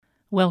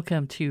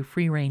Welcome to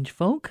Free Range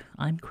Folk.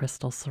 I'm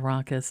Crystal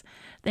Sarakas.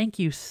 Thank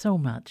you so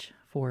much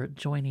for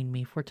joining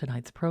me for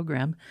tonight's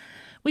program.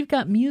 We've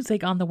got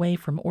music on the way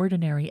from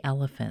Ordinary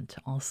Elephant,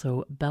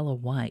 also Bella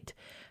White,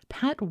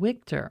 Pat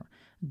Wichter,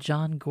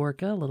 John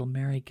Gorka, Little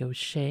Mary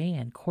Gaucher,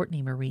 and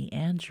Courtney Marie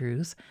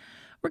Andrews.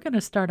 We're going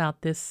to start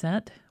out this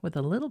set with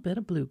a little bit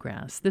of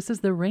bluegrass. This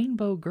is the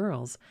Rainbow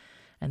Girls,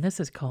 and this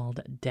is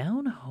called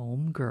Down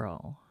Home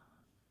Girl.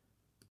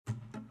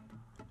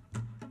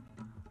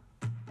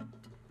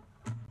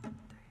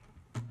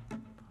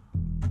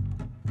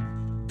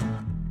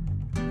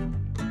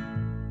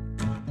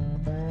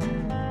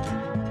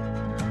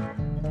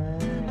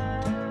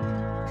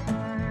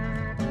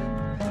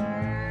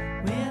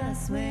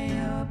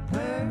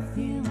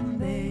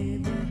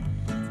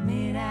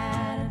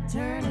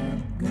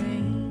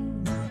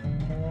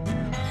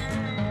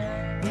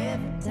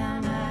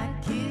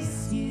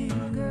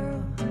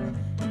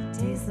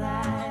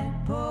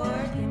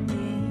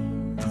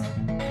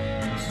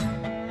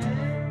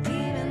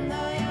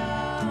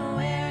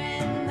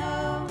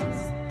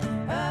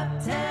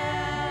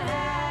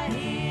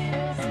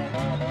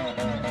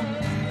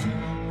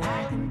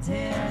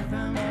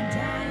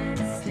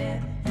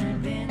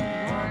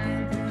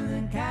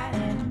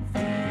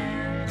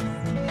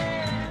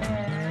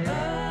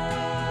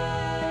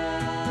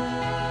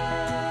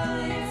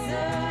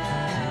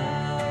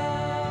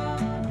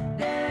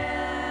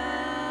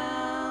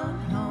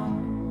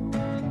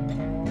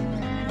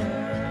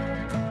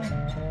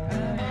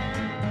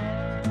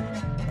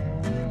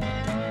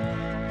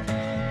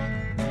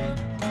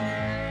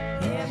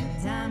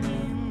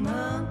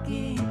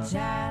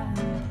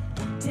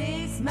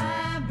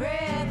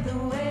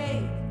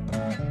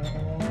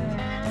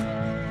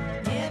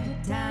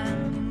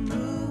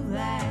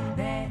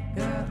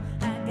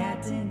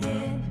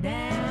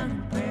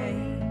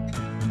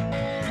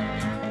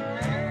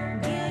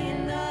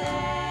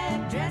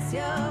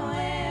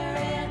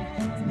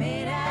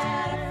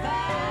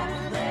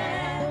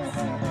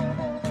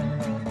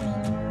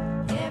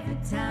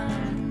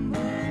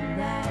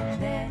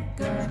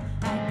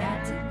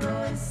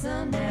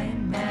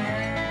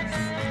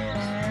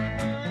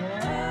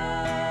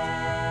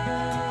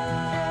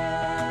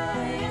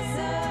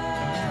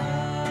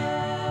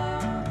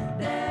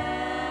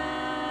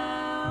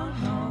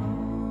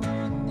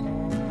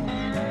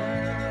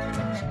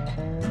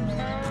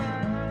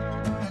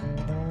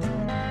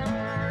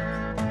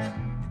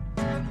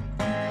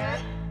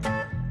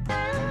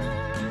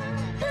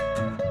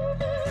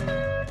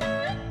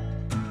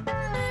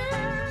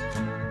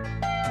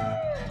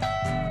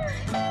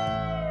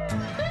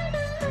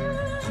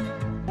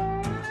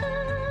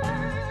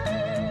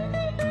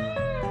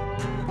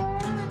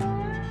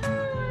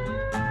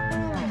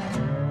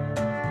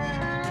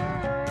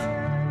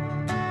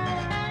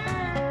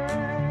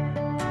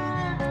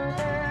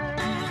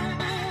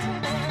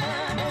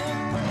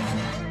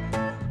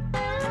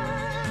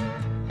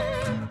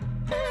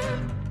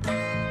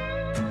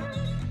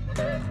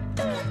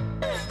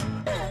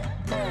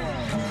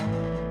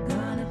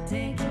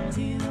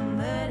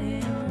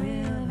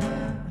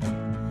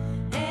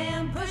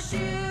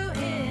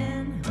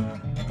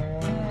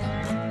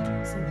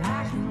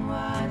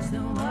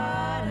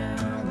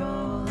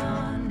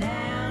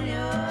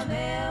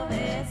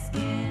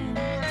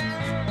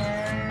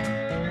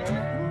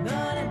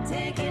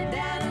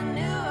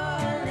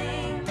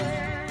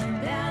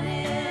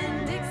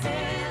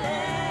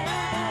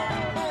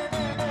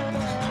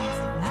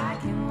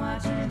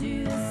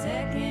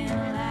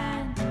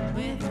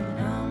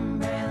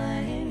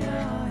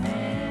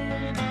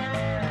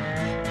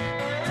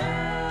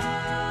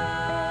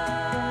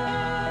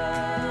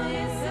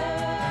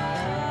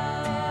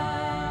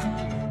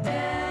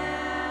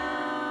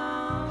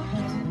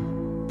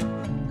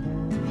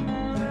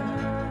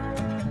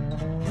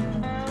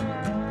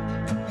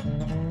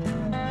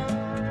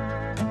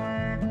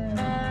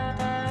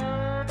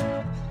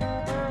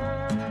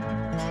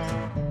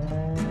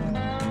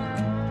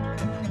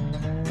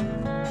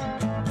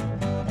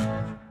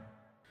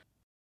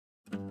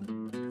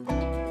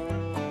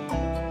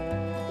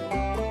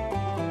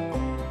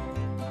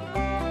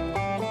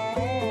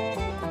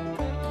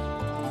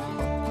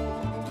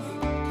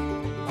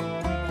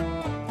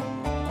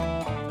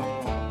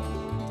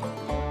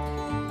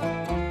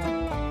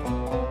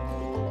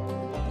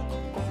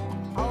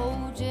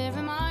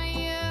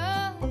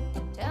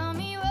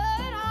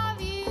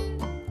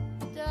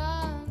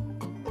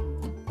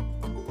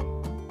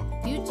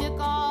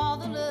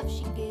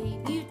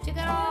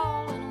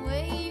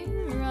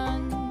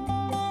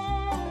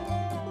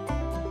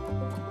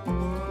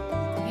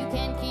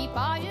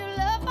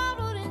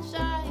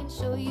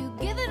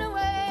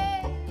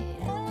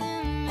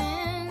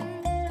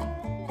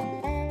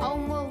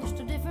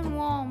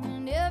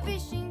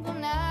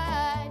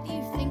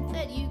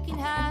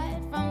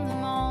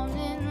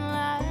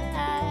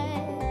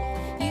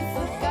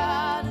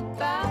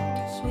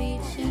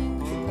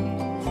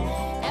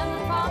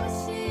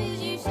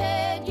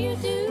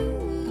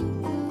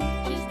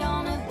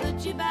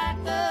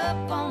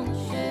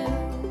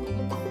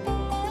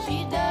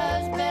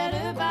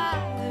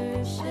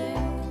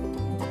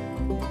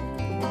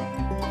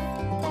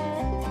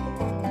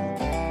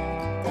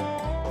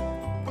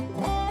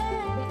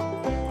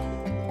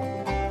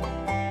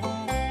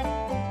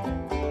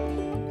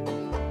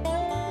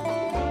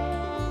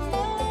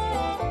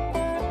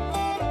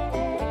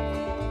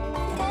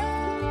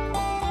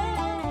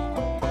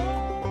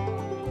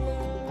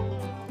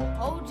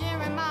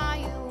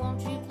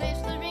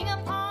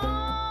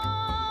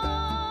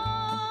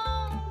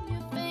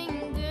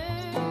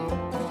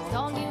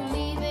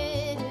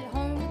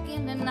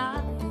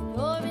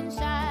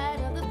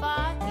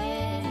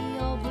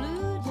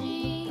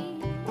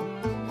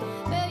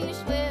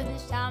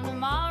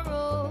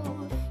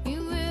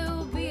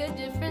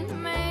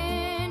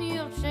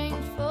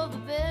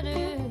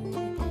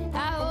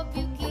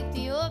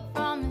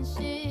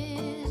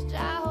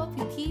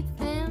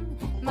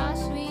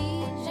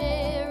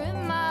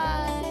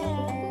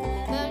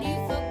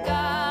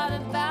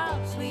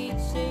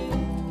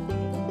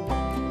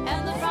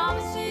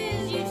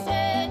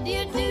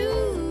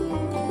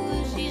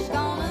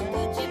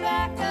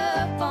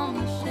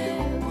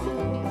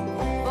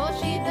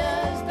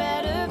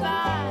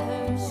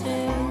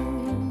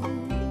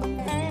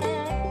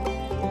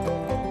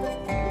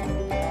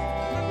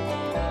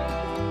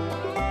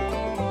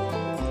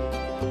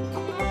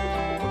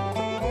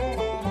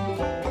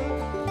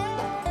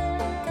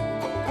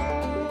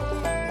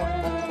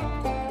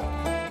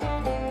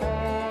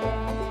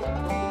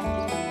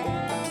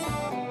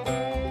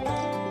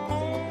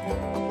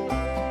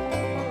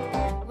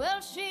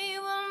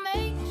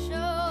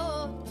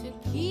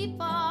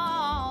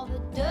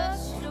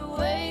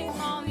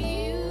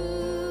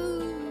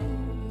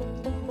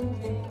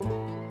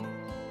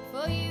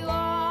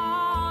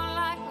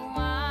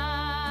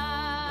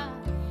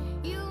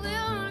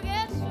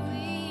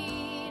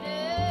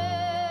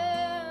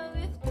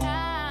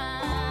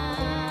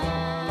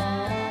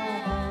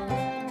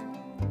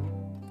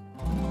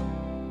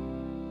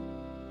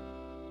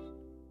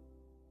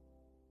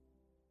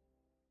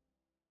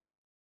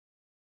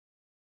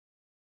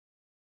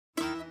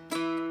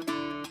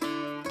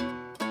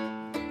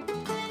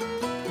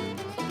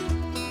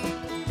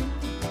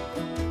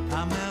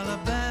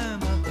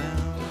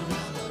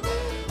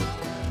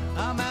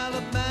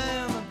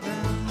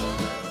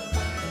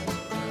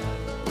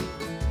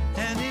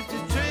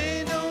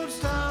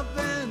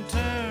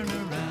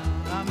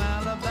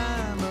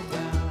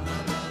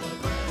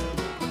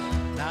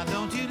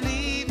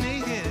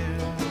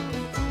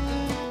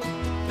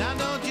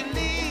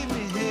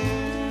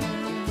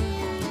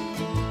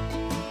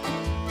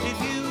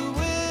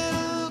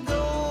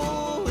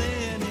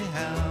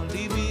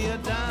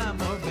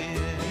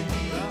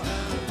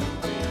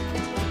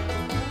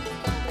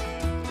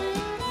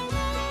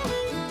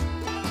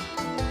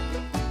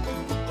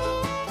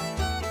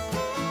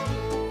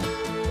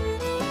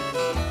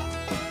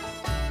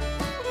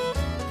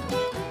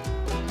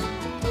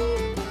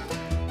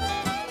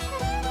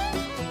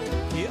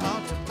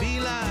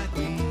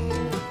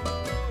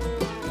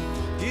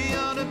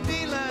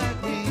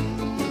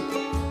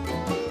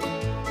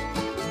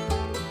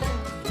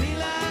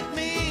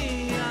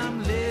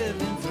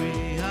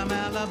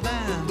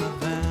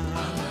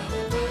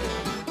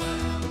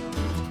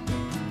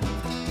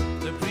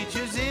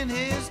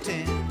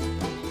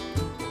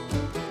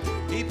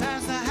 Hey,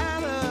 pass the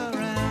hat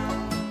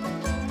around.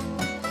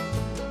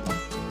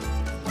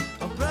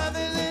 Oh,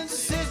 brothers and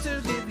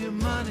sisters, give your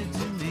money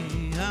to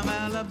me. I'm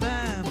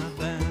Alabama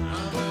bound.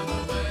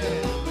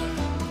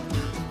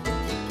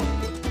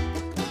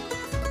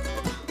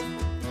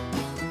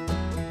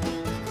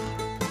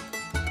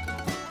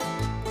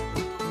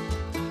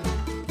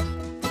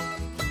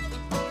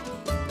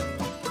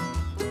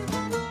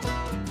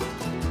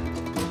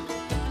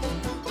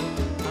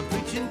 I'm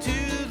preaching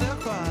to the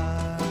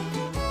choir.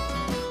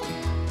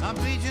 I'm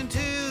preaching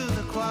to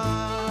the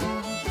choir.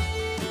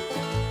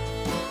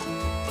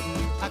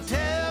 I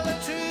tell the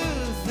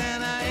truth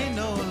and I ain't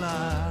no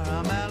liar.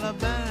 I'm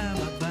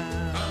Alabama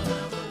bound.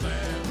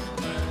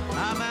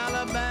 I'm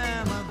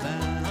Alabama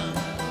bound.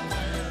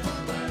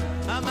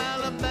 I'm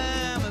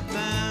Alabama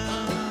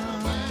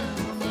bound.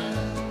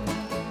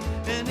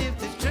 And if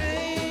the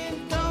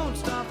train don't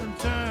stop and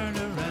turn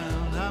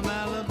around, I'm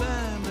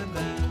Alabama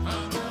bound.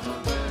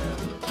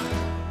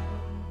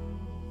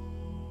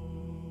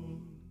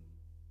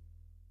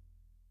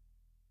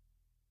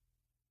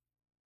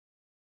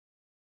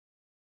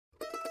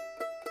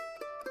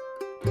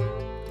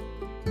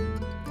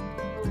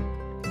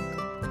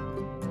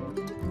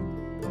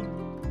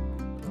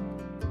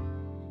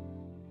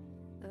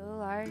 The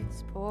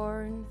lights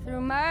pouring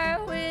through my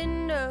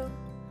window,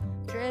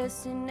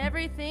 dressed in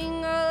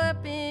everything all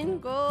up in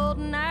gold,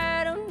 and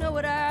I don't know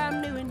what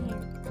I'm doing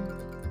here.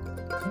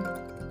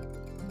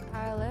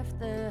 I left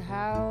the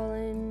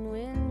howling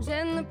winds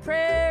and the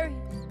prairies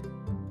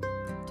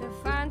to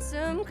find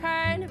some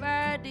kind of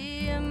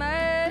idea. Am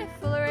I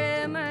full or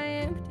am I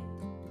empty?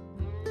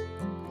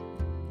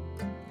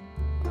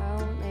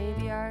 Well,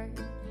 maybe I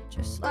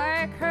just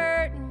like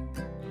hurting,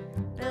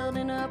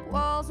 building up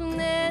walls and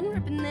then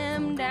ripping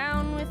them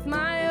down with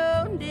my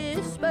own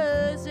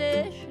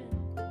disposition.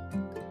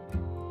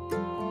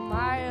 Oh,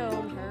 my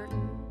own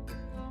hurting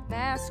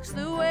masks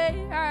the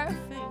way I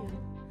feel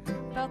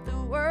about the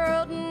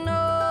world and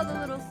all the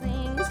little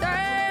things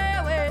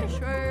I wish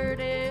were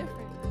different.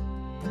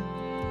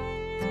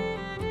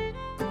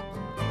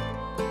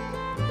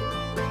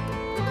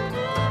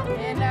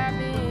 And I've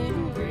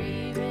been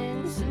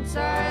grieving since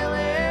I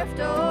left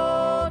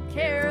old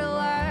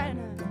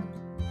Carolina.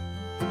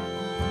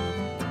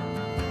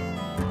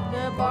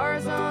 The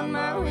bars on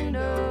my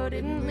window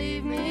didn't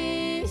leave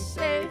me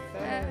safe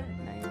at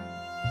night.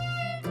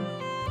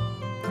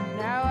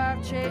 Now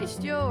I've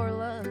chased your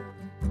love,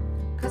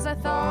 'cause I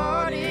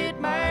thought it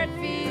might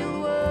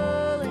feel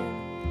woolen,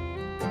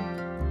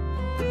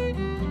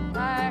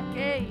 like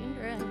a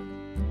rain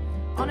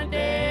on a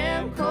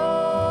damn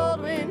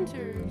cold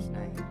winter's night.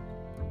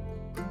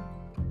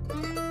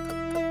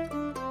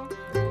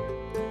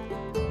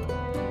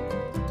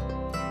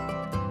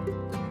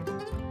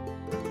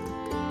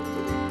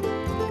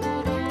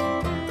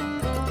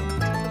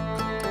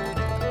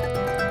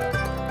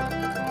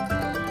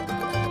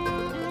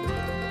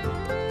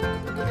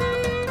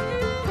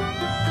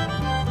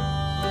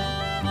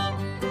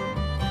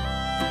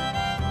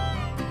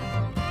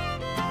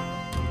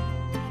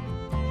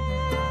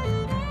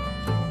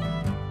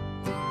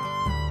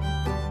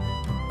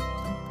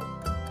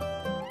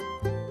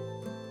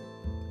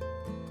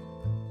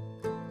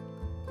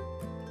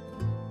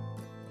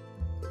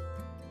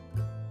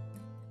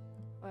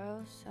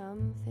 Well,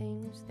 some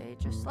things they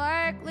just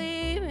like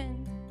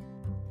leaving,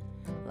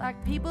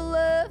 like people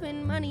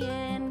loving money,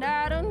 and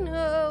I don't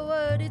know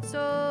what it's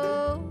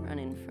all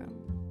running from.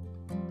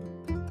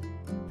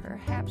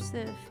 Perhaps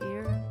the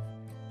fear of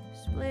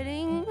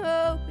splitting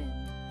open,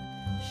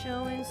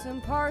 showing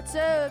some parts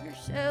of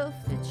yourself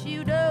that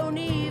you don't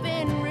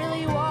even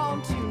really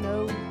want to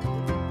know.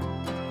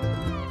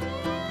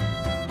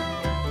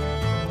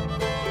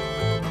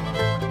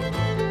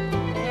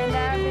 And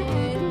I've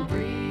been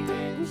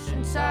grieving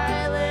since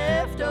I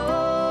left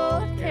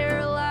old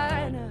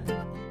Carolina.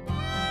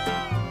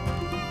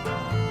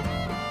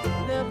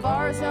 The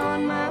bars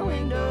on my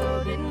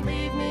window didn't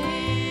leave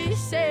me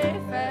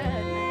safe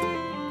at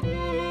night.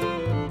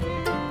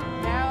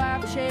 Now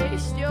I've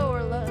chased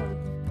your love,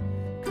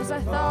 'cause I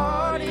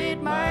thought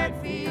it might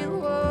feel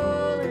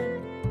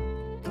woolen,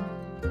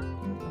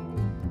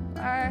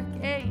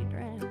 like a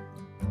drain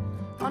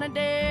on a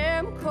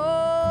damn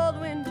cold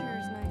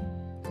winter's night.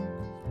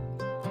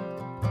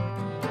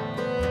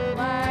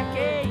 Like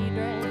a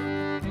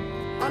drain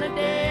on a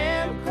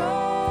damn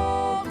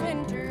cold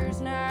winter's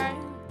night.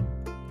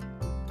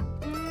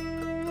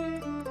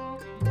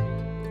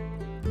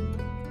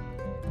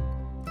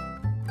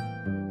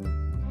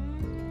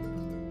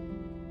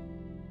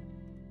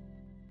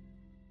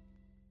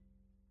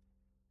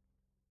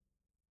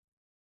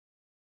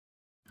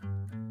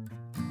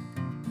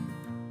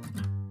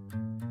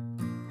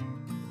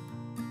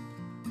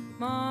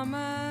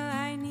 Mama,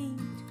 I need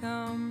to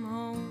come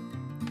home.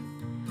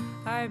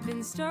 I've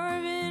been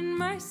starving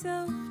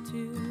myself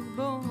to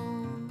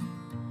bone.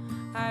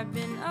 I've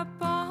been up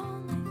all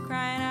night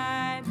crying,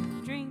 I've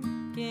been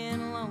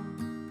drinking alone.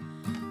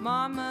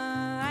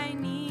 Mama, I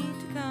need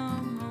to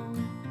come home.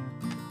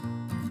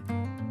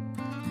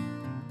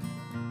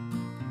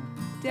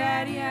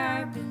 Daddy,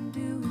 I've been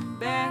doing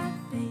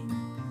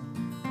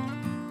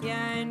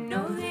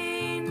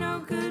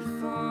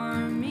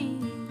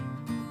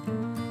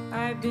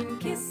I've been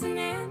kissing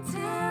and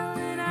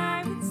telling,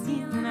 I've been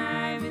stealing,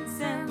 I've been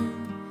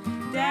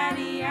selling.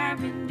 Daddy, I've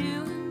been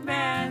doing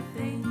bad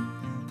things.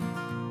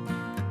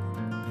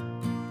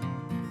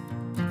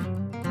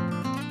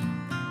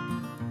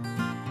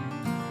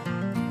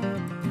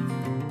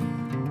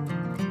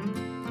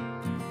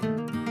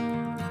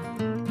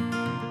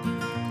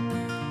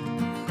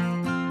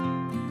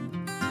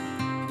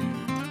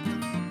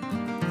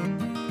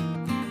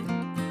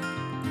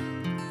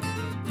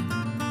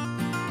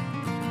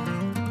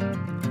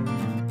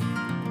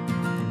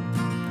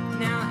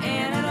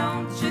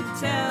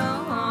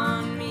 Tell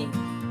on me,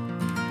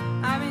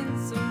 I'm in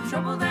some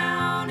trouble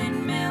down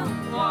in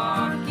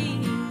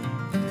Milwaukee,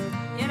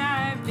 and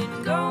I've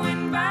been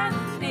going by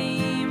the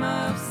name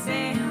of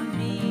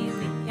Sammy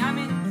Lee. I'm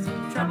in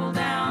some trouble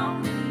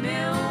down in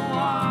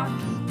Milwaukee.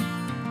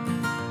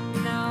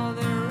 Now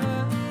they're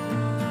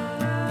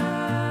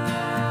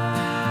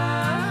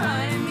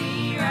running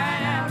me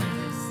right out of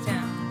this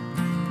town.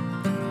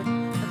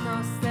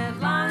 Across that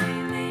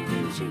line, they've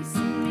been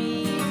chasing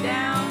me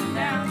down,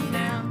 down,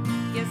 down.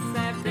 Guess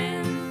I've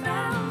been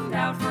found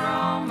out for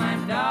all my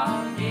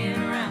dogging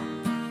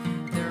around.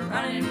 They're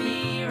running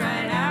me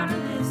right out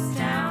of this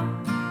town.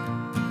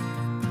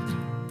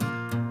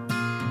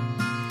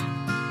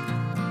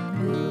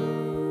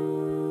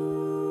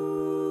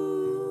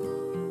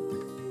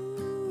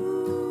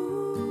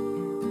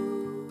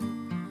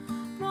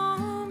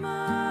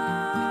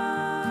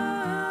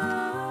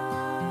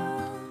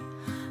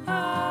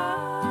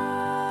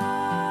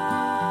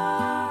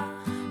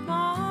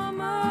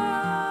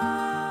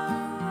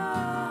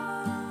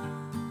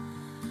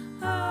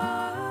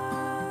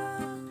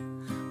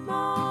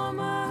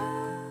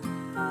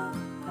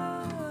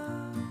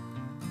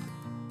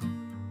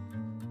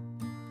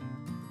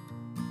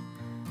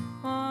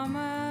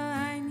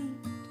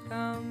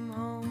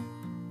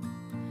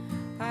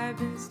 I've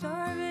been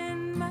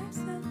starving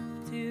myself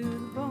to the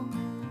bone.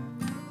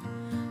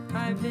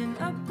 I've been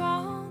up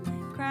all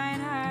night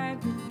crying,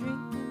 I've been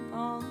drinking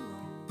all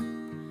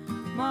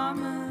alone.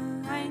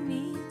 Mama, I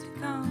need to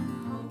come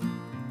home.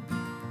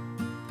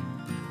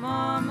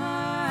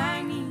 Mama,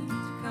 I need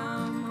to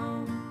come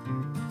home.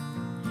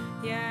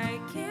 Yeah,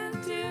 I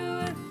can't do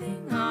a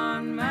thing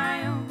on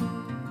my own.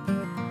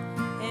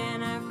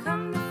 And I've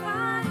come to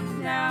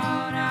find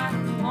out I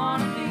don't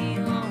want to be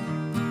alone.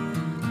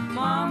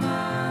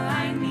 Mama,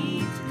 I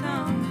need to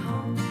come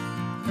home.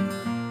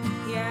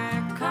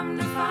 Yeah, I've come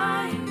to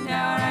find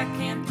out I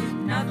can't do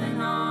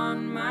nothing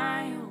on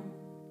my own.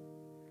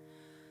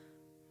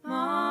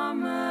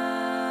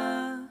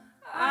 Mama,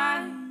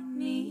 I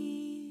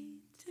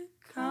need to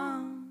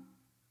come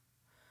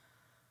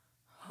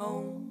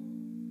home.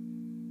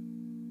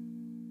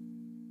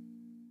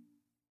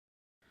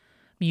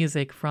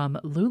 Music from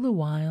Lulu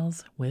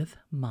Wiles with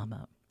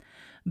Mama.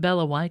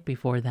 Bella White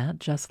before that,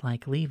 Just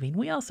Like Leaving.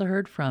 We also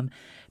heard from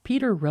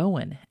Peter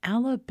Rowan,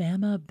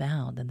 Alabama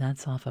Bound, and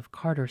that's off of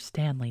Carter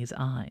Stanley's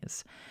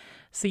Eyes.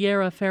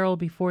 Sierra Farrell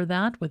before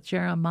that with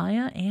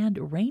Jeremiah,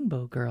 and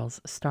Rainbow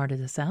Girls started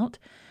us out.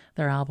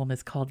 Their album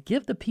is called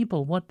Give the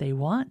People What They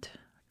Want.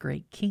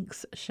 Great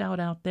Kinks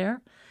shout out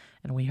there.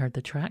 And we heard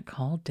the track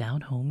called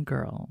Down Home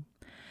Girl.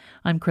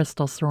 I'm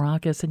Crystal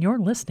Sarakas, and you're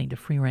listening to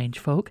Free Range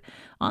Folk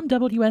on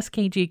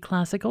WSKG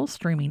Classical,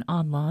 streaming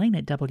online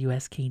at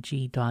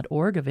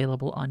WSKG.org,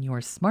 available on your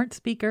smart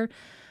speaker,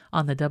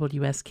 on the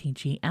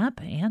WSKG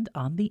app, and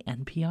on the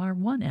NPR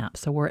One app.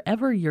 So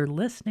wherever you're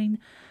listening,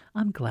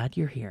 I'm glad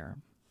you're here.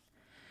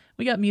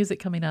 We got music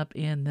coming up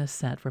in this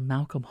set from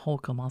Malcolm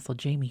Holcomb, also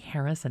Jamie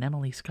Harris and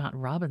Emily Scott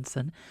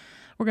Robinson.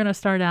 We're going to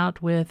start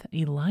out with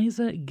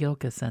Eliza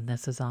Gilkison.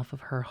 This is off of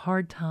her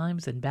Hard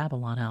Times in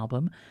Babylon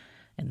album,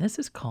 and this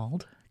is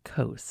called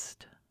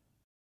Coast.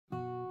 I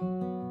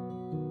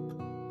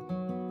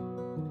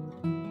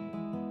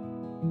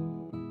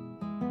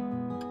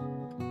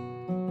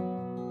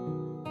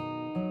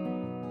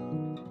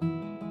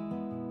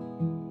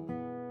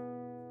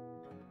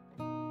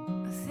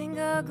think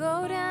I'll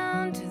go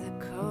down to the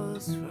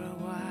coast for a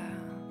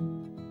while,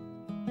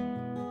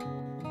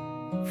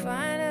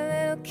 find a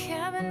little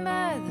cabin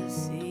by the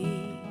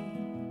sea.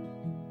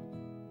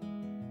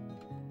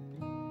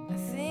 I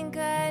think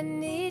I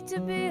need to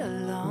be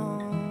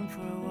alone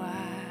for a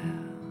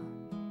while,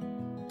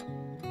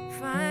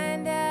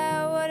 find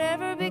out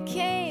whatever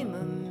became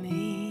of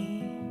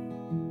me.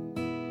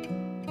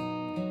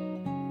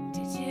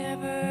 Did you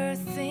ever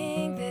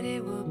think that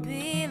it will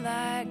be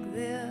like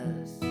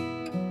this?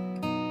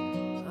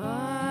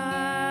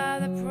 Ah,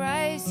 the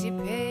price you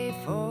pay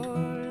for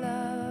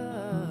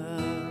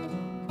love.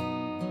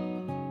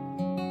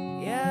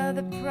 Yeah,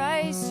 the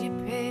price you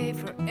pay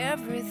for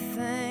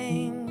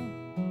everything.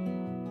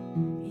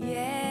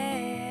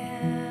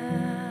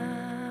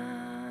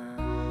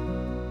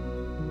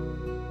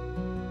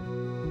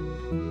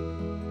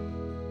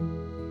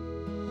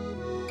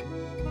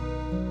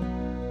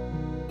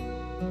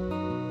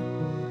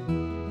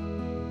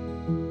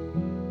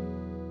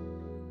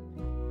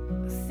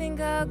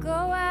 I'll go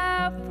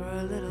out for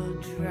a little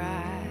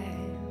drive.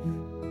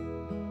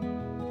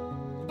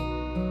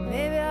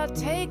 Maybe I'll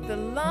take the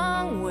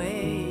long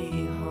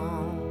way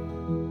home.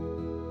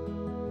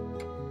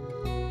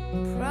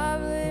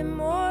 Probably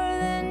more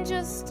than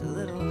just a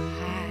little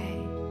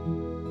high.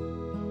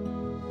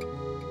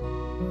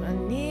 I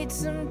need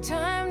some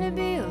time to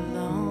be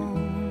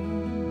alone.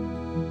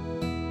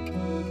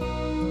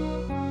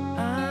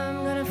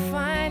 I'm gonna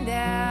find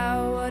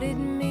out what it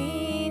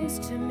means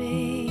to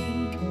me.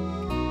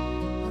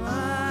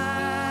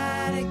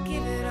 To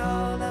give it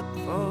all up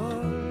for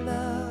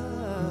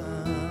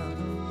love,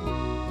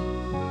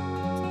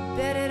 to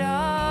bet it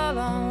all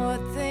on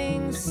what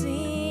things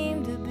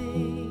seem to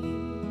be.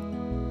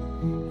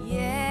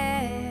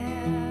 Yeah.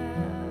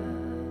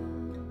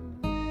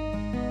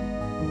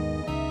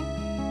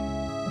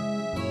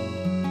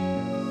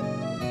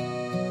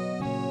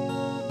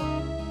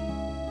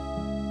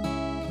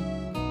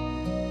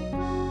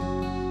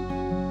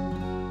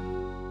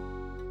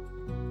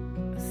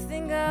 I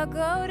think I'll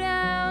go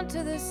down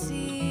to the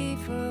sea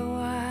for a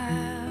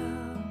while,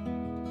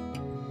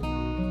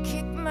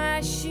 kick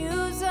my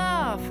shoes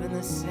off in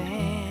the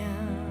sand.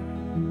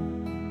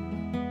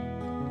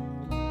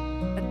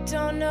 I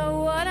don't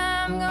know what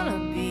I'm gonna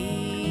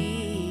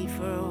be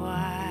for a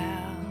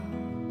while.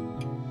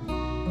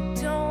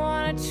 Don't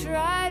wanna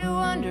try to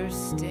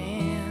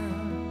understand.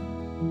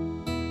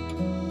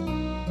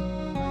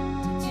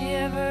 Did you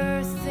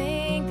ever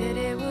think that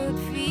it would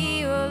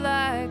feel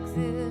like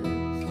this?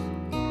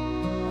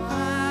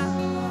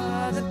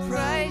 The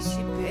price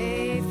you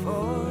pay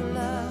for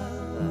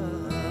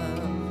love.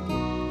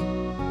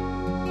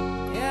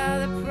 Yeah,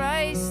 the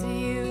price that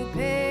you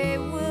pay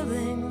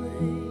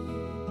willingly.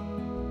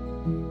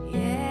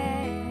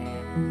 Yeah.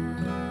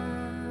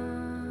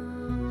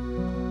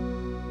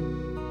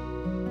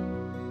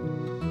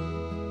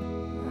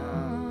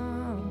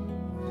 Oh,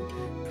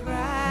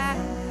 price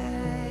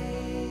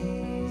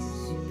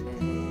you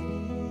pay.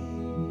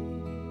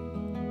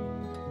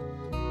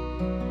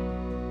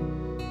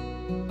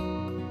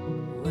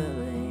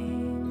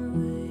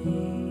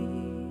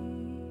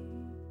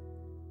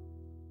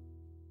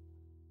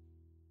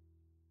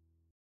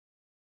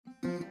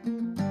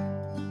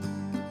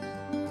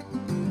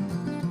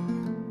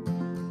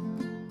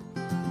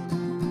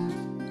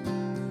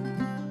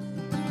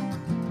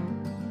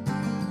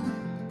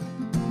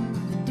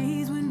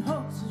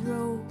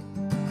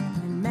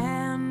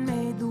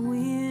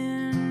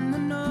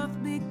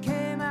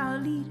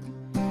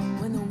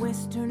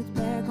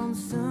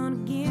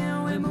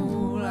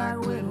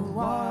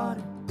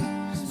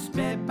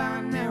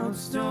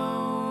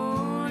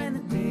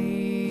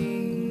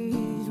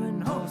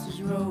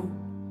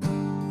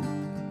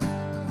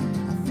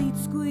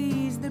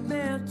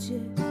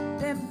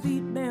 Their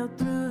feet bailed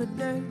through the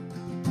dirt.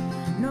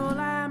 No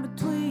line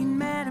between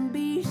man and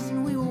beast,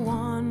 and we were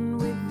one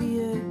with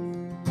the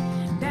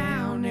earth.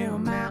 Down narrow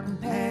mountain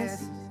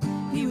passes,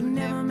 he would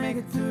never make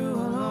it through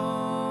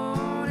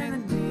alone. In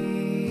the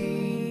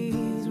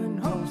days when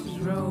horses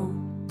rode.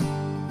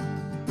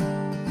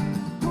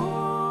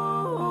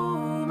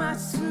 Oh, my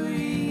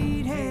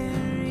sweet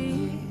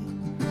Harriet,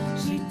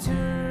 she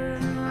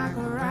turned like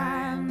a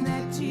rhyme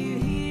that you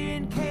hear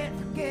and can't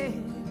forget.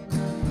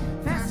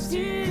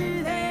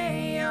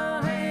 Today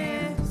your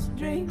last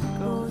drink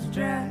goes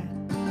dry,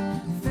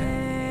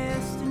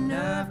 fast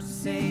enough to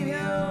save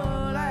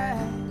your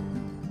life.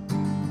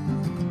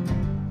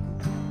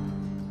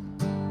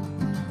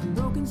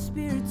 Broken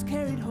spirits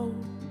carried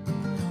home,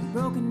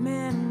 broken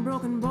men,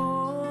 broken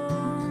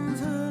bones,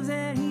 hooves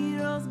that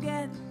heroes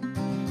gathered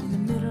in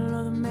the middle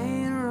of the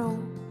main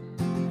road,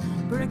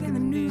 breaking the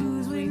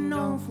news we'd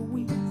known for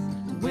weeks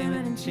to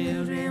women and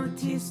children with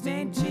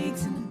tear-stained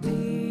cheeks in the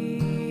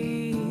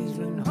days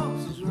when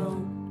horses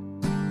rode.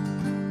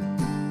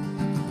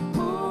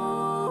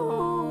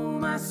 Oh,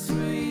 my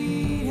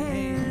sweet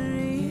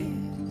Harriet,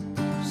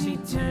 she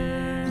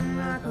turned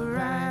like a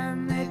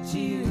rhyme that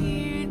you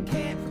hear and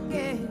can't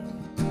forget.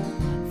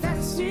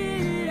 That's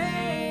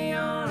today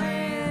your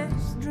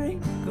last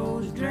drink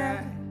goes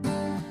dry,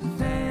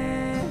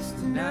 fast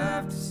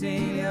enough to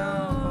save your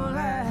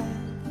life.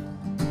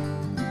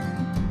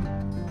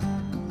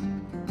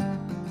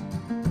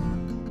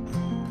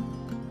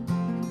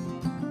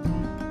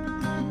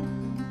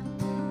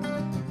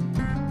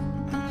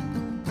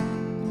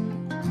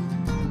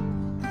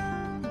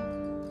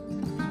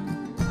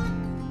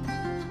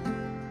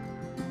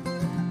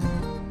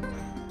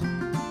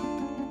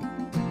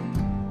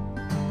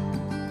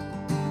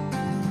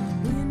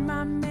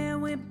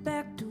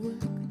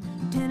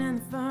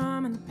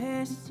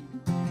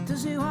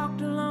 She walked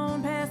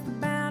alone past the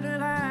boundary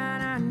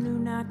line. I knew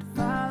not to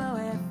follow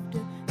after.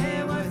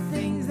 There were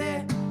things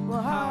that were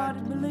hard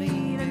to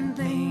believe and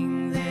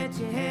things that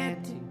you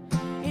had to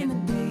in the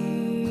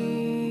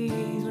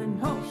days when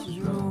horses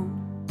rode.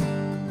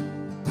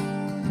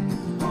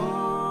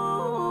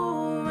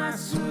 Oh, my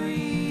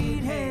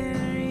sweet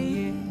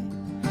Harriet,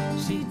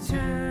 she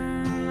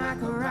turned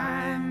like a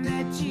rhyme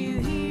that you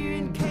hear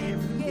and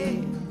can't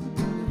forget.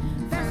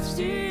 That's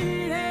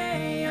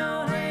today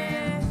your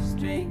last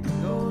drink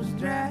goes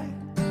dry,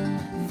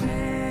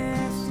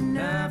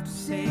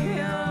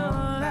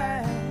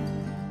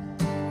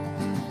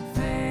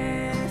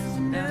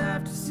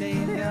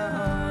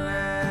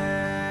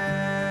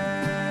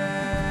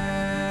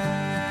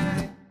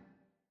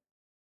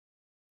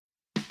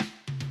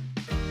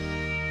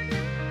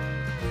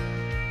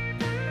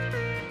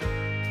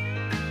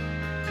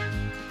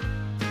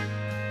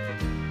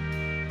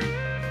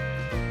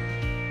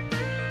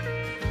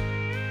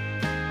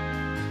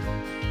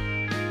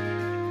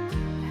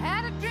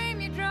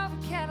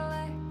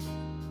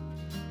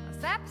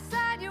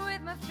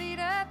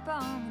 up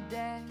on the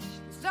dash.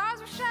 The stars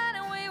were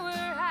shining, we were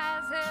high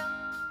as hell.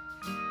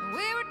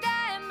 We were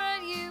dying,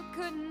 but you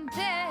couldn't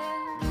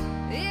tell.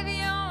 If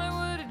you only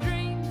would have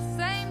dreamed the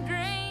same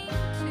dream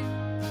too,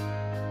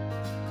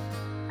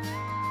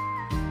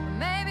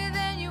 maybe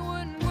then you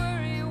wouldn't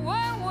worry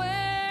what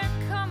we're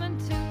coming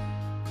to.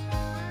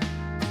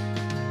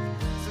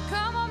 So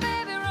come on,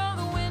 baby, roll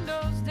the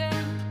windows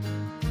down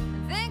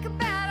and think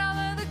about all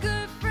of the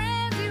good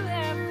friends you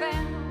have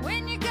found.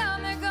 When you're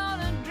gone, they're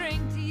gonna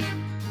drink to you,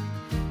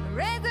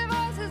 raise their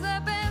voices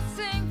up and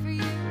sing for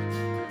you.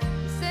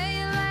 You say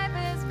your life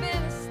has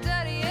been a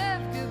study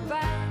of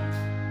goodbye.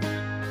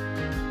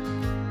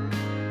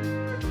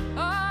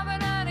 Oh,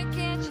 but honey,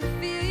 can't you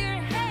feel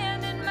your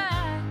hand in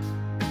mine?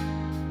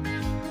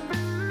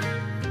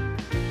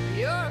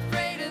 You're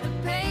afraid of the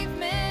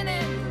pavement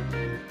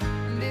ending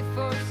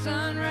before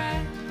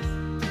sunrise,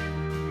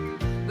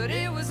 but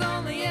it was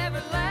only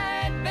ever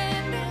light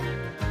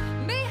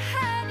bending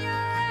behind your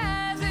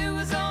eyes. It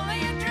was only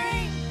a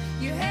dream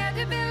you had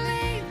to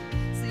believe,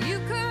 so you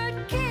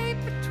could keep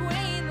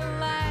between the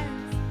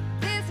lines.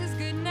 This is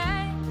good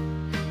night,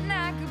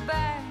 not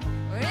goodbye.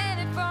 We're in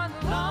it for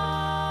the long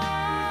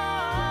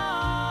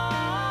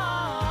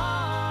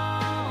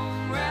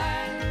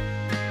ride.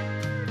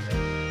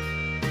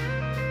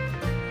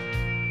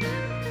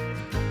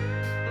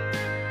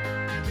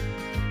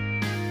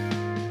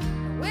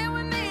 When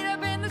we meet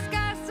up in the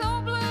sky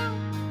so blue,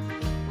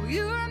 will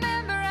you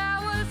remember I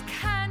was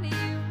kind to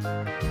you?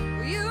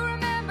 Will you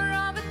remember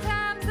all the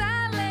times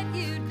I let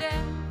you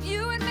down?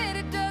 You admit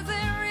it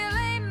doesn't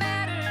really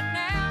matter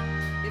now,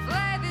 if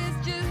life is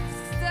just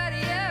a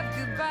study of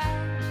goodbye.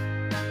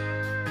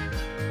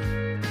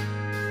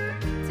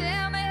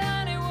 Tell me,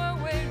 honey, what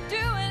we're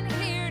doing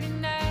here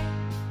tonight.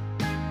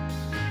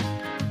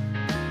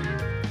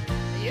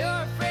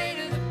 You're afraid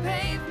of the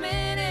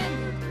pavement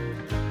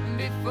ending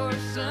before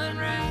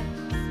sunrise,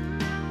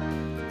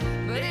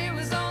 but it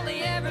was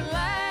only ever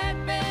light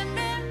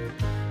bending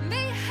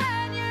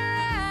behind your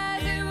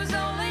eyes. It was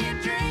only a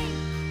dream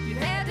you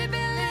had to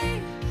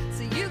believe,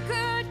 so you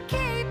could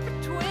keep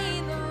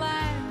between the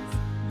lines.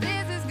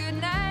 This is good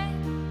night,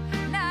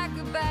 not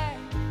goodbye.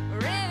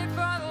 We're in it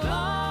for the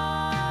long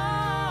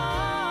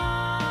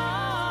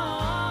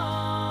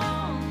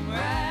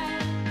ride.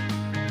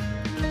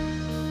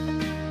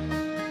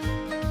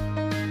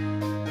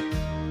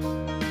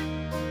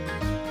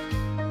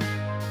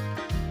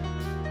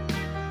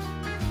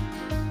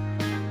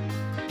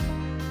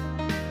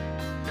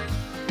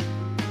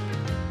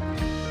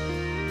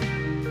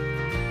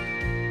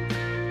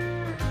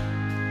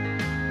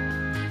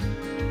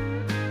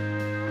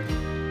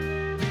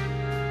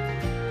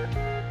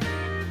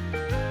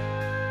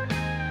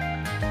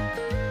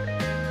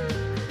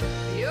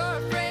 You're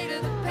afraid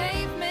of the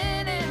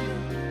pavement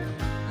ending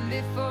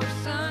before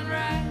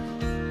sunrise,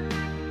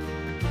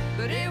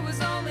 but it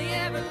was only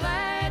ever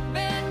light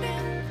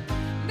bending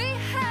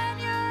behind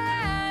your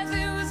eyes.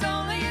 It was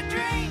only a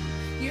dream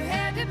you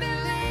had to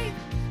believe,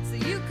 so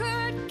you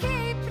could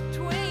keep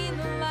between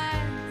the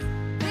lines.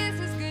 This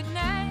is good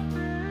night,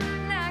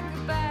 not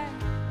goodbye.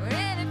 We're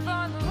in it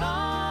for the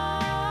long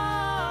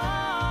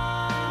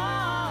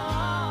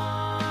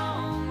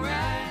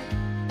ride.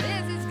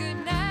 This is good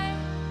night,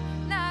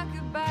 not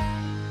goodbye.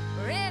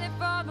 We're in it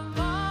for the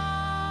long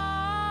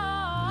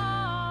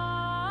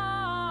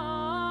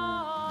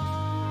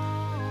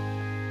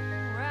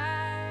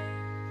ride.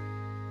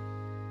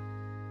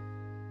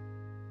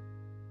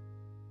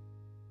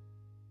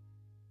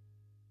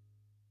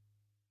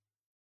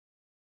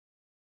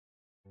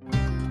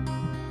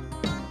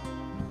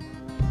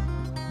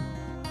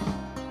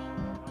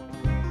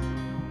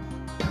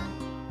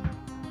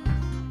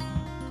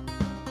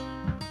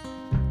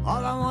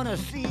 All I wanna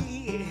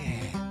see,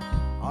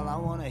 all I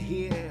wanna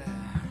hear,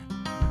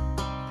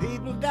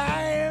 people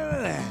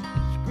dying,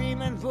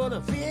 screaming for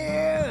the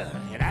fear,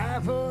 an eye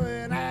for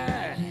an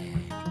eye,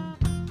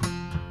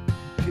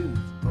 tooth,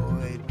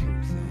 boy,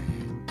 tooth.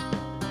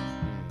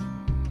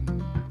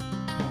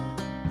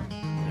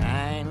 And I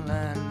ain't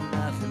learned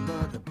nothing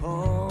but the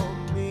poor,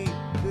 big,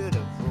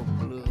 pitiful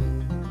blues.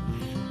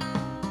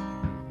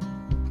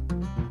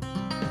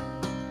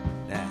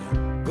 Now,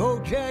 go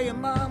tell your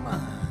mama,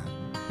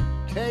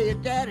 tell your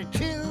daddy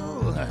too.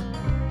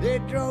 They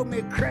drove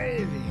me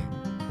crazy,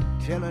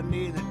 telling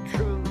me the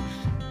truth.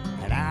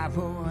 An eye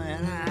for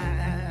an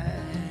eye,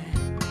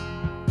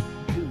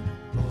 tooth,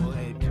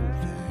 boy,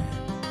 tooth.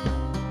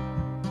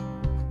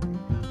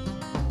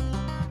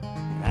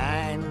 I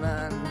ain't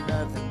learned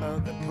nothing but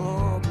the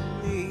poor,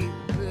 bleed,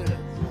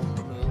 pitiful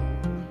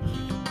blues.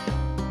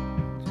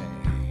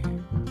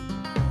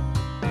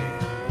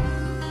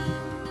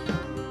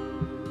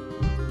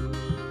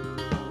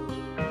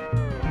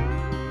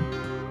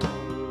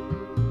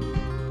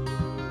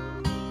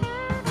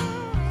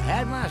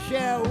 Had my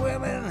share of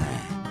women,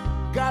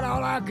 got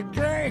all I could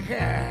drink.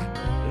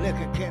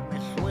 Liquor kept me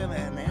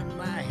swimming in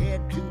my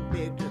head, too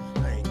big to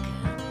think.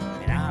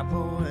 An eye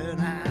for an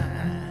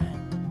eye,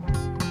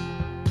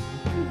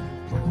 tooth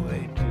for a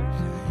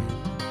tooth.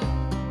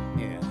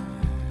 Yeah.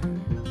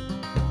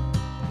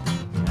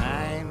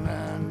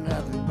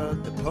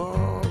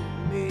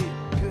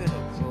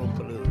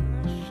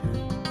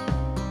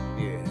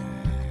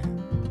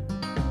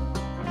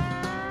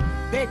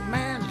 big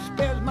man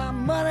spends my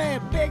money,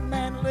 big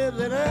man lives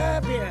it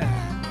up,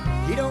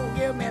 yeah. He don't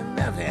give me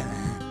nothing,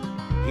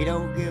 he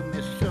don't give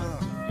me some,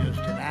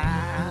 just an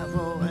eye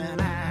for an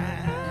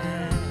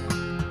eye.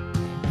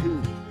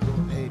 Tooth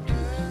for a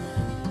tooth.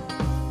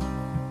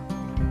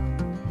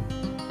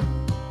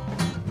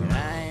 And I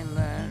ain't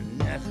learned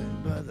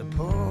nothing but the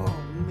poor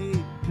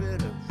me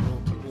pitiful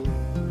blues.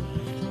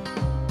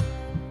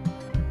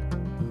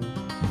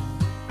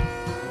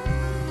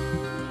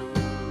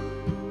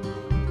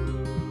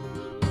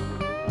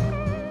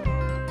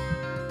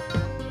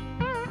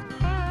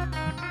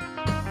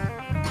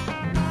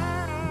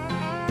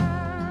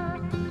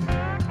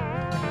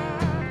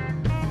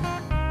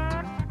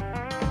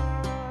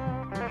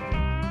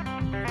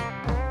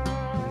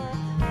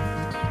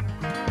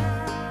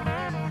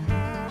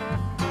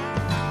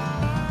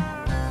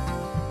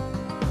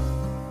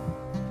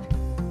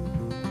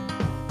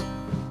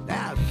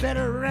 Sit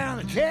around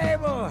the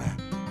table,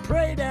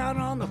 pray down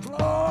on the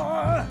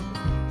floor,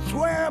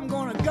 swear I'm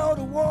gonna go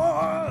to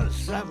war,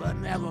 suffer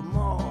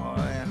nevermore,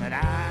 and an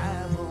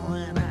eye for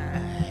an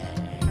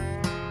eye,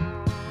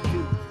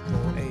 tooth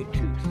for a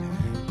tooth,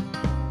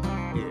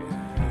 yeah.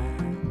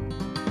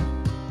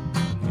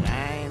 And I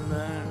ain't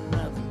learned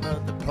nothing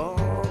but the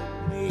poor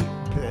me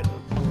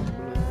pitiful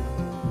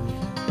blues.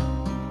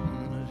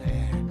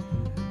 Yeah,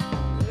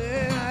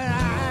 an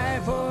eye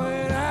for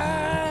an eye,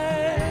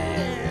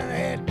 and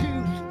a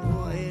tooth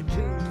for a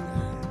tooth.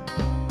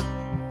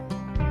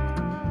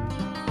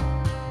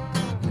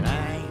 And I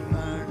ain't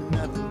learned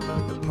nothing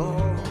but the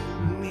poor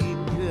me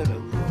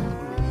pitiful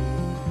blues.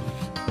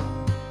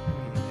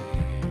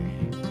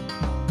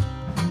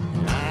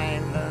 And I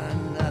ain't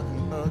learned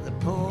nothing but the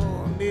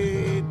poor me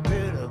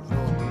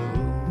pitiful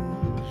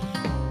blues.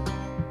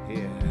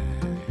 Yeah.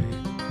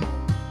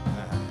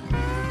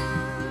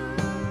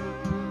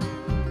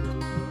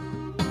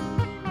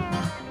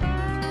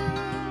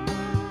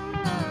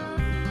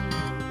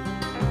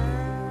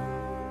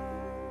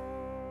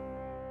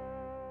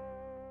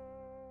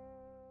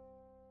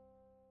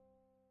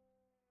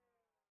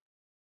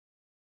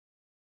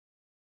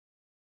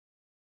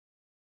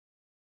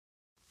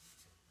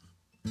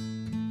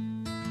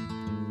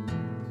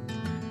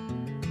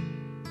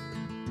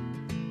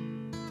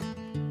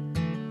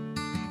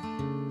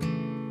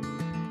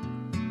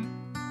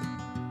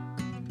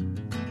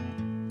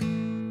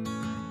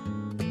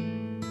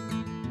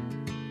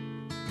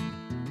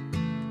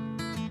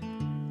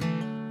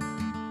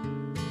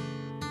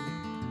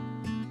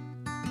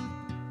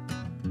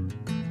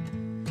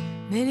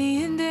 Many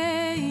a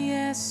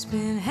day I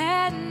spent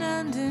hiding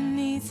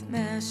underneath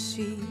my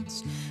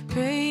sheets,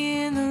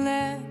 praying the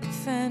light would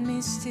find me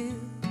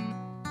still.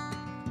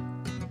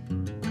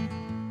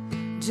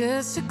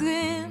 Just a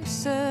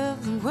glimpse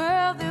of the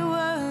world there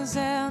was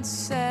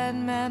outside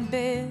my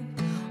bed.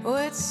 Oh,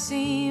 it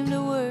seemed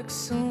to work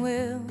so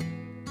well.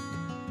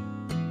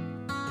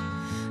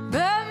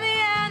 But me,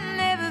 I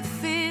never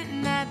fit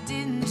and I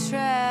didn't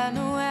try.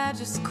 No, I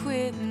just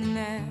quit and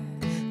I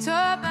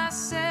taught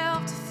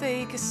myself to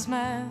fake a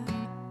smile.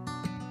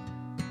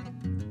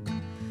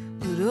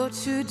 But oh,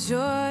 true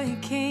joy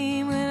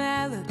came when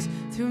I looked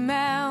through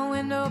my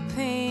window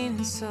pane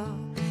and saw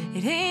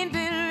it ain't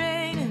been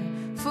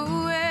raining for a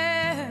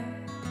while.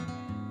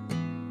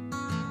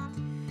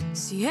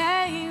 See,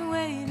 I ain't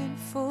waiting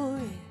for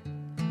it,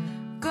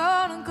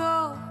 gonna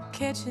go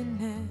catch it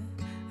now.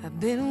 I've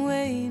been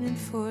waiting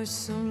for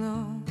so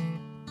long,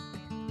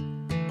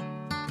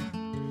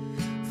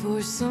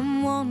 for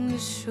someone to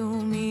show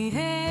me,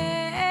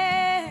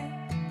 hey,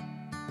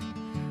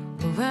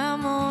 oh,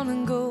 I'm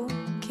gonna go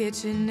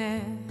catch it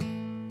now.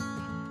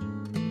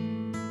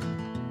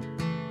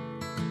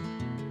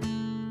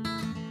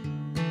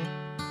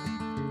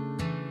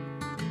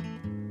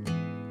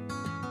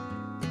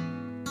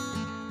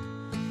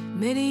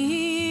 Many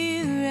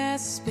years I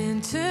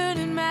spent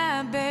turning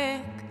my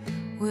back,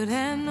 what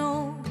I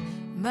know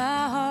in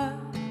my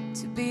heart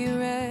to be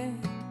right.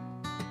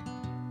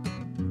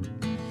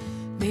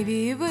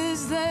 Maybe it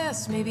was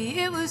lust, maybe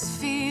it was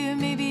fear,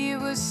 maybe it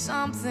was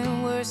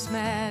something worse,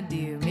 my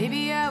dear.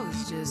 Maybe I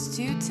was just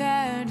too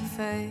tired to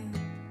fight.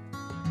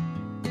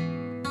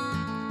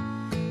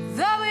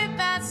 Though it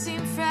might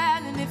seem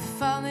frightening, if I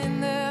fall in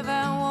love,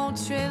 I won't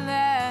tread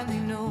lightly,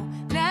 no,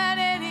 not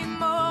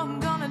anymore. I'm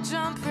gonna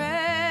jump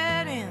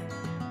right in.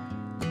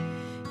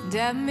 And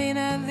I may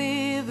not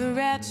live a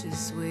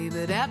righteous way,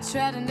 but I've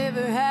tried to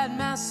never hide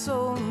my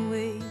soul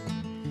away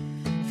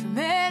from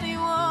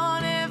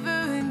anyone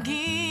ever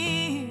again.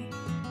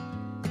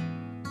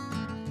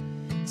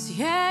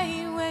 See, I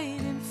ain't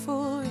waiting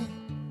for it,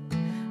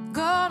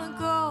 gonna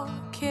go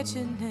catch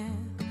it now.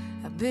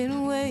 I've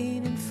been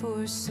waiting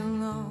for so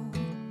long,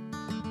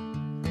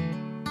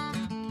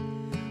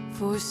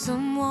 for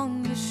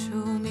someone to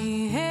show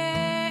me,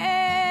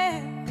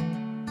 hey,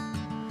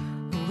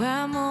 oh,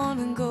 I'm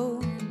gonna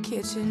go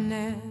catch it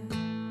now.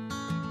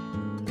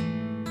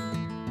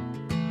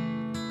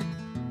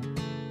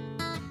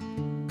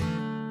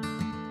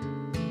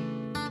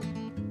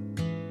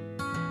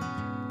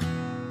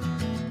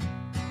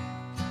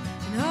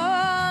 And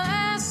all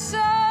I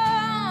saw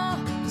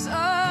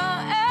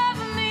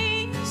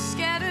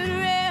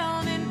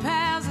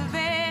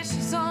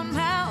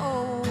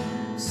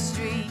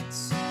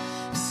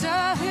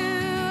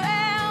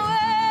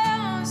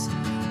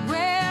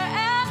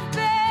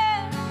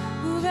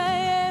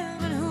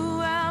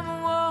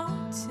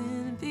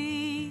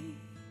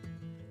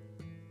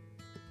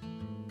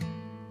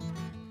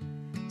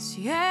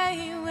See, I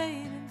ain't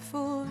waiting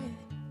for it.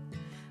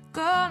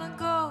 Gonna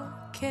go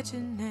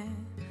catching it.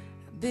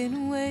 I've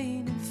been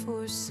waiting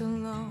for so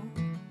long.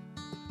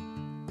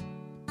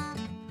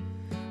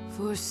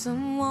 For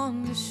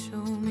someone to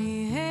show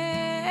me,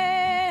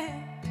 hey,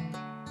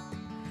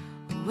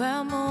 oh,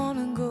 I'm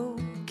gonna go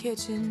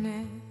catching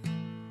it.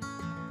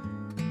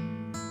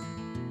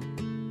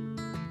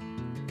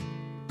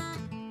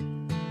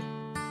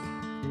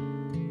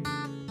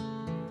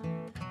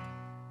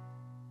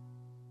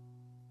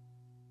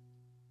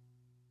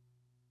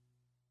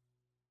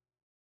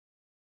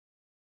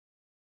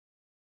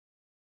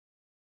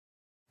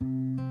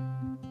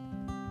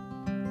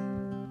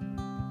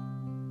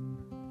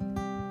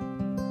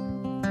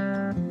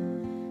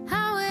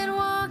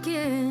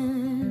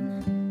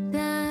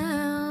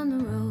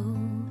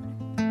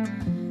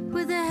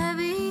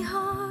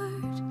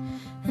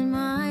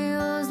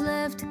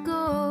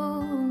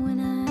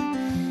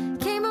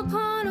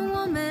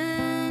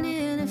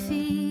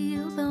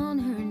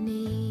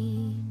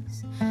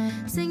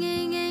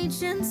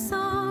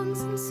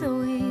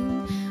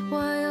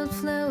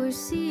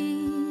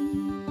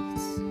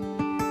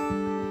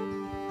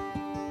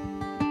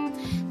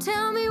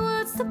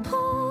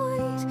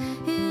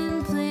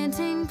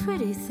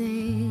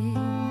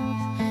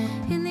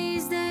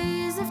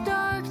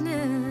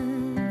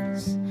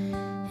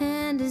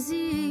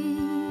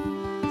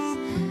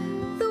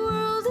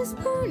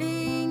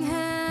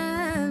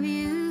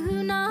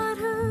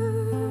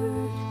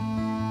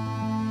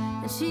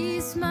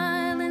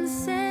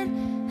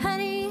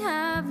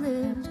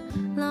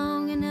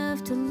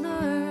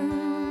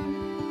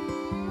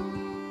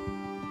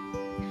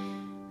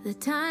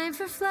 Time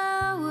for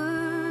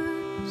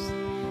flowers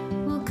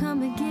will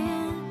come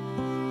again.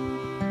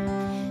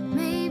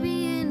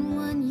 Maybe in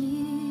 1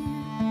 year,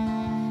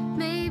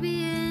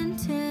 maybe in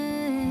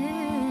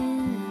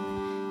 10.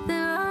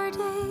 There are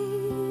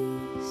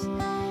days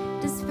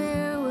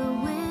despair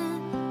will win,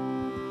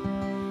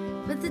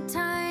 but the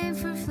time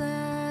for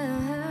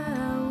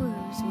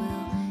flowers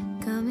will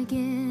come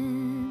again.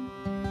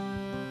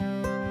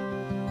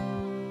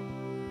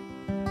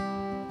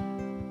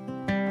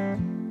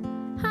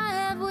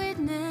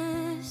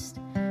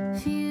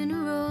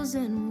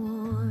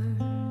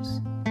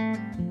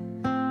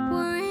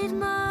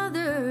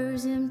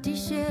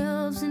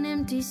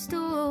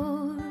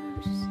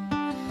 Stores.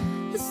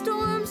 The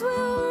storms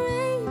will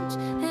rage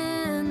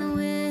and the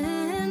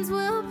winds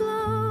will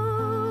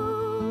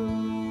blow,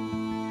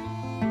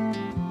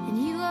 and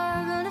you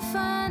are gonna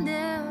find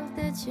out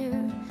that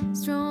you're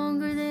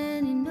stronger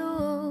than you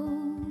know.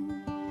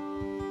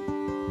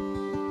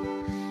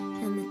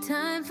 And the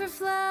time for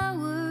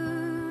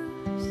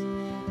flowers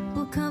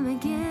will come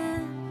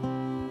again.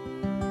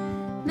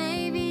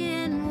 Maybe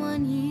in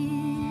 1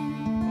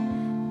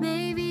 year,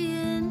 maybe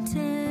in 10.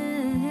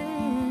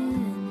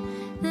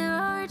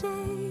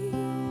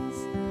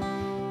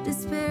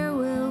 Despair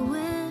will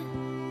win,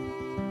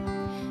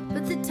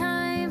 but the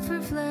time for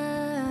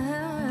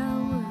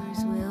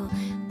flowers will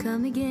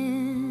come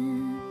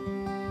again.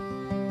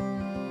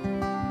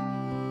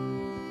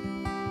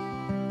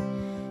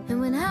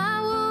 And when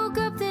I woke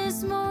up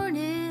this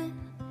morning,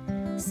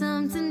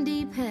 something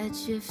deep had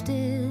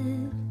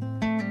shifted.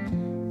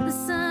 The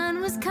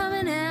sun was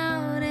coming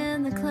out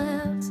and the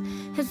clouds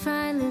had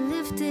finally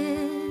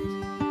lifted.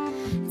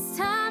 It's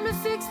time to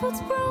fix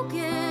what's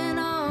broken,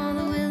 all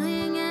the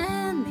willing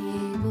and the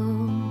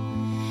able.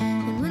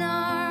 And when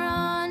our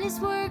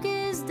honest work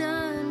is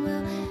done,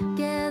 we'll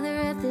gather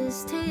at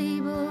this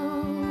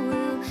table.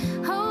 We'll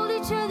hold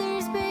each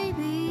other's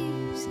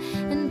babies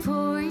and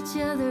pour each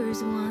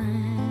other's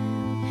wine,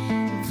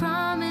 and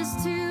promise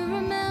to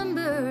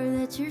remember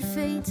that your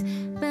fate's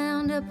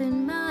bound up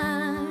in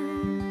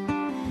mine.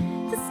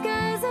 The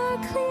skies are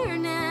clear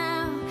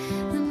now,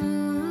 the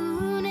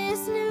moon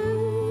is new.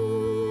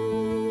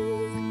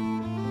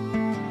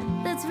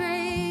 Let's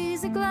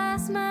raise a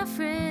glass, my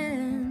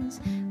friends,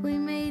 we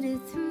made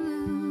it through.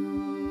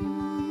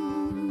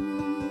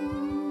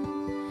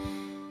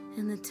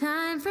 And the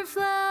time for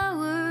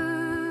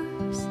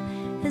flowers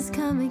has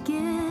come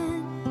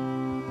again.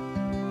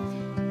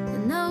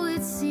 And though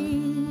it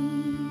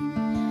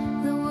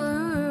seemed the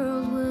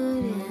world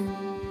would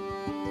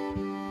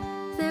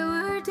end, there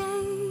were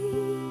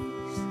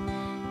days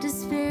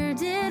despair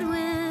did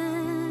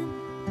win,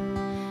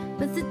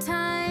 but the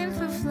time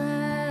for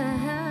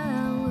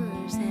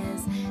flowers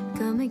has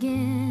come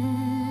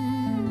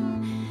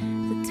again.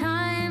 The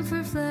time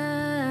for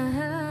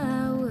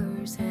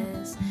flowers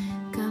has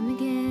come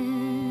again.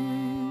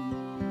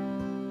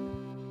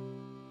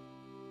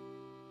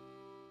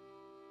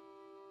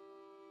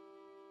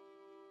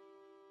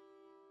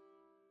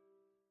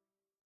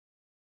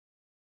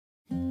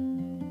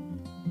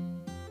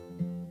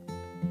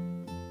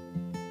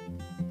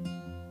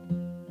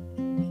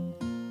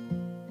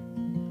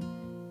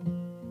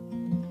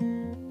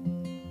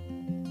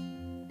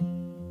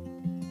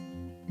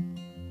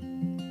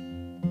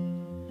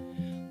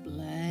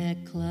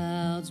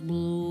 Clouds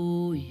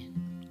blowing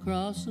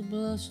across a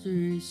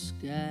blustery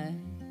sky.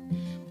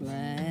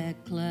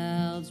 Black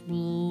clouds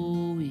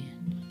blowing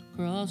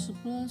across a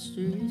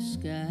blustery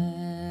sky.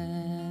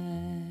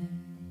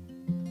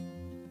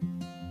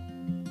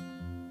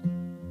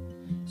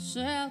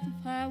 South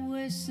of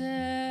Highway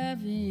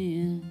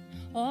 7,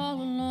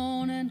 all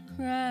alone and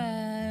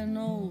crying,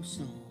 oh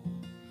soul,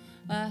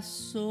 I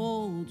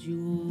sold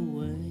you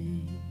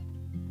away.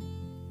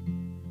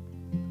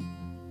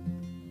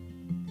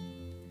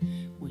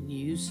 When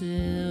you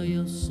sell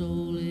your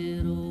soul,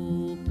 it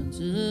opens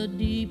a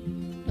deep,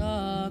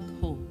 dark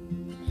hole.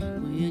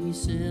 When you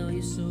sell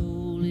your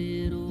soul,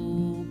 it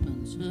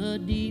opens a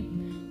deep,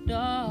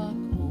 dark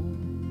hole.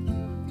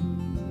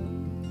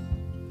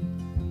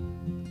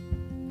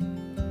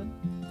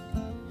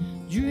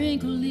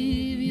 Drink will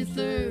leave you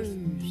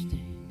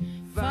thirsty,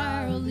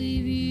 fire will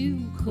leave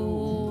you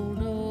cold.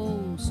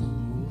 Oh,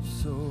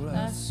 soul,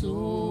 I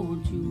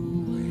sold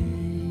you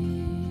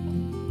away.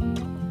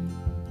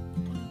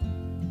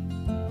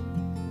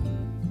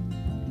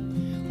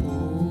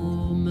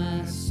 Oh,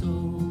 my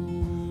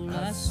soul,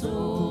 I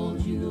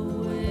sold you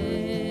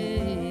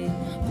away.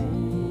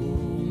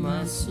 Oh,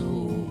 my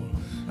soul,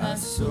 I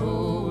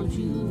sold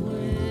you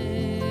away.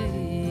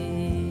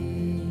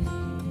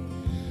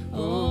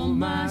 Oh,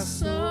 my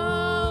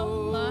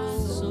soul, I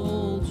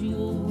sold you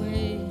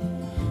away.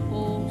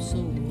 Oh,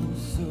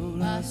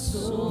 soul, I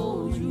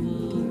sold you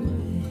away.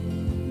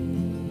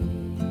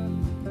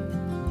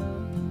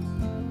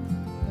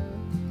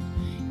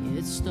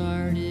 It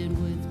started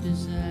with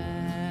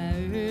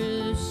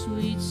desire,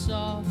 sweet,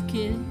 soft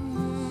kiss.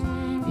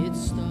 It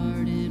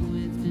started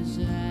with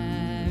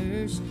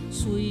desires,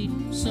 sweet,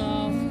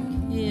 soft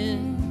kiss.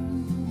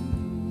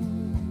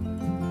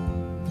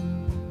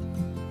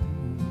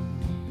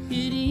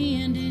 It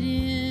ended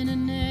in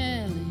an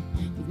alley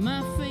with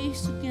my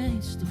face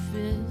against a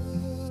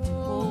fist.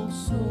 Oh,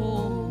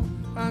 soul,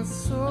 I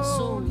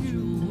sold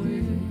you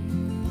away.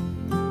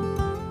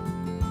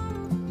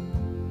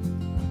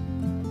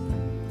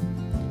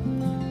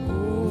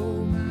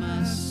 Oh,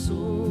 my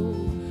soul,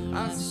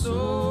 I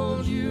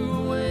sold you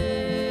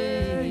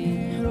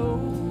away. Oh,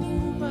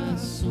 my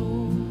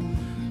soul,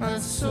 I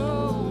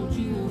sold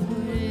you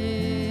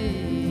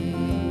away.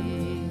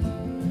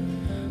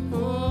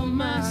 Oh,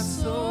 my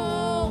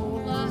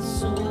soul, I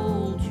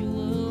sold you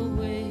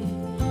away.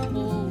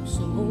 Oh,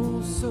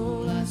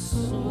 soul, I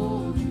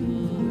sold you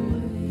away.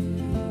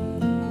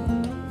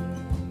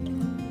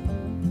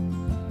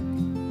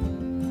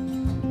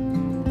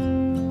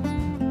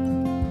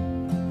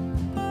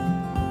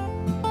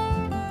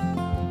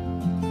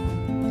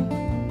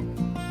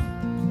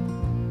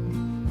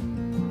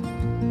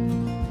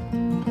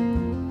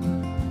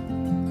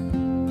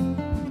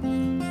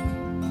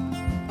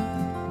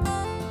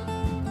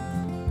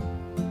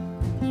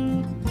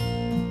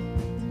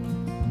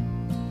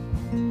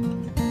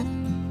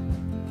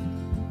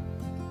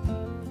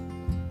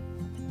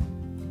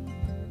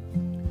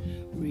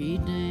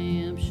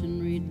 Redemption,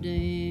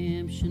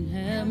 redemption,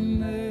 have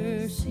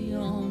mercy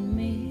on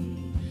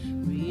me.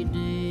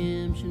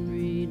 Redemption,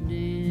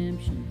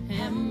 redemption,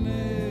 have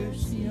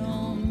mercy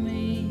on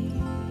me.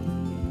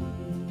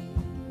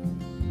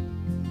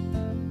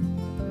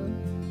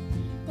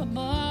 My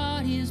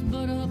body is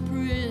but a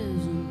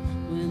prison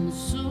when the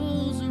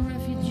soul's a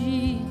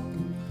refugee.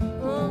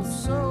 Oh,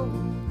 soul,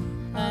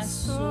 I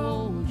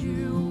sold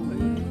you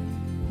away.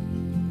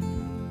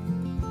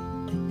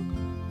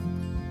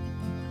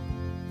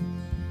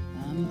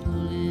 I'm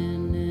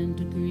pulling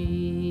into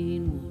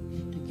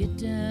Greenwood to get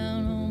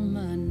down on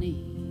my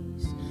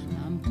knees.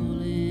 I'm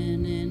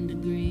pulling into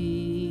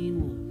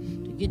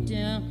Greenwood to get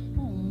down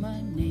on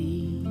my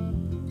knees.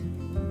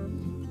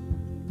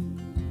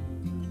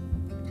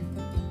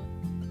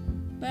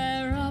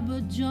 By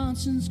Robert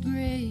Johnson's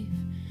grave,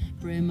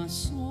 bring my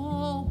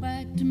soul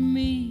back to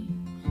me.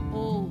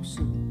 Oh,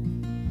 soul,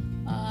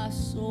 I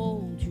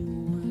sold you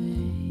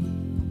away.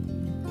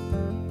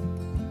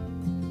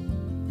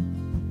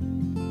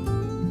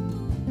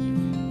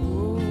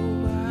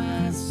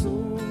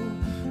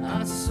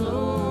 I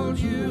sold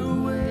you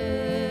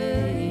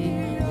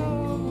away.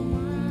 Oh,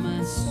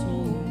 my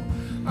soul,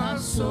 I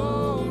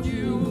sold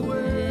you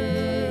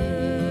away.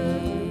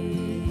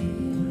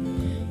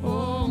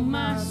 Oh,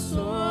 my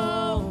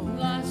soul,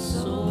 I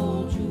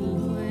sold you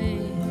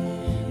away.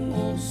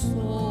 Oh,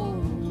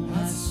 soul,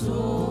 I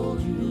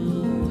sold you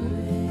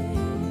away.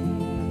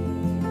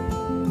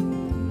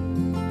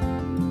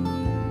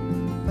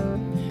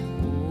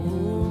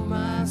 Oh,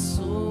 my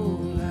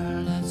soul,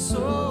 I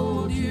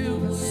sold you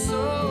away.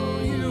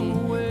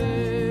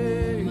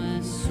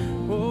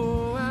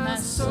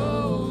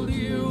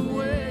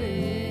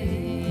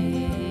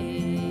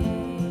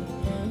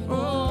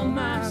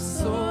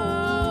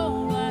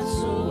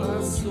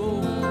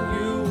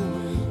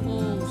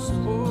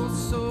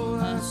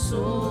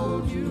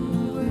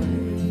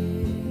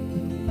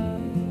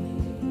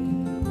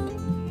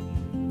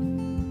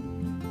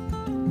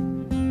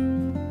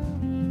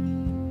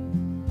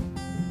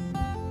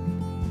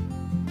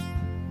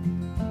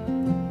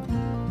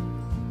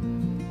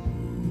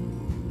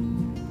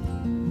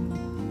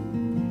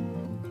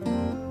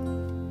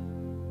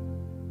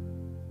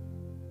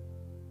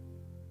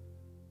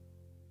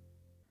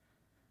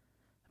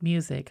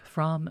 music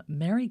from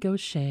Mary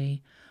Gauthier,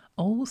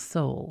 Oh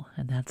Soul,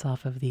 and that's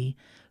off of the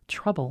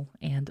Trouble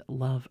and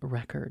Love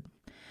record.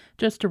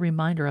 Just a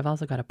reminder, I've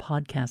also got a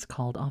podcast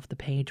called Off the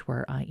Page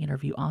where I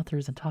interview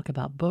authors and talk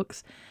about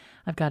books.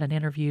 I've got an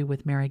interview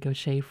with Mary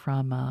Gauthier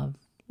from a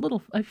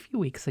few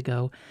weeks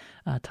ago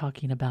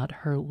talking about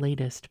her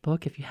latest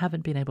book. If you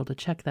haven't been able to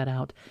check that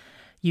out,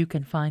 you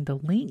can find the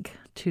link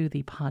to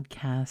the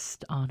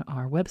podcast on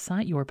our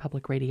website,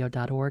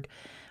 yourpublicradio.org,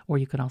 or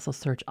you can also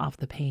search Off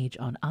the Page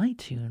on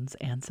iTunes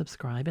and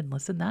subscribe and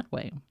listen that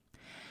way.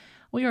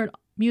 We heard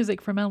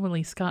music from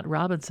Emily Scott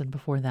Robinson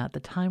before that, The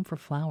Time for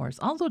Flowers.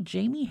 Also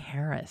Jamie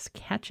Harris,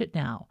 Catch It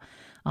Now,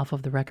 off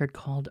of the record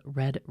called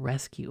Red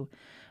Rescue.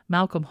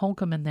 Malcolm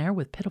Holcomb in there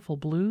with Pitiful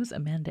Blues,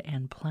 Amanda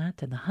Ann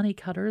Platt and the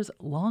Honeycutters,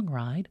 Long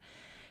Ride.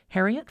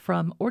 Harriet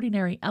from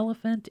Ordinary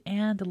Elephant,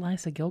 and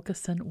Eliza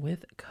Gilkison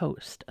with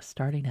Coast,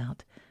 starting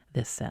out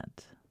this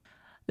set.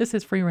 This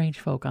is Free Range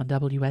Folk on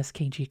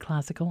WSKG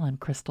Classical. I'm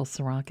Crystal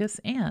Sarakas,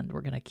 and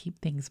we're going to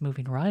keep things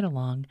moving right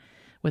along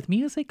with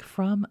music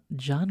from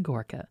John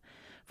Gorka.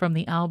 From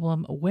the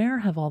album Where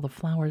Have All the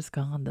Flowers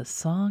Gone? The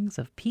Songs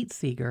of Pete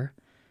Seeger,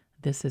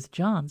 this is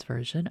John's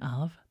version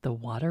of The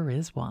Water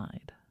is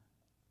Wide.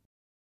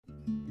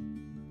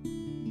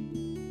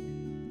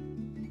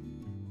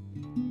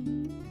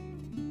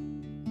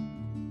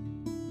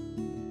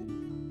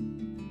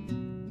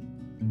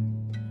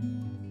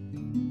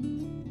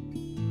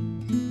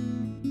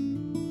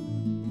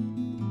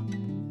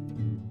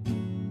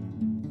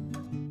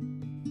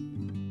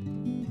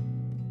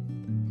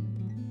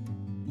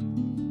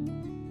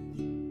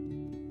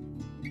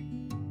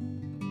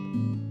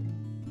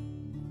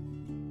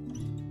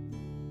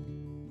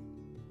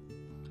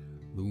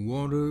 The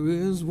water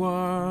is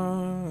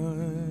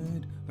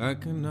wide, I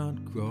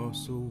cannot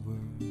cross over,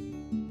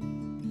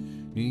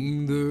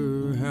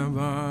 neither have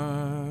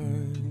I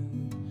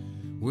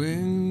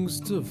wings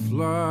to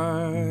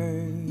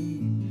fly.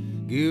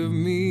 Give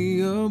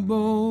me a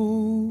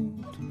boat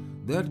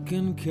that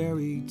can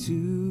carry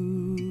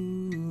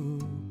two,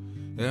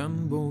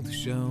 and both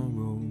shall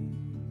row,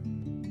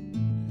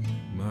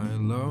 my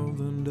love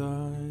and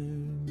I.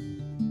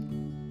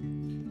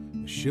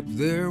 A ship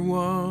there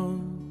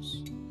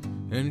was,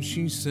 and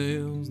she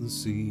sails the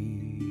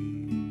sea.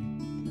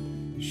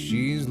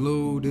 She's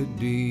loaded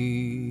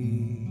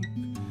deep,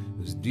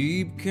 as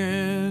deep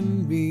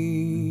can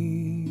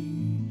be,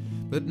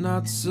 but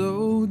not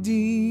so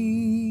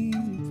deep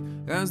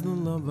as the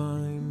love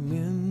I'm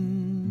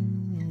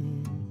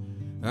in.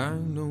 I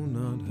know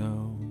not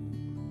how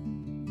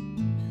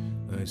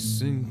I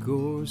sink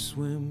or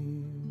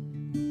swim.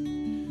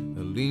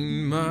 I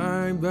lean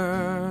my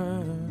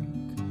back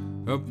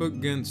up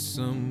against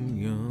some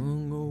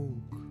young oak,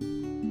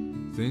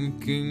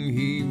 thinking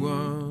he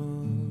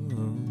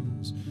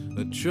was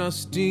a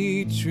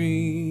trusty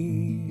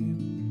tree.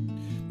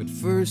 But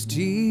first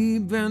he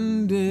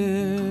bended,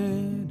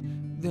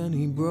 then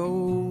he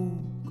broke,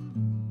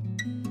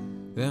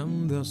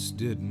 and thus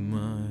did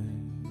my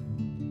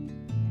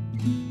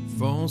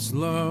false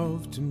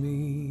love to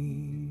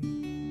me.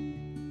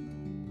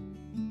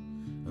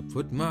 I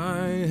put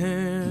my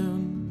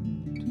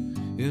hand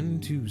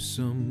into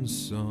some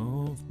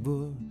soft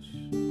bush,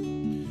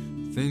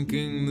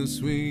 thinking the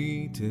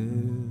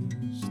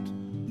sweetest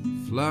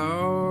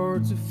flower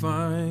to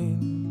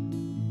find.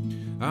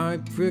 I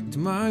pricked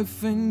my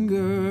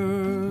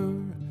finger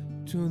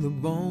to the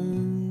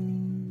bone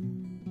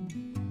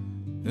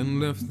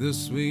and left the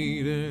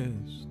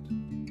sweetest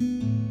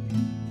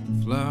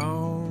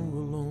flower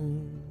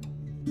alone.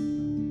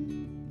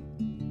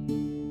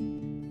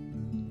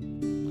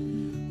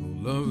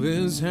 Oh, love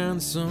is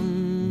handsome,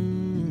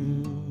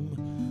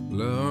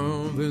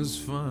 love is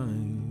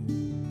fine,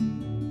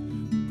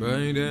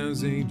 bright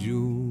as a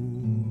jewel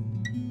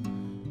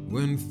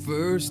when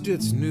first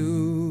it's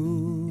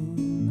new.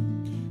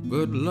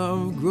 But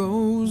love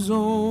grows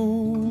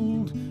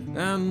old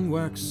and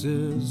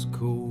waxes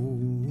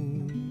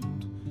cold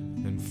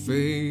and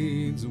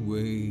fades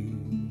away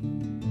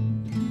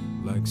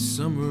like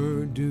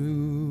summer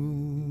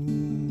dew.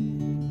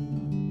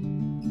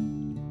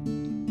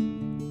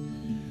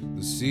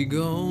 The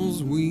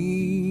seagulls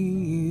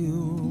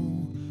wheel,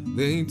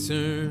 they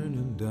turn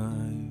and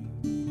die.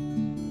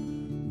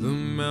 The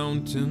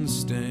mountain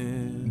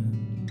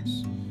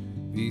stands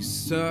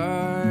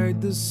beside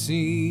the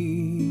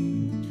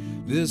sea.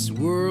 This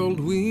world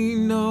we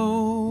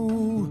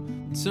know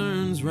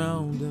turns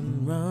round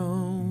and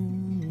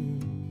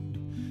round,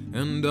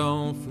 and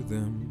all for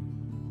them,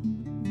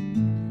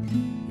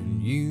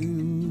 and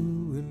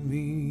you and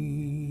me.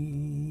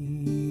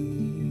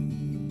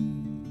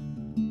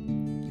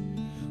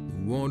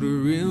 The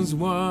water is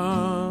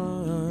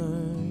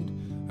wide,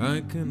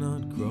 I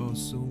cannot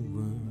cross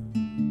over,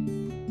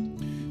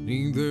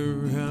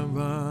 neither have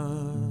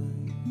I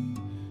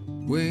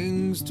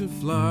wings to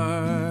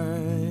fly.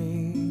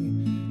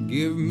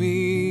 Give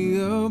me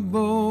a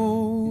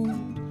boat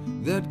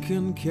that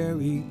can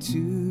carry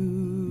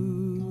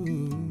two,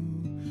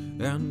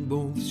 and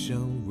both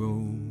shall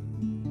row,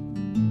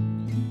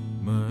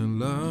 my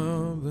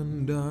love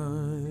and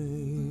I.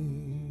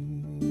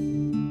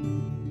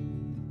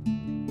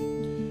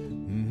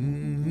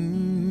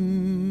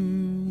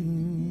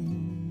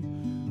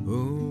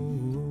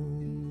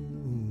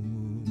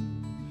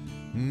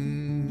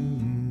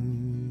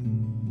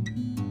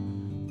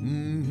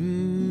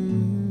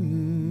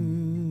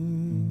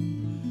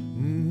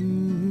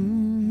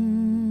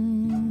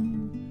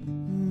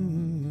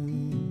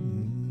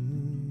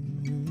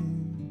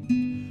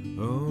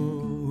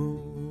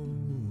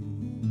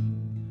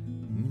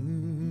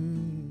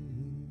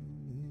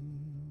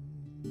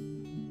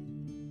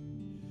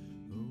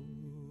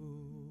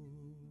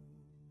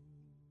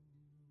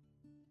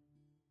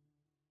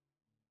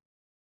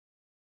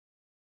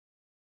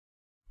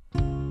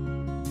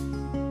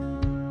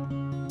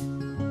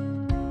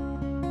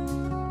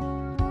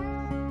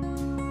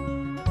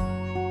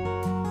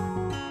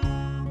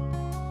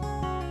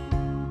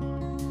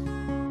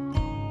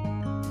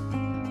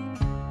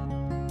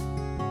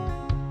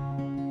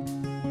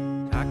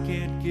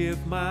 can't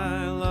give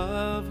my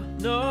love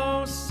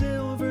no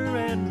silver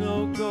and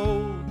no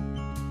gold.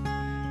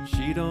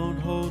 She don't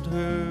hold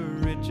her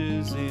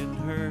riches in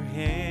her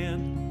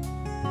hand.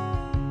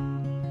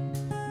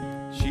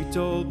 She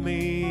told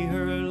me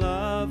her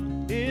love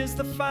is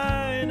the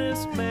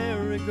finest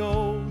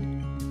marigold,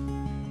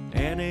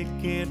 and it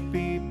can't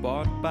be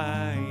bought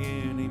by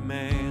any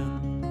man.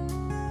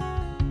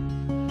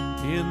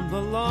 In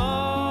the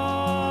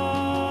long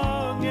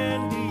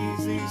and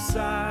easy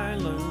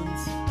silence,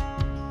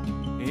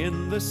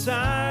 in the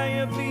sigh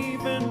of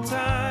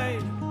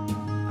eventide,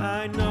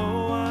 I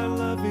know our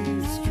love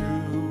is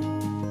true.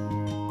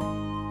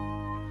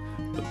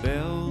 The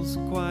bell's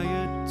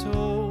quiet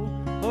toll,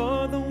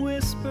 or the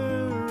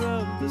whisper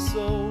of the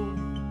soul,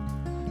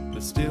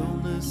 the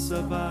stillness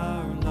of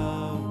our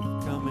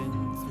love coming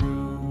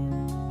through.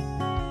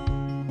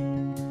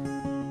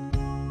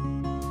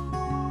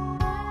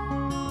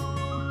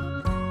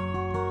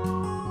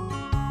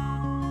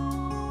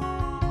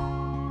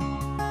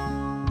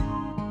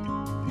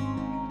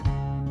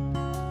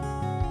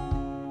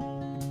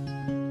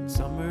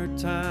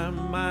 Summertime,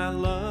 my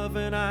love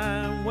and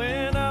I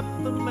went up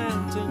the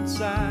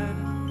mountainside,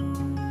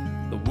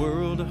 the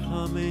world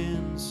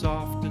a-humming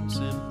soft and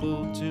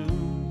simple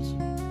tunes,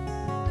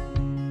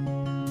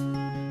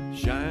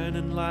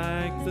 shining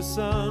like the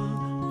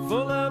sun,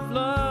 full of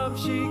love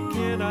she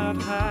cannot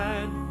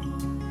hide,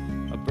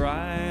 a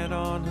bride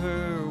on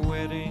her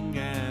wedding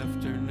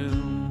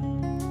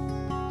afternoon.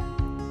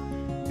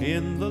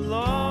 In the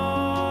long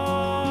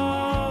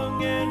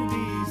and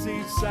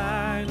easy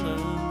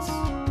silence,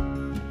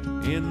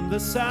 in the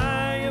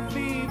sigh of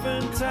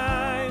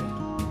eventide,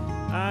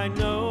 I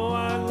know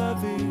our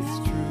love is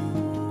true.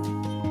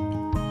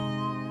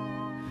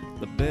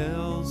 The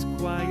bell's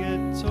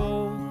quiet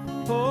toll,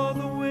 or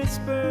the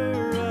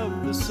whisper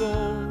of the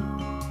soul,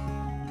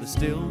 the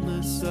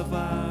stillness of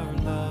our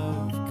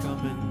love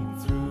coming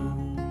through.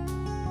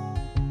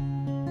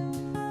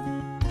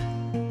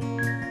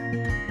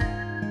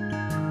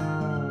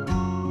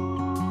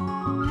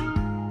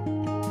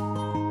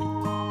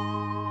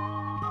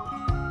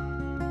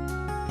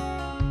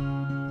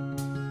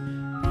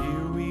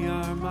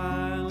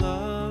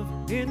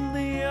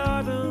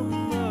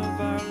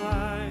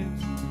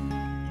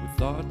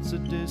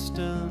 Of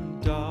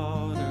distant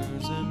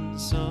daughters and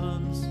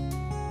sons,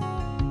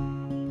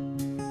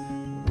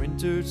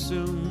 winter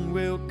soon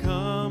will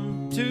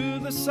come to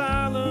the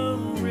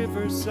solemn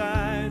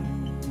riverside,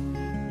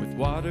 with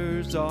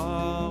waters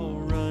all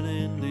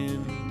running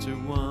into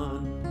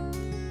one.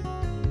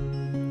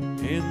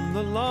 In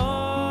the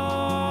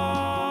long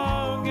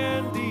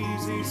and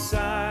easy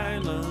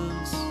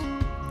silence,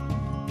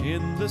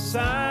 in the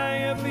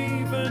sigh of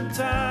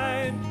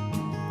eventide,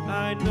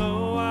 I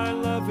know our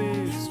love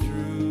is true.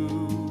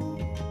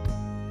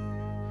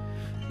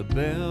 The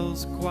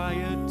bell's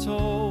quiet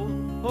toll,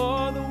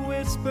 or the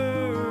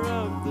whisper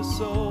of the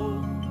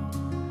soul,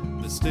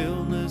 the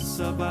stillness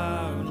of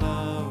our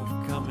love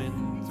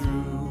coming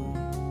through.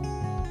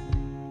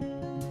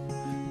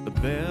 The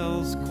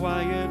bell's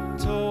quiet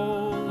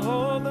toll,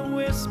 or the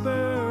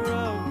whisper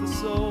of the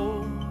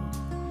soul,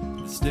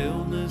 the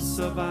stillness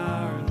of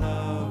our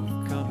love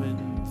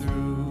coming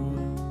through.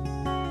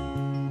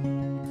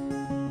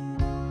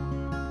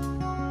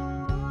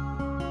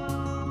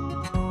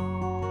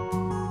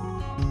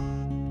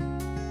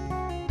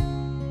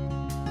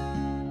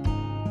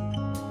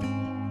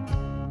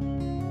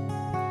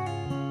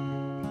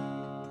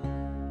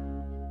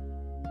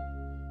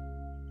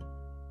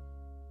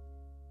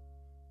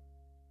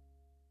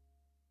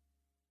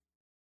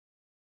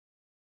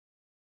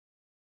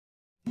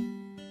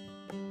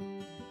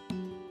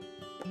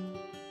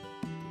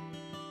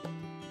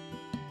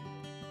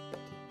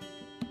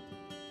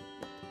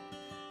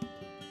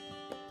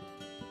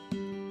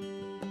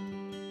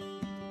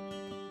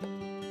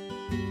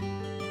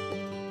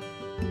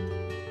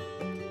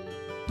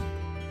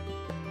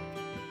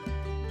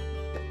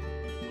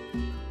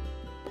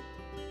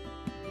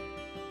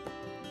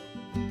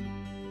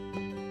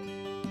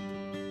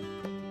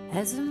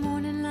 As the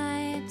morning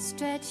light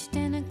stretched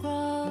in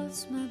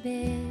across my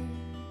bed,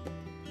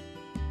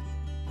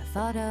 I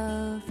thought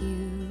of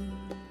you.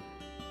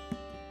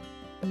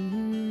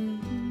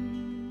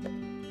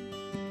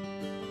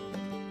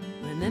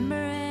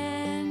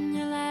 Remembering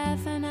your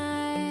laughing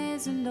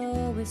eyes, and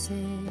always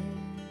said,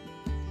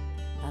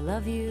 I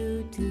love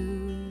you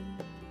too.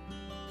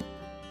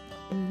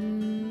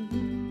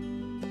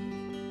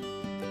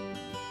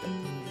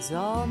 As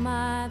all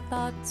my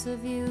thoughts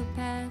of you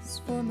pass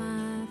for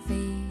my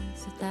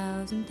face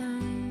 1,000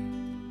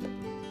 times,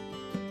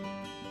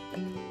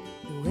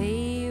 the way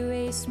you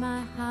race my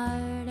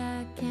heart,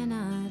 I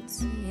cannot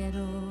see it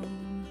all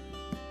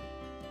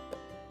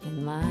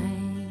in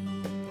mine.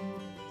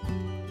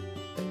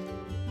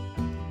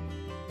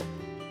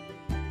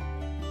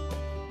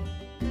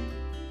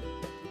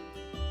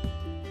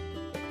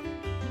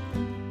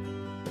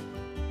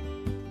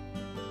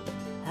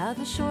 How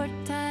the short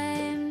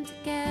time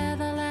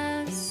together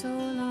lasts so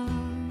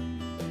long,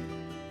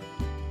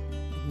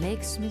 it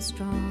makes me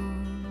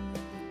strong.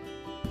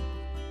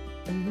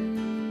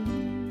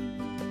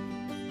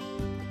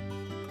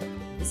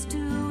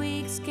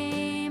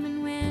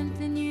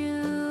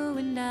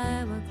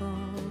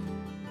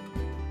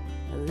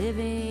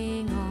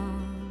 living on.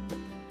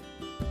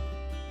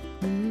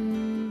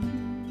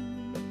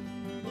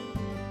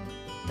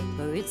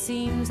 For it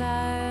seems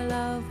our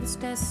love was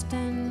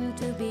destined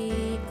to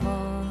be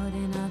caught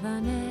in other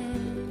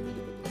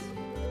nets.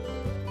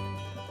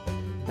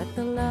 But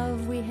the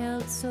love we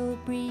held so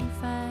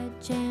brief I'd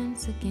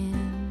chance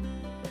again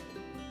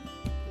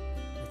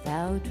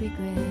without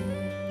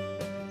regret.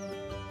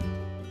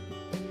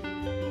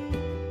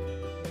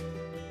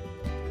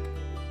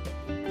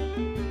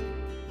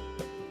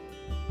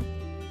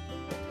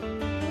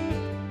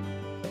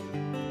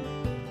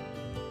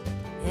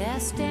 Yeah,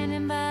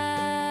 standing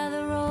by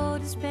the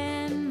road has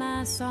been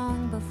my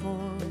song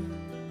before,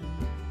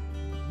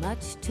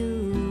 much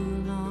too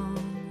long.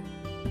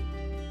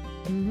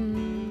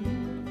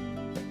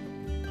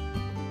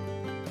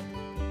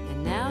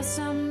 And now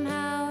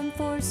somehow I'm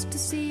forced to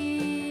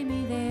see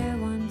me there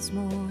once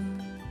more,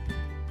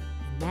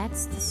 and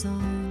that's the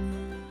song.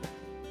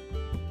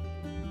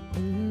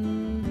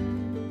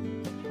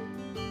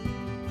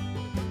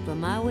 But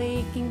my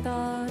waking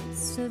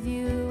thoughts of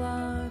you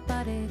are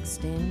but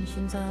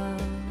extensions of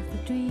the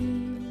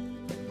dream.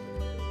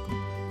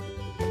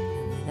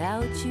 And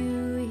without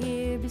you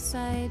here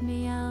beside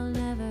me, I'll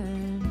never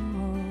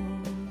know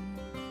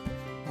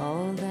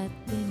all that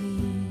we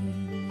mean.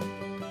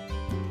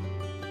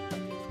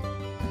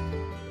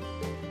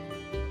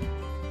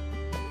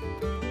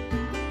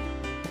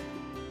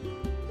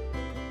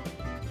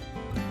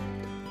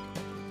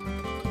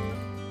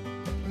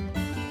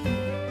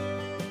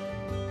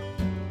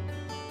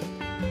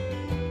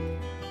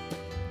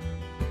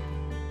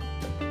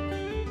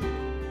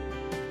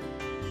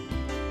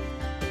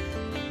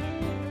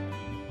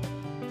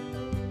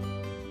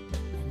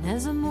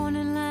 As the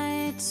morning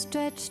light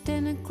stretched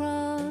in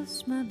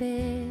across my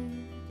bed,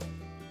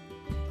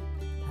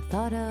 I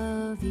thought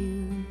of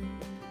you.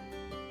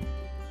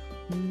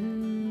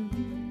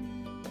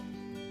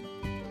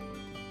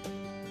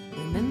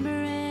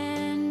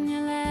 Remembering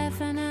your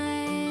laughing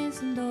eyes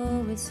and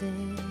always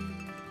said,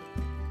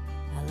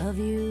 I love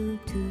you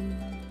too.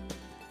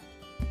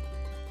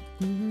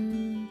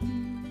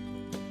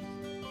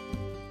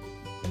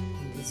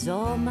 As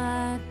all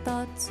my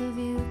thoughts of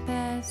you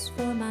pass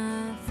for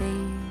my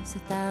face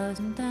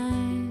 1,000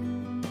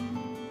 times,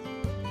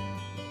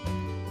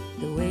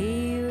 the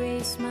way you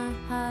race my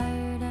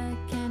heart I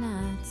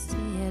cannot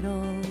see at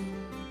all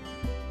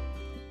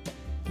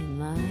in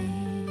my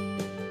hands.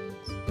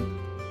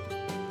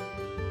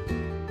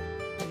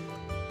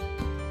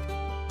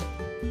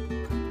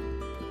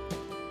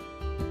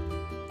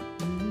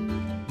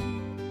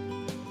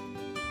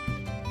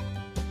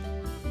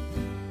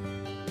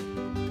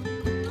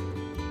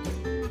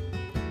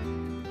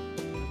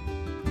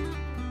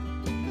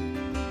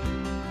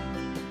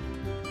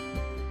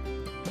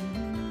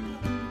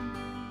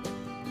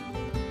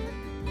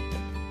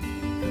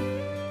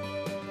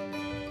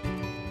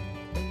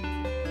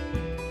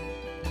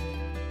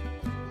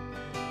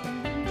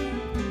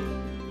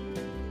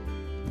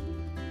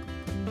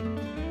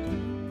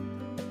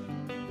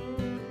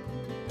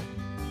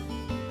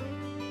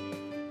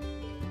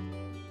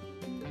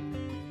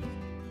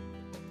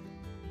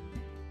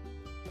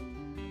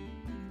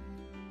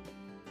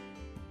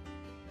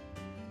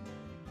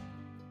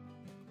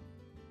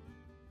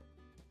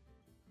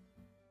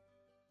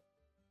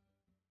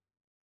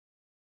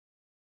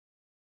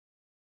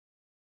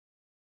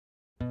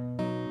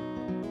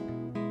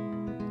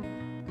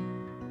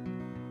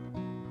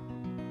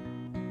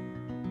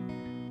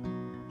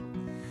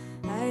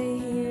 I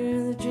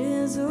hear the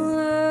drizzle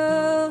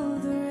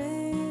of the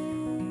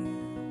rain,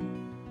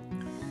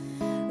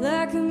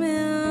 like a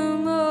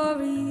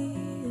memory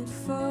it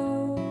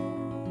falls,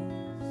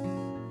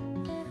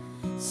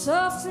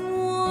 soft and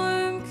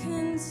warm,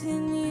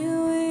 continuing,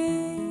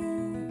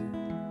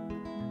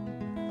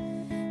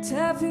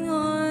 tapping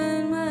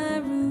on my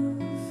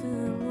roof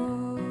and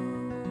walls,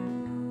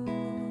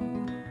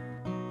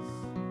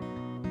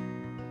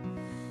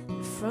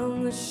 and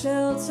from the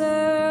shelter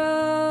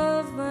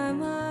of my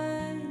mind,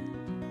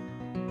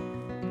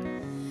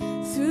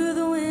 through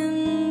the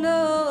window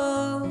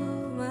of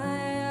my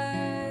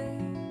eyes,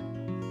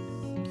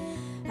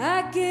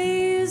 I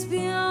gaze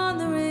beyond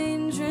the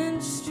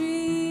rain-drenched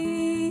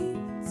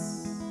streets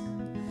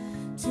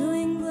to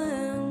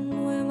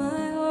England where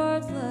my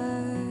heart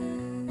lies.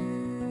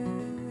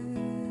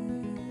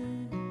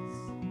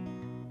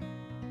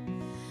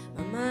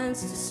 My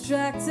mind's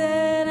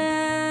distracted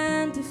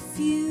and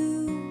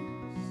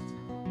diffused,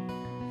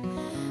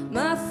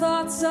 my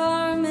thoughts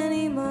are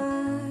many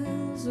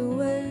miles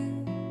away.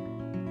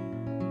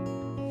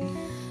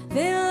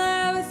 They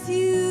lie with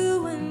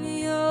you when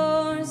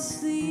you're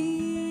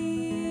asleep,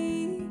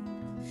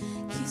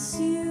 kiss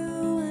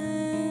you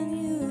when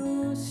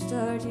you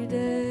start your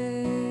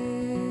day.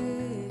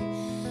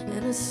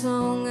 And a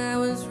song I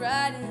was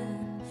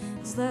writing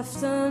is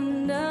left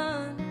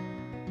undone.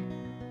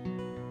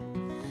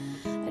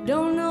 I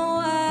don't know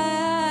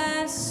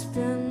why I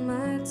spend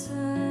my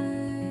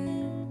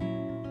time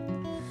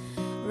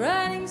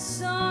writing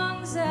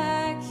songs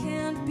I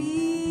can't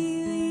believe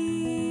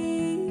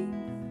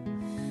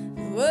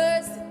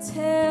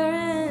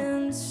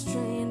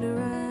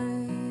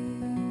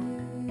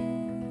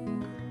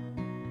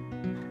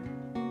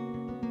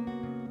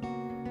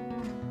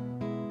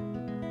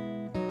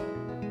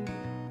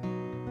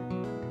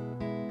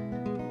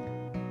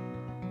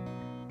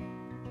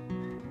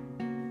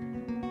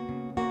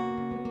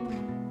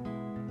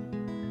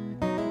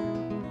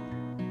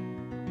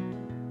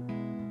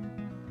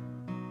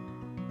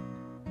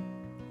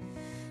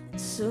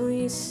So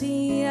you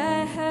see,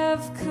 I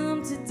have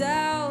come to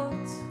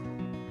doubt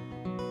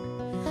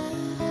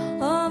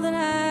all that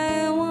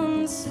I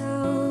once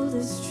held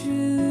as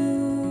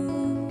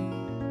true.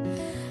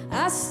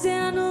 I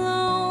stand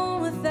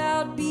alone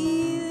without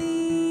beliefs.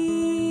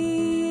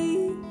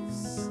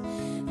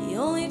 The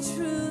only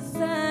truth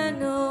I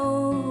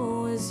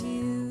know is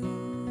you.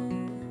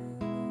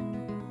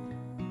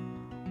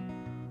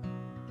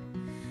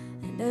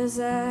 And as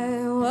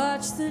I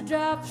watch the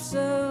drops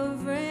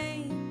of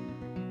rain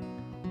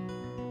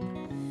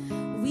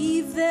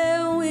weave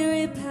their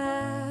weary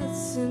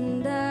paths,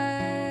 and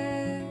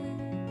I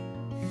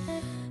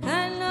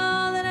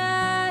know that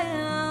I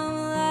am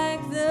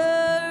like the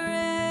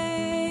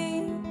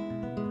rain.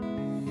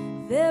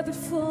 There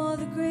before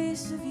the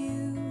grace of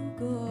you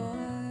go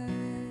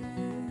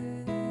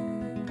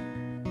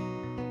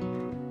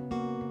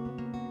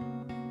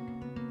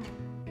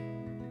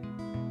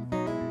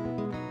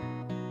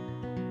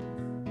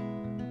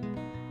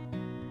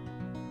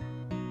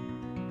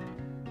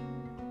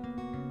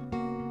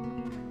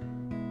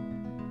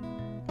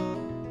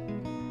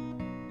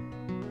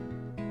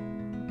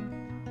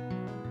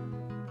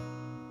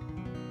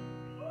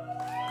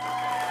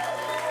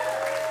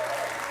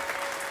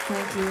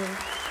Thank you.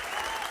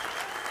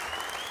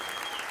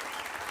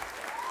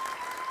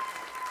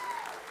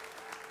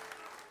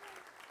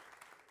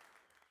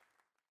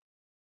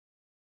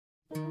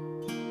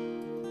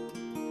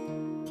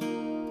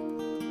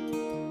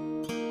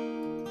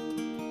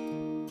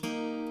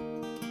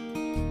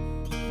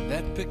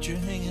 That picture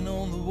hanging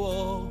on the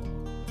wall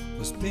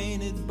was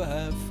painted by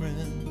a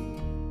friend.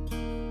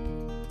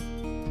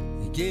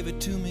 He gave it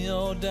to me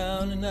all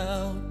down and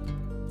out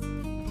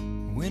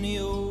when he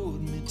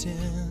owed me 10.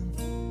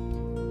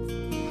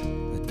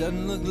 It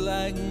doesn't look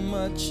like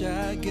much,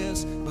 I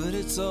guess, but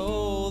it's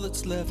all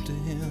that's left of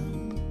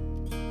him.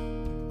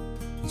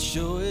 It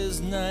sure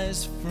is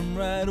nice from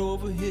right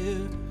over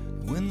here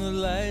when the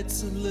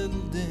light's a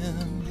little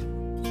dim.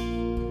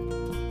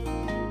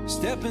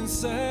 Step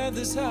inside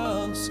this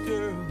house,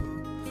 girl,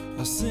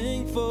 I'll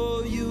sing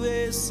for you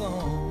a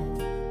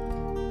song.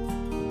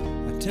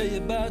 I'll tell you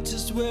about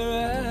just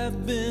where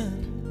I've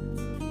been.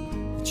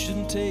 It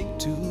shouldn't take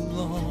too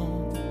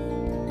long.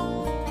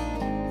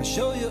 I'll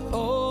show you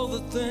all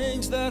the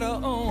things that I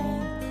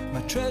own,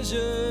 my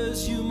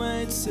treasures you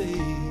might say.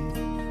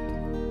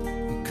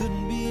 It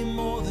couldn't be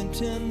more than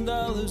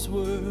 $10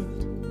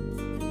 worth.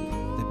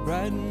 They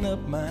brighten up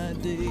my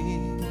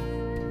day.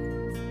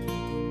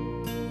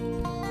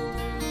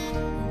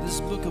 This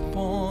book of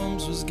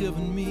poems was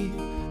given me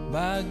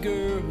by a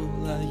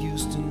girl I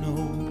used to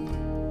know.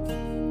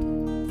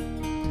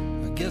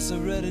 I guess I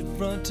read it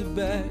front to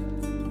back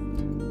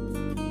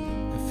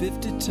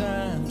 50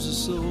 times or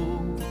so.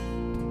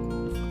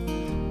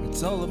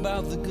 It's all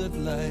about the good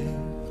life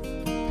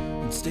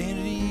and staying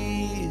at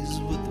ease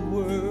with the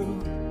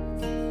world.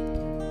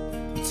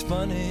 It's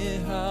funny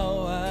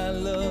how I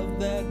love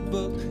that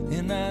book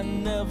and I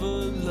never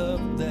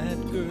loved that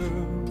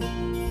girl.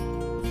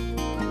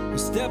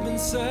 Step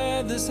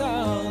inside this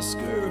house,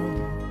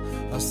 girl,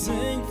 I'll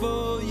sing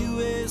for you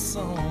a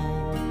song.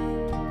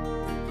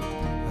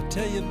 I'll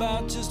tell you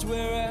about just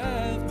where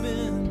I've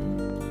been.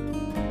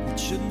 It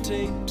shouldn't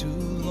take too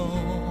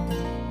long.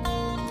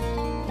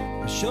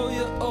 I'll show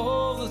you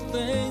all the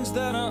things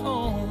that I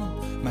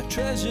own, my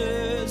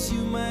treasures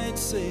you might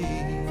say.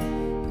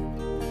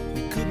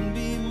 It couldn't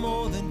be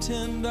more than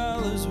 $10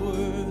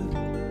 worth.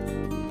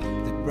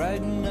 They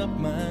brighten up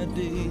my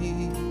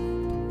day.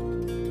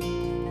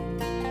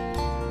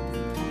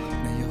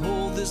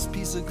 This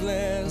piece of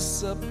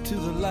glass up to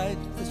the light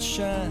that's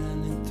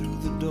shining through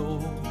the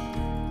door.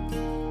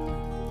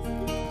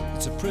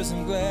 It's a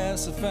prism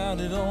glass, I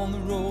found it on the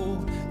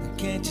road. And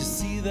can't you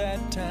see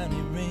that tiny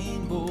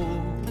rainbow?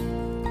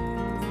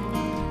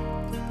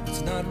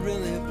 It's not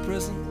really a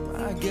prism,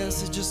 I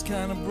guess it just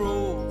kind of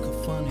broke a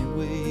funny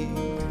way.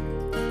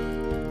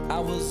 I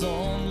was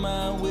on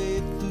my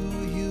way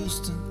through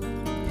Houston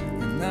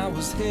and I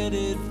was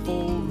headed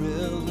for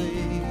LA.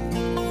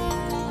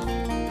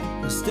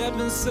 Step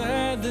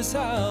inside this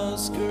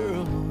house,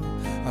 girl,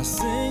 I'll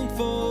sing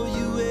for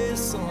you a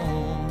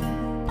song.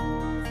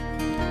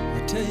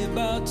 I'll tell you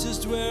about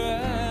just where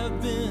I've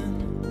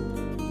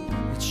been.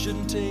 It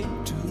shouldn't take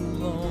too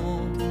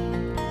long.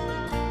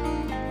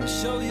 I'll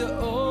show you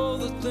all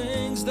the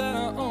things that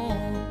I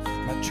own,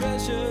 my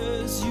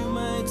treasures you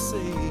might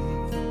say.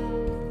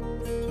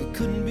 It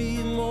couldn't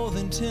be more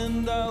than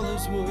 $10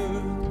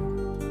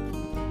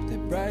 worth. They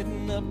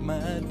brighten up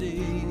my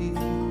day.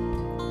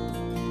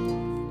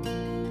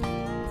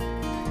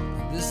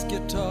 This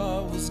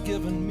guitar was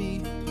given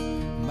me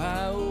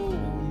by old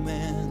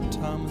man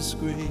Thomas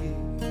Gray.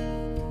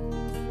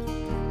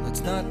 It's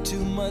not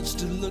too much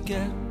to look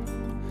at,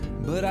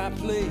 but I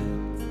play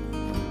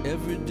it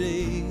every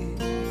day.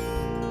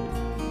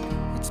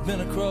 It's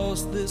been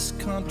across this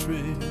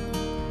country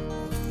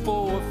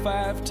 4 or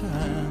 5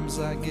 times,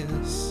 I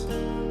guess.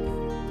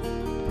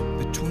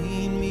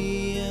 Between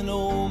me and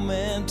old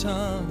man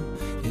Tom,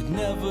 it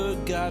never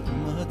got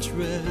much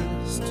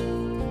rest.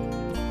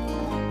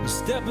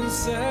 Step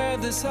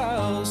inside this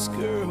house,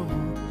 girl,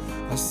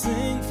 I'll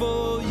sing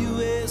for you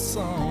a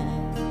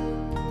song.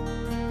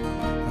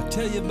 I'll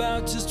tell you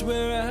about just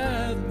where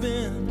I've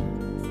been.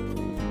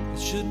 It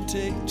shouldn't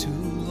take too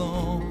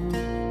long.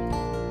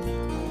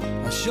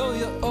 I'll show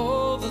you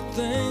all the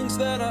things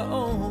that I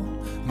own,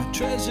 my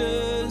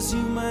treasures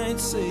you might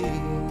say.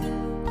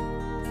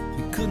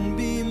 It couldn't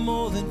be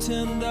more than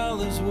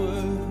 $10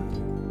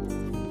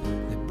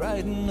 worth. They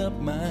brighten up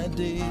my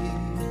day.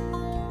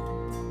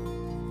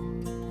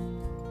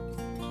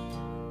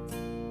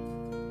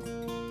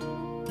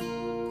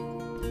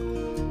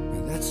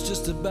 That's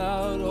just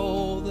about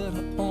all that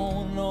I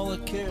own, all I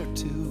care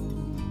to,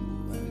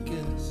 I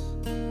guess.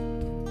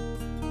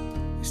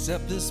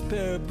 Except this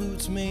pair of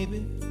boots,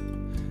 maybe,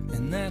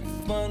 and that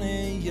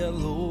funny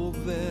yellow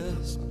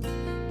vest,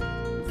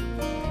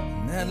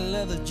 and that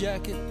leather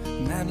jacket,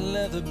 and that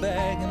leather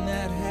bag, and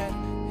that hat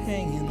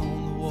hanging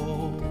on the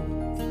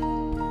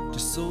wall.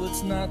 Just so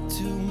it's not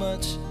too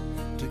much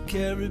to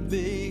carry,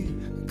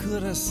 babe,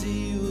 could I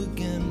see you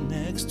again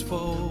next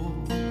fall?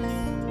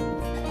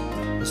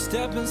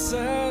 Step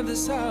inside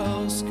this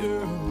house,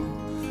 girl,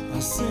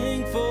 I'll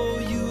sing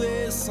for you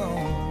a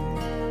song.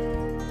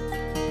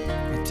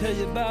 I'll tell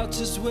you about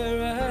just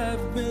where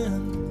I've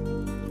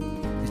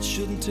been. It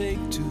shouldn't take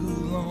too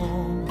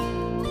long.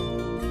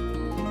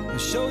 I'll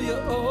show you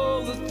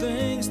all the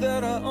things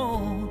that I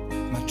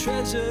own, my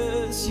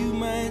treasures you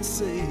might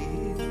say.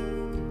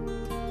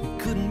 It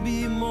couldn't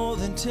be more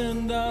than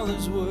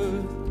 $10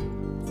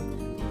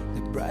 worth.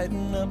 They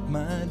brighten up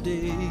my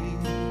day.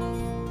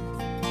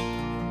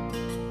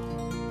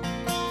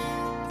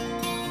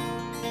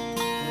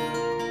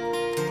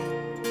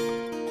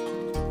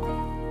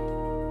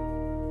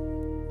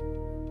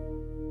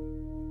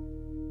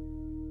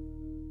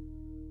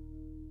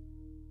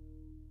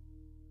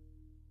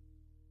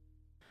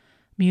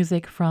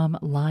 Music from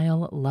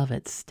Lyle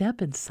Lovett,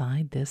 Step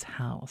Inside This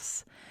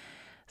House.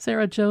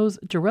 Sarah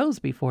Jarosz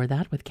before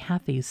that with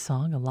Kathy's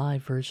song, a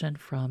live version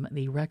from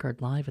the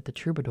record Live at the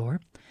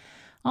Troubadour.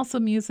 Also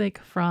music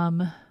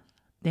from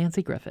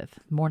Nancy Griffith,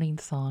 Morning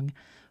Song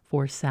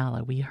for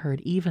Sala. We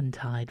heard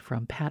Eventide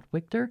from Pat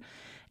Wichter,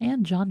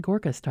 and John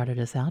Gorka started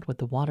us out with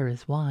The Water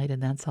is Wide,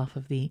 and that's off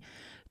of the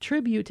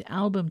tribute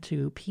album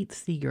to Pete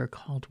Seeger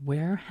called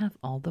Where Have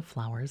All the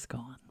Flowers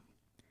Gone?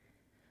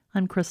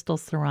 I'm Crystal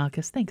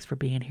Sarakas. Thanks for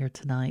being here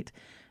tonight.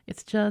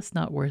 It's just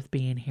not worth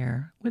being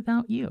here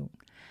without you.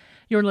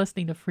 You're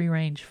listening to Free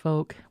Range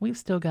Folk. We've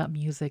still got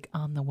music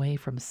on the way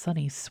from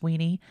Sonny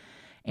Sweeney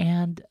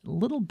and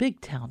Little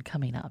Big Town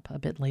coming up a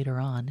bit later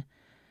on.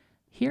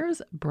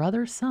 Here's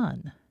Brother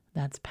Son.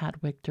 That's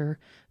Pat Wichter,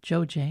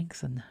 Joe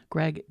Jenks, and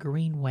Greg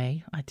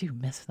Greenway. I do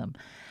miss them.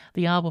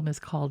 The album is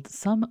called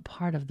Some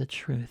Part of the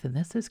Truth, and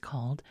this is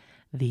called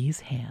These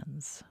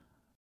Hands.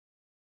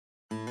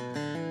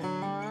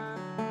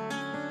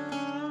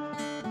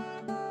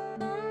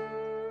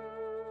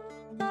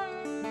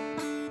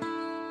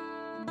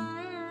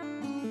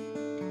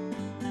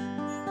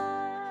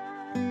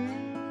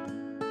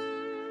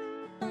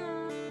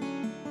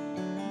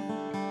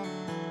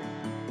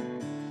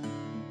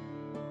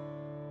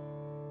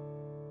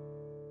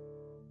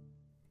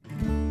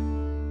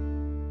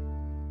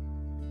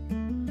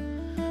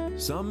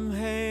 Some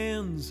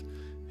hands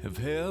have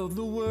held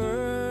the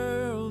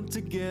world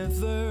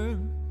together.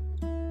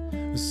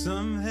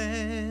 Some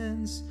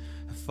hands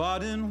have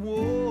fought in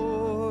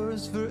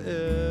wars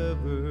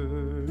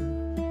forever.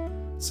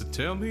 So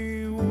tell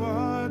me,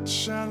 what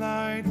shall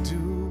I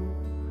do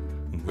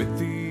with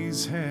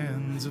these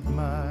hands of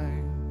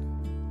mine?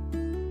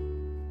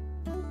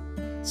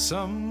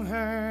 Some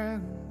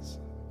hands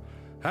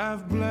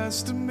have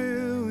blessed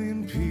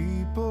 1,000,000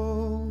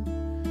 people.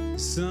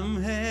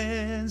 Some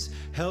hands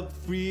help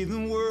free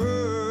the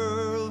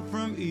world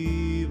from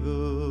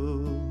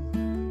evil.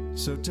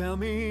 So tell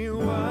me,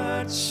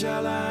 what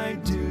shall I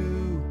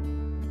do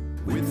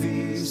with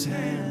these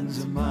hands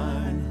of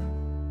mine?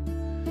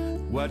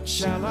 What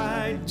shall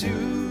I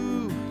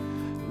do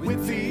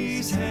with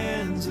these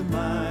hands of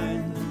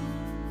mine?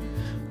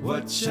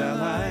 What shall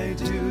I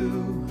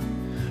do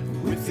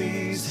with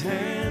these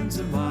hands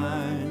of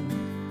mine?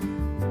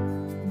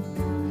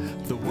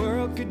 The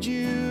world could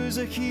use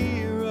a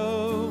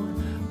hero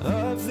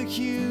of the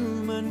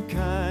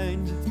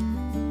humankind.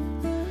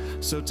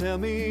 So tell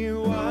me,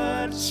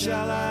 what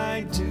shall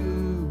I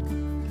do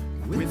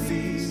with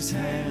these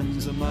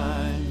hands of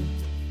mine?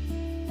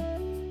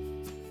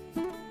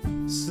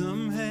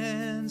 Some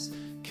hands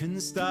can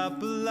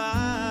stop a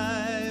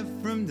life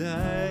from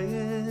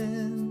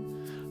dying.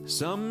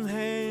 Some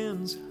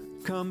hands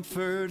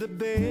comfort a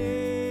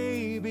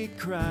baby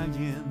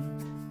crying.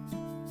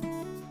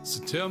 So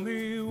tell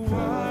me,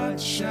 what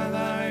shall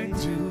I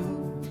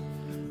do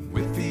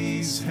with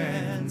these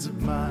hands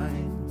of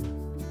mine?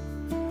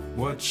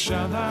 What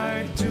shall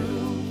I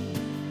do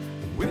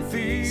with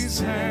these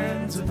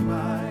hands of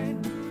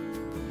mine?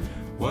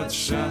 What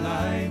shall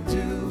I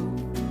do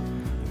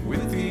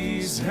with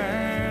these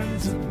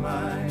hands of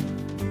mine?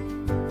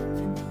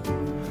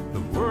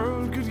 The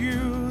world could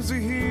use a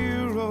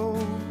hero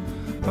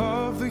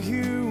of the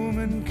human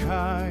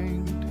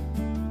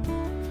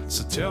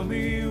tell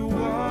me,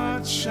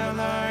 what shall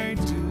I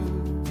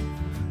do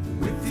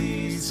with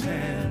these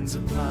hands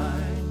of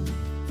mine?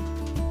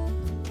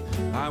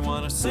 I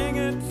want to sing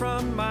it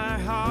from my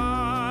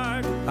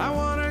heart. I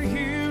want to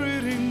hear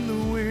it in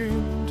the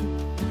wind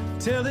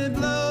till it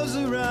blows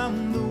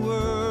around the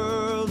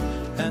world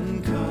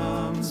and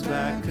comes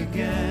back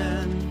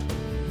again.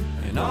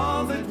 And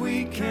all that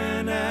we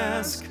can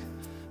ask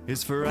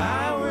is for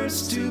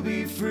hours to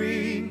be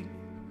free,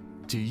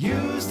 to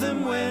use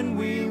them when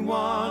we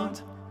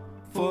want,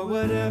 for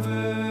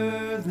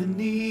whatever the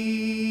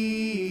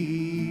need.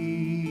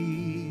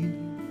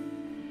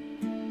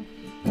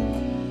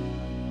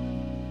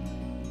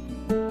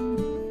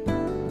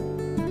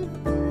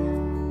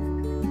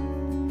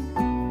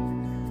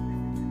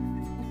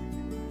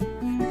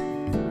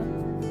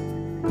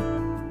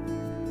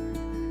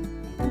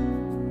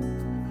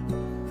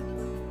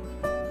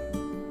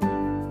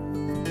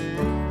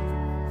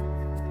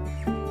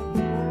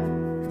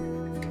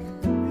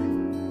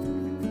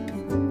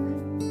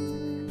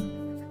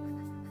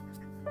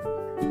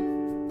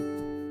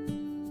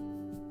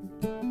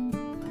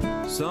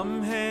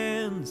 Some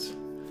hands,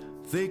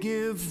 they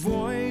give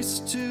voice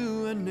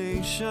to a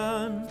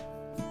nation.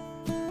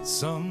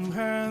 Some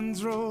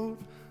hands wrote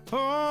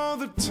all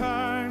the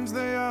times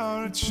they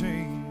are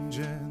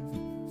a-changing.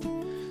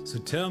 So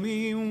tell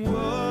me,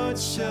 what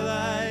shall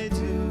I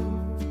do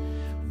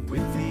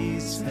with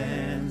these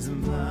hands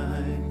of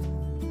mine?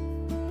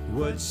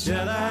 What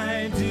shall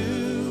I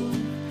do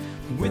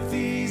with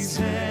these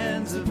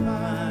hands of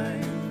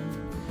mine?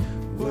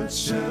 What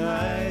shall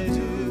I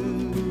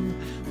do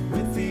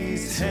with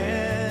these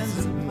hands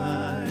of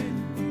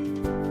mine?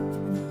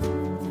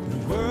 The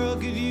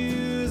world could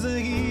use a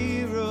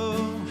hero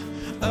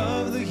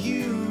of the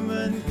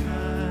humankind.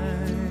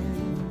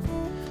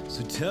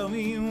 So tell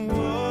me,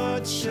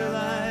 what shall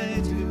I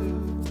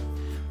do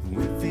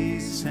with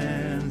these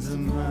hands of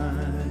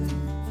mine?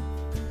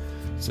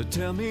 So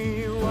tell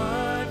me,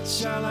 what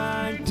shall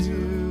I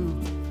do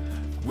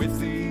with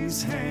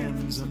these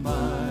hands of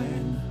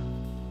mine?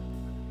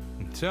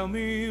 Tell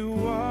me,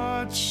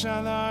 what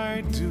shall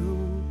I do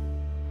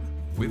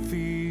with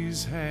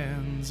these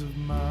hands of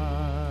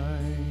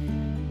mine?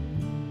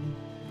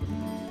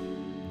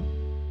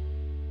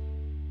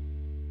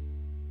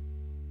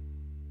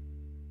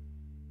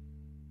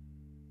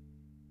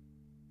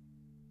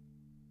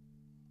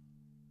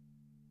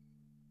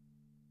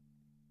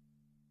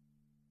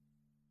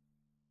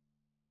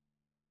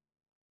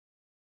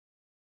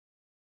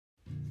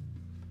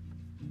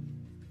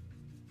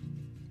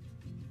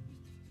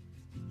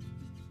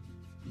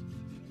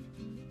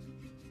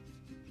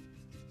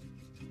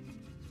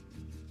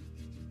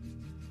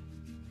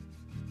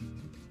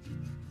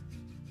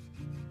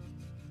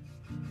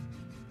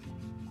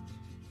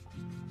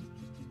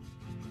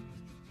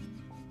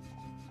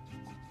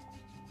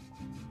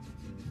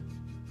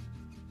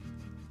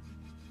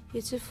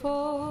 It's a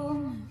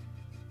full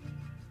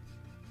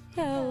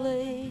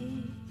LA,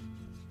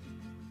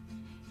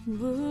 and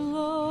we're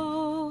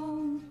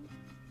alone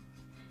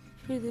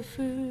for the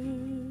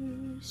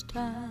first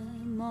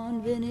time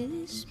on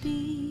Venice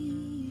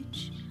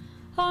Beach,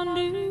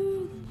 under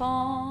the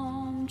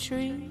palm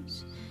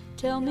trees.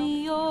 Tell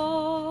me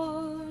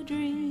your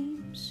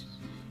dreams,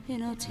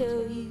 and I'll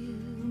tell you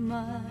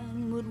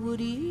mine. What would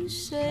you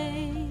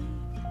say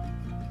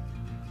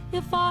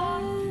if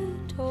I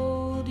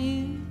told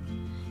you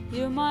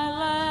you're my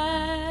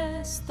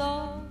last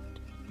thought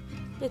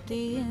at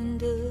the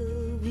end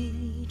of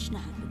each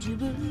night? Would you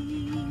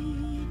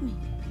believe me?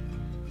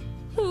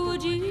 Or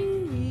would you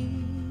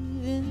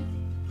even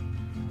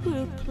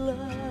reply?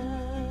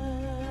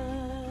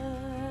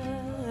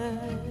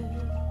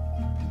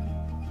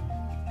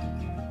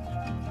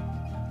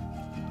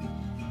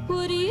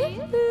 Would you?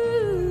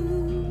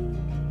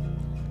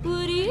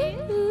 Would you?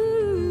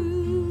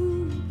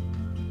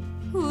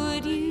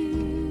 Would you?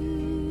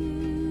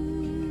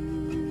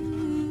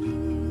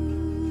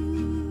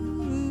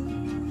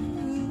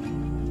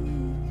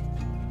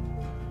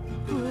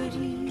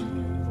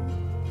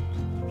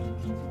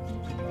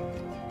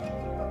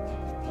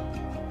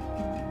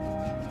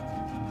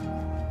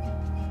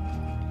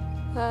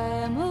 I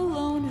am a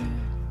loner,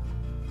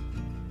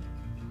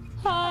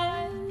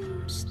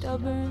 I'm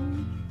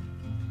stubborn.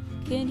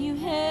 Can you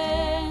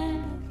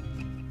handle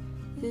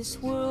this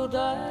world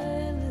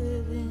I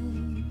live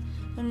in?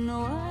 I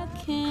know I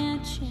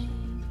can't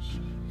change,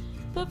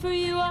 but for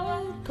you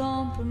I'd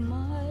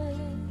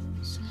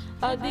compromise.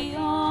 I'd be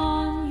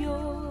on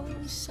your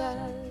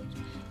side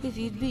if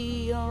you'd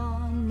be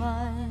on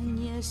mine.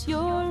 Yes,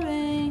 you're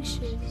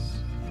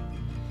anxious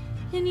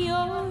and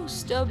you're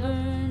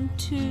stubborn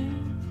too,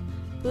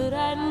 but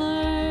I'd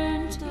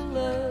learn to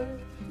love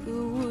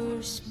the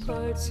worst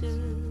parts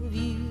of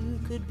you.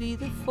 Could be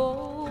the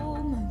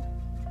full moon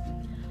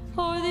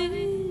or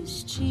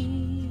this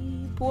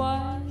cheap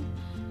wine,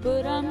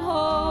 but I'm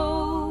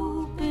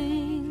hoping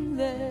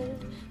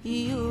that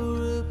you'll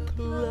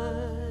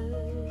reply.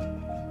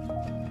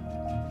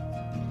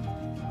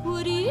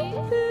 Would you?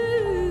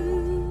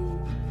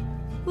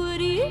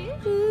 Would you?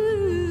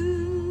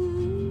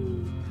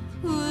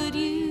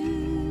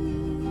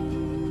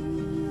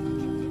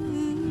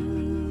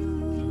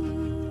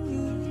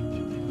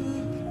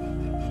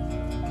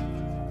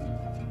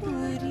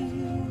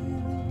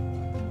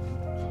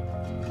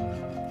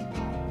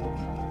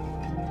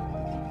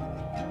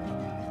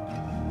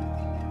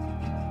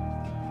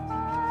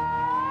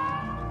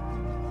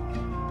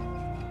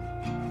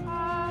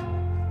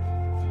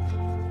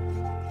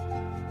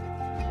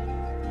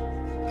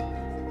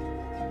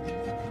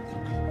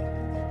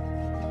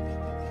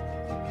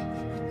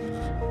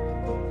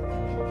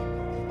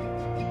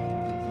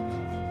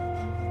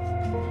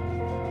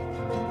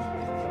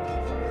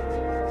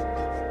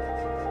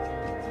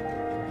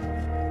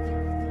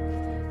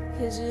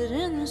 is it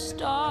in the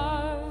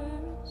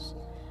stars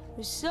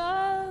or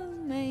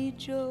some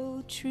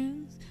age-old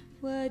truth?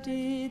 Why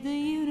did the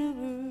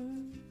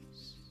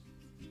universe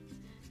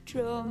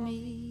draw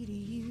me to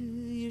you?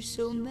 You're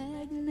so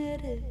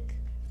magnetic,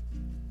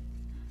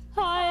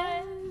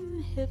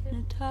 I'm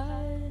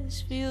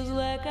hypnotized. Feels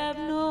like I've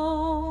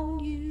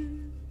known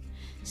you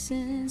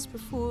since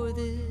before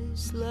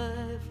this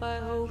life. I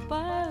hope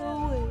I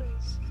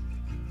always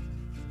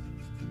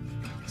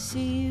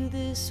see you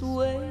this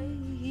way.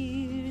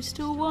 You're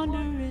still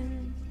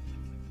wondering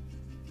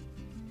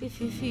if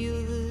you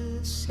feel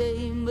the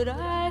same, but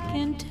I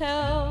can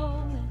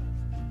tell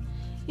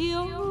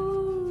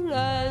your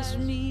eyes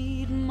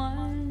meet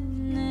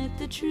mine that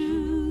the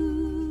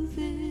truth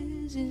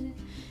is in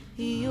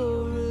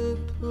your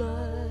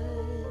reply.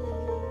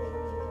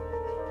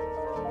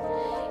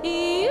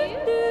 You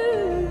do,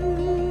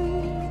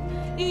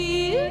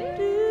 you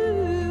do,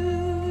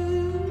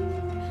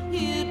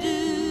 you do.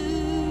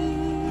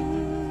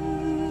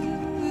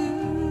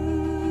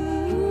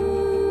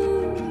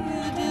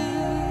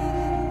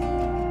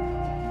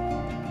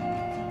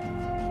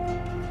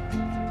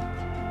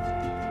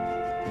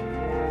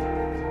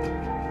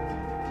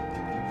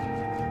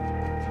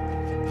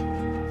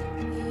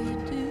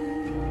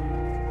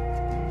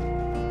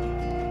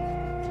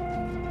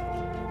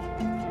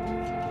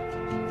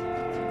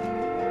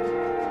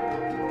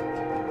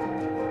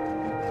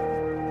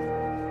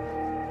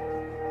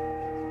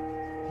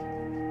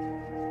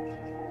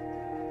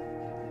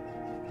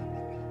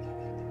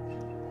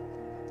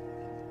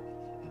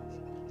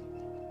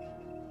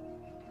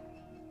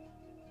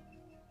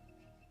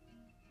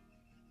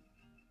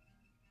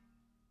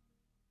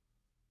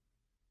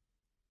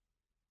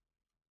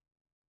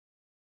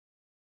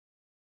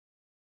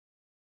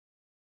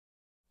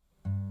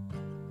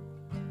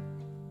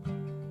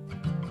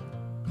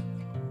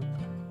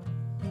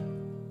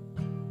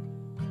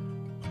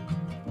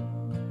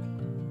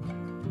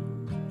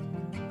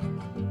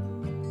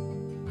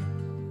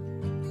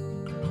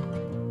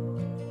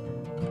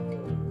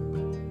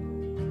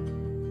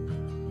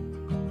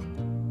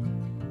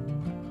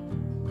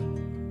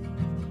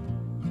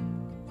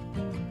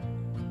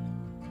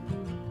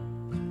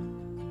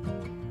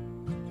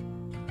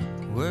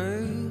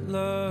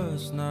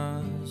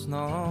 Weightlessness,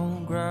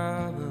 no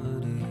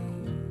gravity.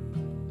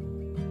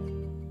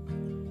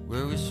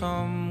 Were we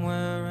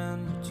somewhere in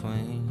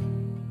between?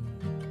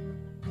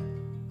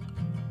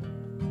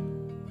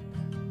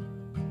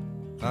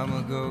 I'm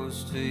a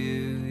ghost to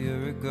you,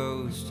 you're a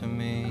ghost to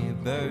me. A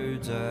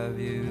bird's eye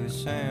view,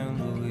 San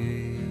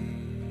Luis.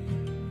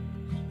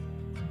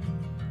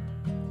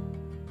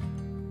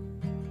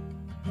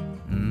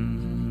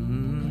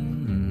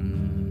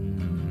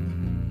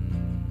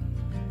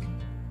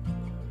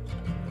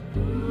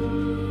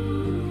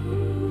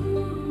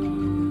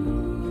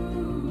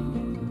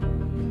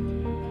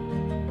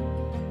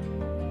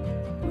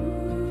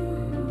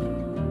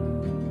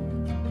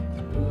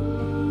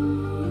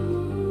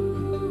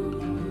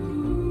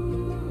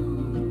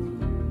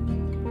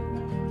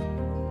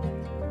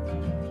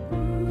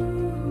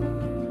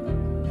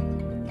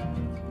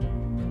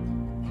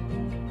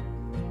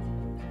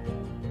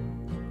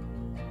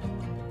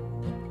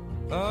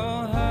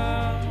 Oh,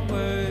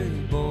 highway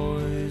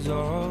boys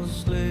all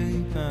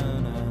sleeping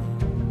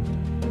out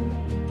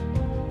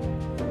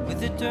with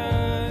the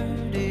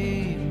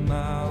dirty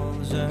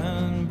mouths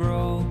and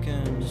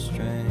broken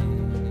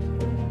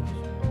strings.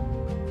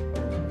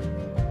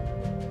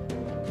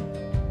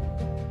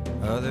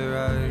 Other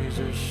eyes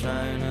are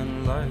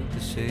shining like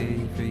the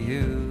sea for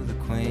you, the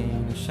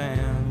queen of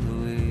San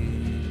Luis.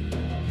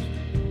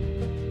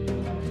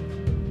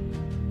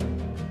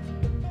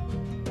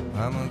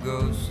 I'm a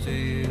ghost to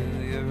you,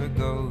 you're a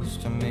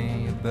ghost to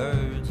me, a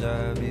bird's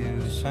eye view,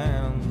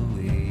 San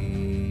Luis.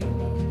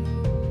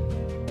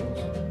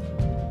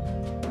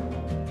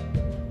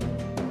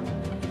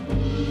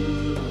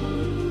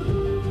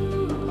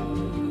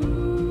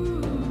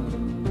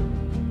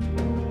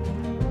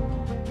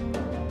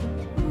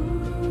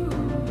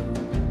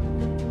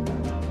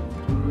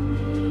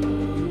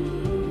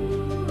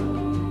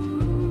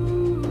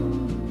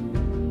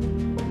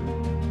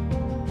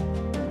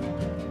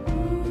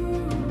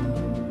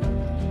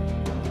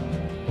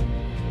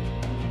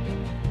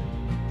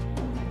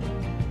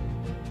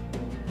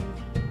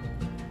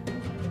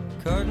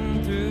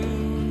 Cutting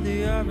through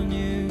the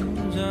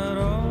avenues, I'd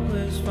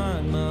always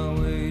find my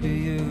way to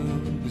you.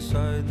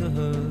 Beside the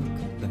hook,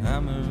 the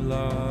hammer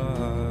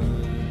lies.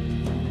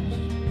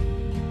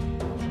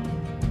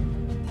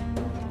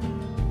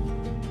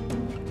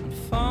 And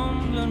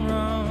fumbling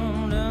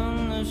round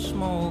in the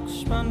smoke,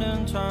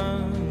 spending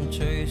time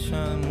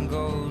chasing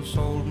ghosts.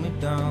 Hold me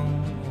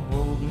down,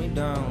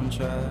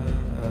 child.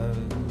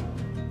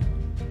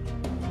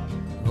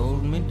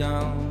 Hold me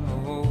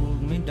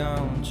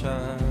down,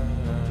 child.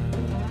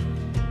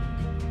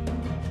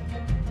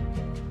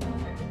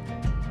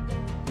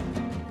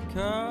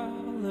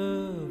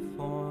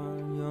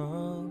 California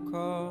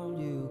called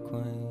you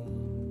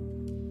queen,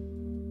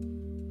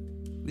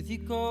 with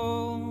your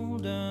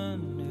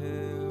golden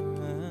hair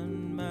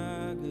and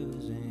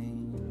magazines.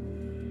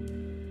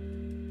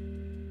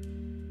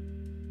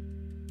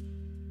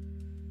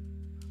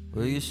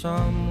 Well, you're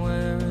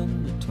somewhere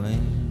in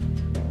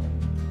between,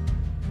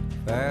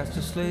 fast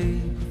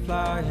asleep,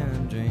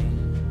 flying dream.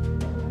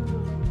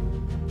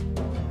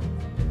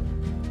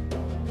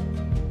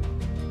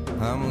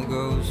 I'm a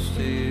ghost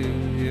to you,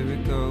 here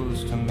it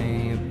goes to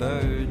me, a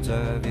bird's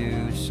eye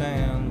view,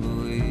 San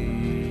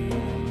Luis.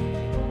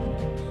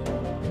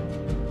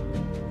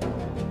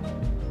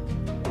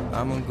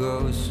 I'm a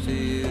ghost to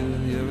you,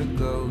 here it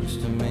goes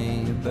to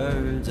me, a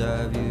bird's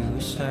eye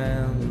view,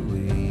 San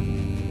Luis.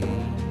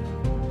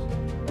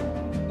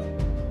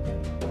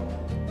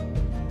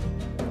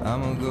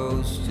 I'm a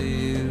ghost to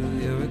you,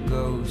 here it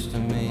goes to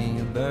me,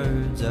 a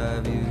bird's eye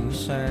view,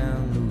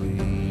 San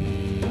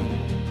Luis.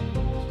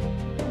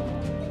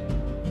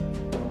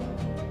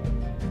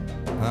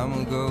 I'm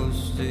a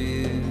ghost to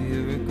you,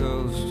 here it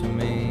goes to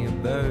me, a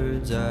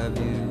bird's eye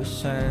view of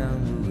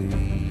San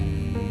Luis.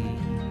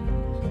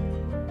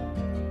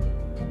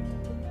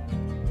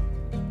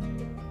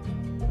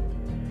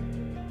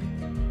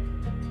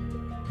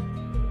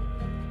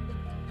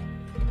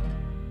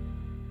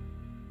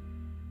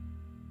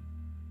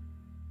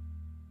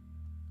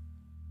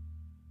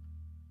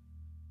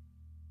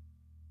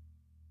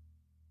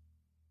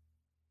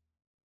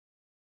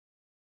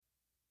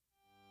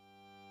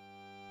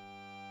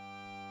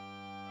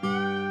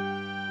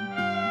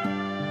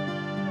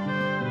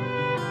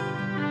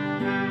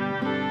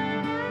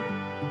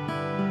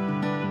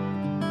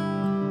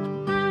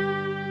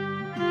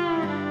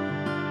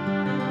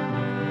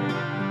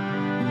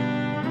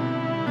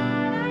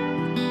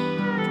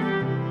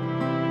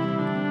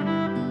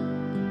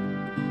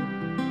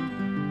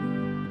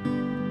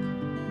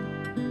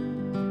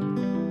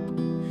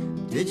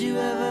 Did you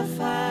ever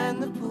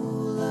find the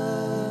pool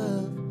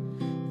love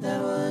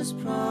that was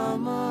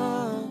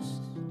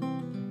promised?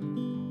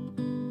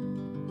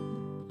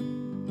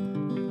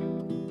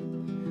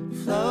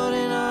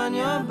 Floating on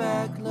your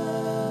back,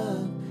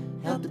 love,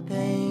 help the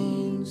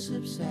pain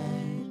subside.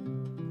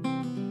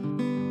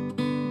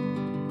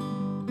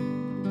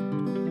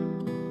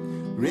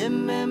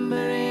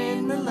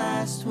 Remembering the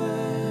last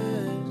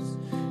words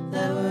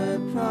that were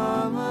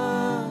promised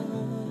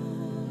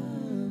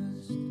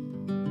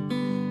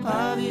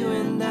of you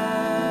and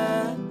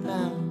I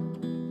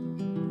bound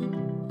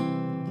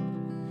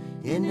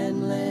in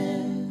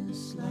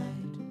endless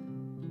light.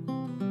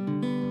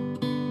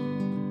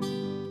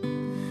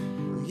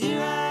 Well,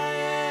 here I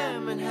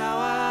am and how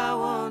I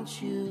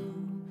want you.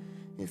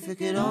 If it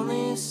could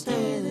only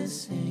stay the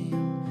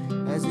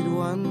same as it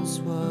once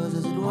was,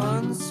 as it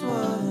once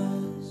was.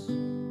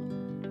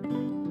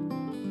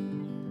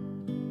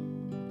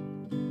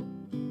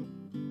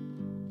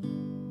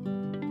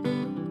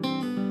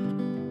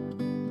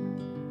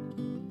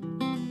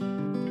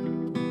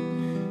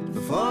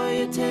 Before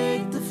you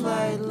take the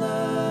flight,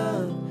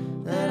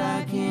 love, that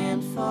I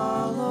can't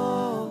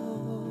follow,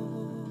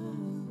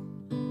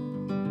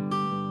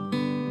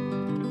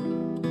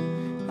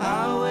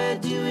 I'll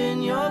wed you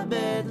in your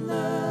bed,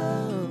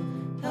 love,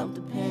 help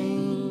the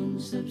pain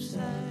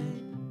subside.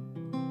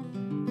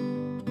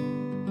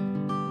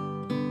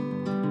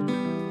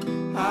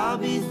 I'll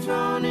be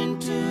thrown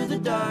into the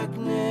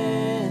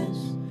darkness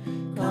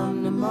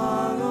come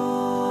tomorrow.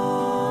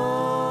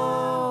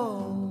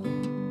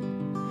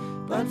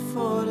 But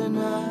for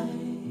tonight,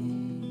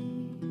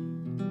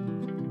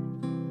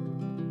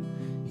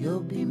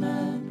 you'll be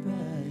my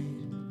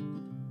bride.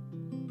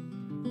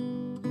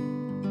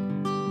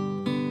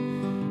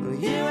 Well,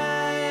 here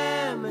I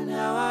am and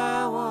how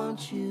I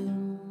want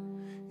you.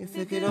 If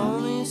it could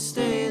only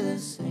stay the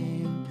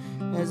same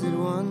as it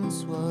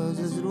once was,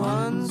 as it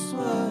once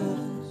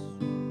was.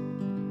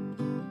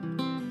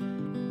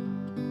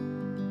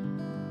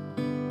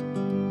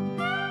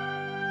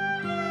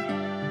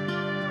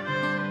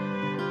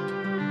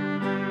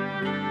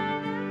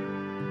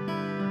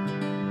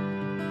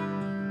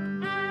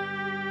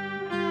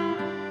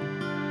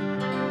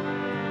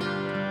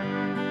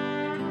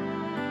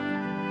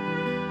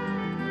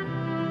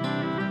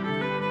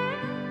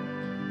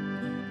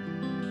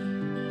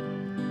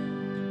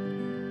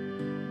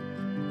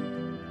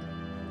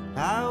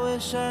 I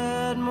wish I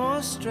had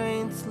more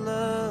strength,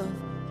 love.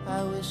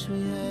 I wish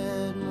we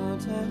had more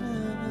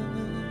time.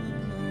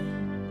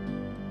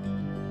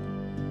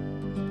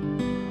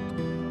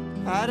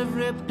 I'd have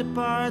ripped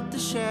apart the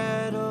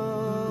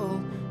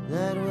shadow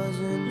that was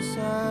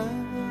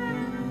inside.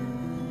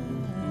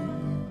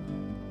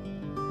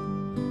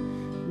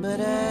 But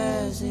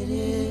as it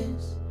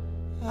is,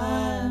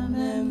 I'm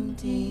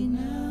empty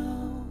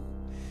now.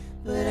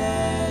 But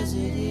as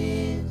it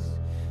is,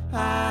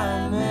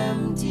 I'm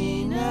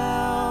empty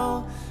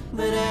now.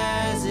 But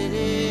as it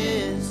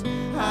is,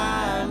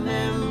 I'm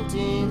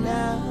empty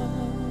now.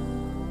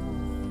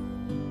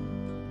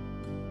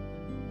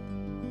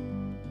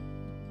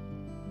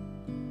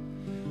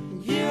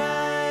 Here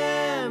I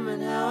am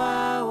and how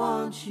I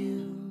want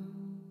you.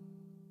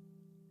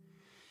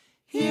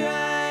 Here I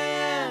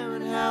am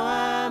and how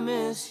I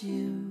miss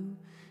you.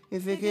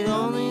 If it could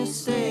only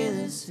stay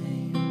the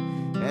same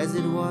as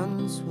it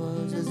once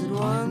was, as it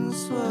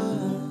once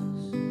was.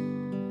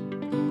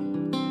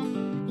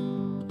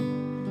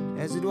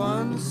 as it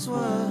once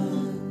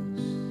was.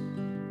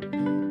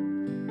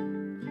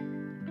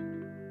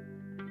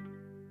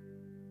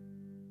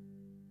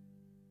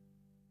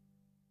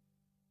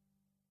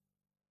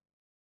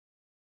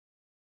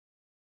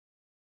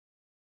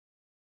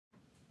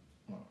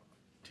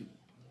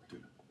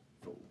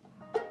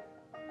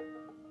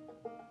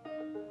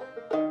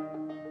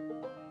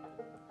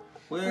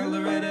 Well,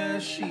 Loretta,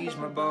 she's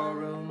my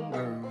ballroom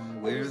girl,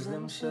 wears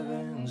them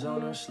sevens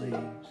on her sleeves,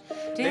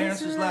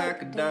 dances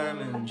like a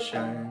diamond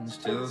shines,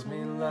 tells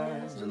me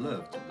lies I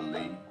love to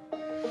believe.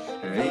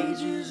 Her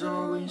age is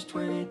always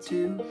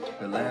 22,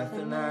 her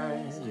laughing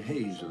eyes are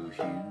hazel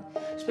hue,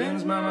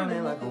 spends my money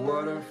like a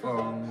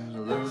waterfall,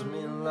 loves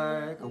me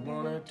like I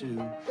want her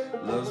to,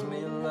 loves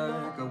me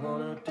like I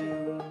want her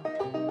to.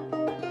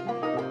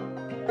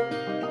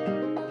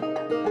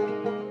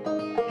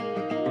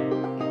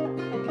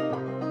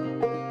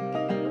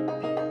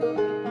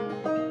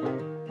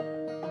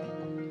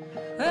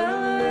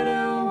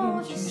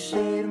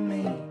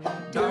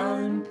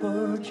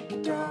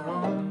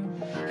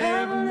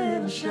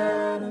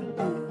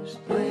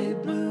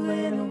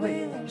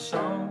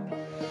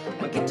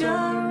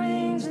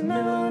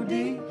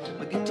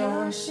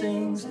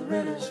 Sings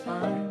Loretta's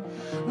fine,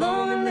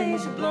 long and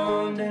lazy,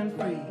 blonde and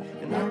free,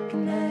 and I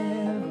can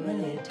have her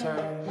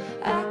anytime,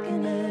 I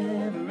can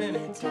have her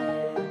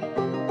anytime.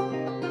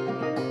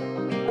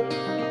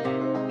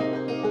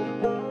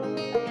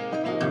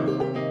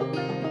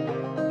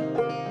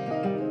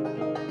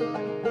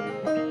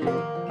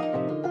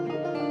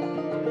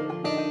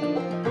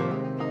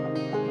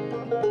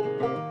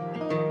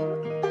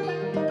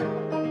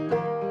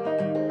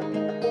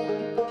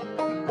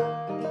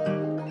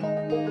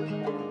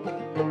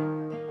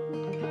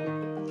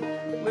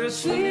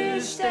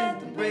 Sweetest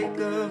at the break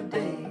of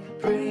day,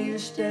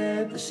 prettiest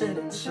at the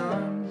setting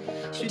sun.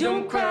 She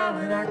don't cry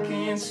when I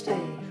can't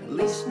stay, at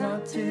least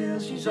not till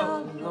she's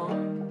all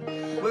alone.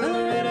 Well,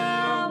 Loretta,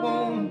 I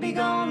won't be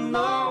gone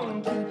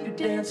long, keep your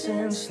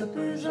dancing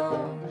slippers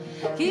on,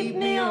 keep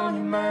me on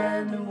your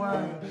mind a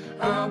while.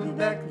 I'll be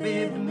back,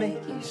 babe, to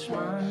make you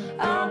smile,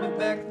 I'll be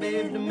back,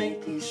 babe, to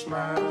make you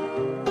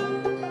smile.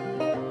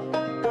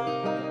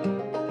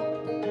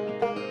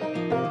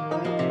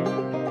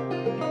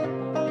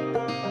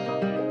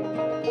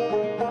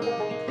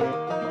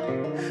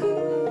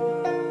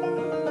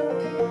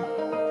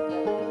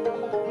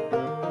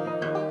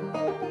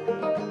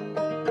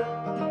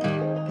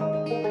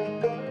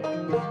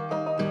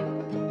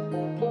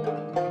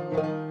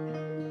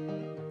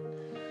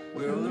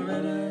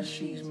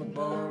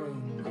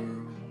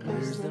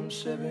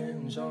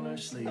 Sevens on her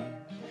sleeve,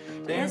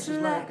 dances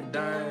like a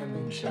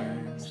diamond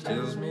shines,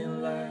 tells me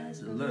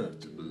lies I love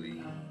to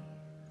believe.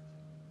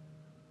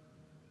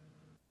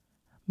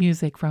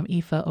 Music from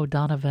Aoife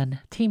O'Donovan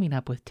teaming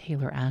up with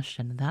Taylor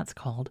Ashton, and that's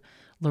called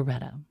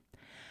Loretta.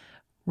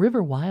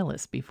 River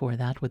Wireless before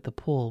that with The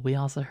Pool. We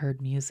also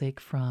heard music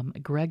from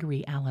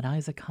Gregory Alan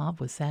Isakov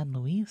with San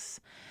Luis,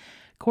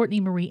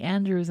 Courtney Marie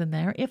Andrews in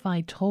there, If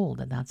I Told,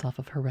 and that's off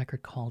of her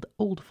record called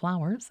Old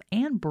Flowers,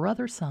 and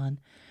Brother Son,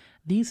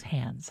 These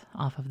Hands,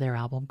 off of their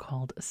album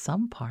called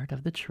Some Part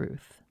of the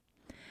Truth.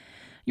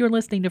 You're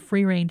listening to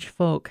Free Range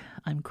Folk.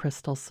 I'm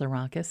Crystal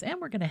Sarakas,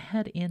 and we're going to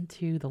head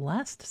into the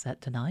last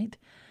set tonight.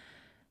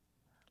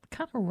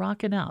 Kind of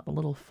rocking out, a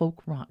little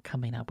folk rock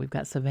coming up. We've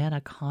got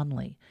Savannah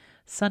Conley,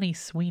 Sunny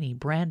Sweeney,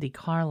 Brandy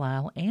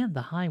Carlisle, and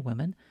the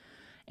Highwomen.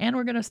 And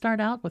we're going to start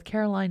out with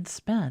Caroline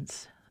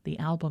Spence. The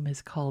album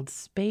is called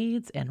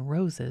Spades and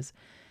Roses,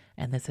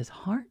 and this is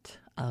Heart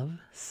of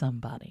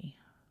Somebody.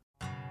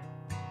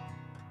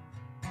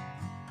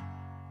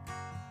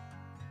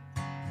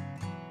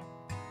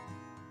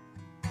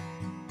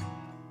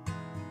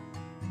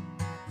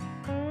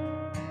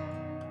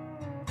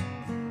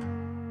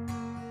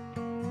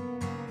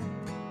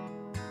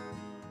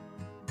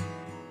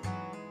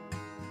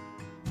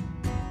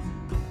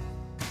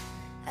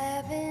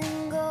 I've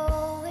been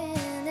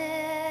going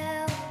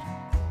out,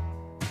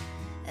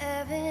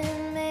 I've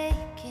been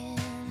making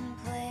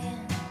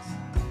plans,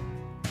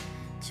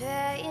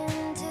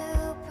 trying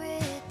to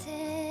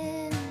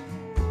pretend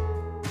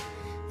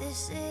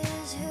this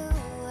is who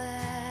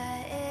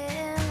I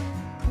am,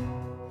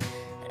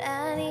 but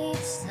I need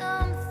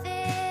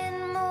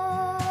something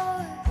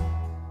more,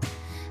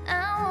 I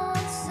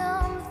want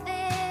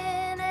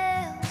something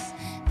else,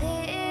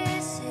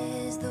 this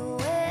is the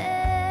well.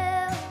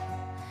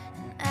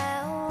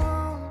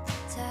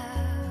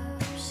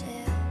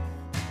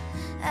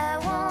 I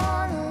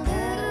wanna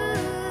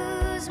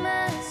lose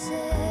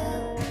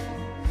myself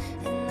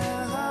in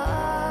the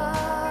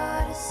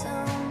heart of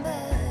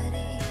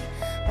somebody,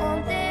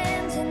 want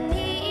them to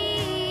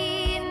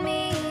need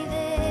me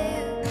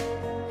there,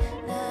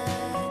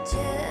 not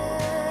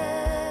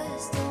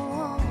just to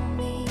want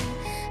me.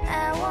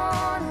 I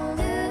wanna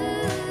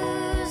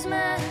lose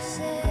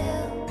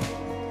myself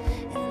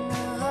in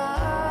the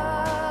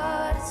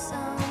heart of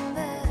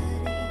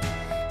somebody,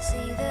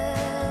 see the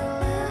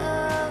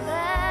love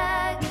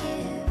I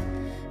give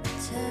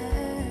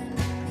return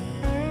to me.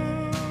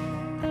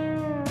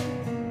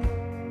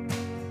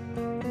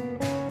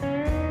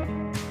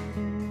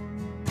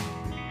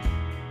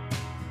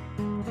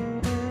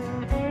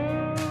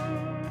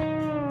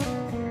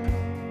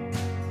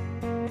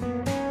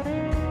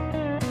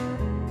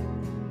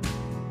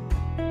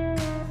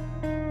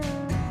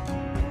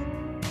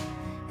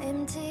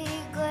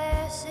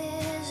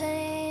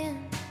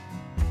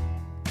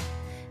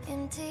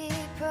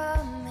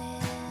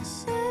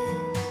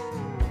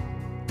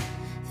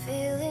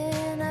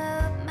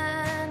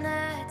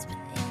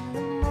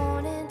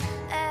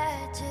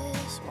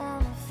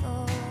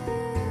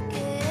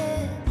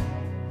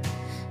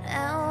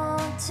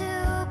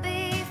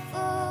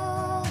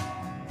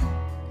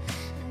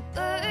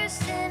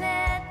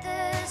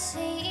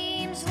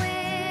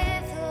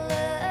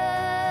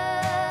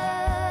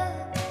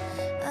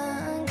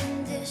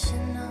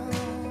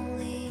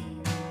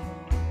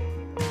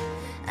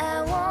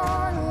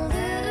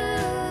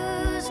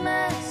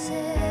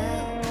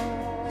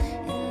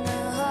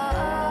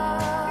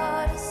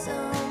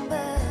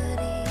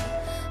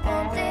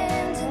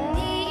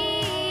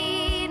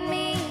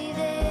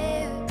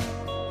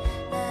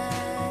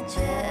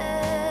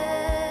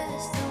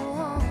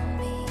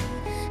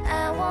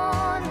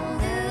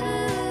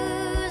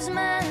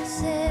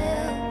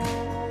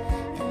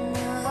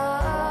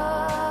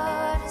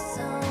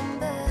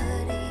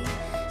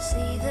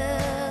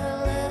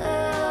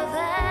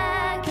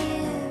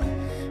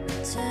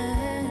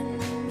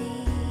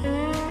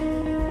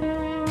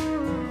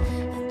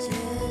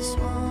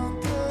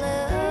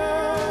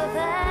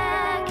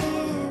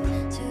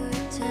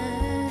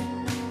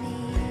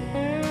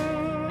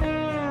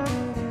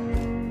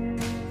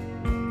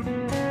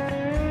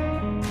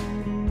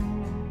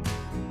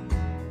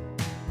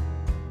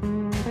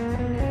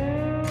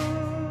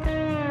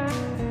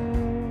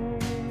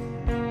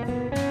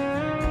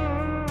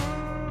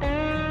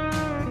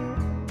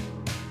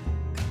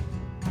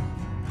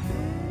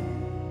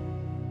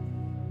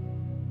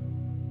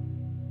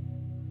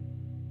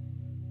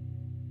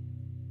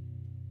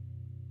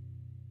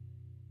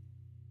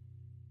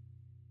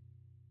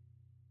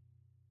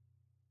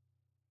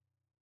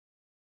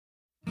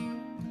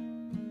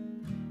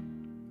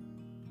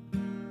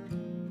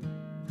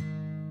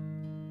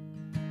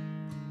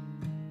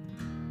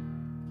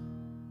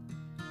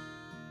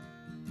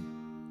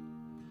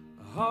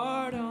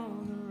 heart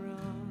on the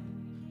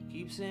run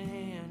keeps a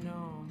hand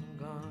on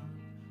the gun.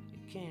 You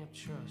can't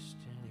trust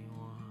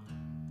anyone.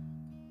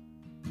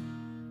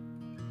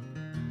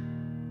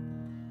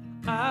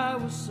 I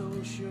was so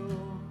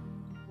sure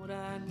what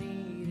I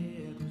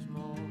needed was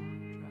more.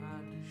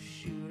 Tried to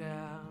shoot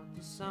out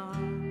the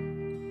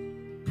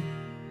sun.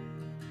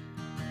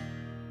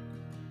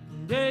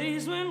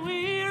 Days when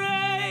we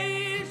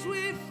raged,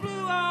 we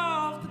flew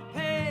off the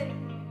page.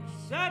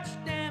 Such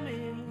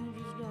damage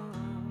was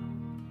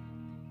done.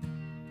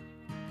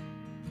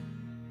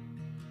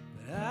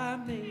 But I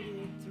made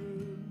it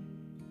through,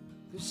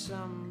 'cause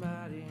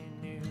somebody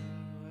knew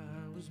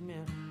I was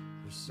meant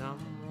for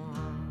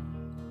someone.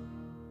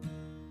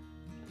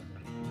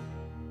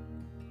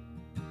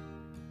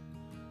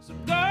 So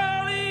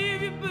girl,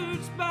 leave your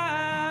boots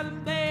by the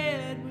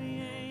bed. We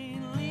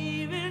ain't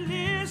leaving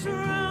this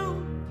room.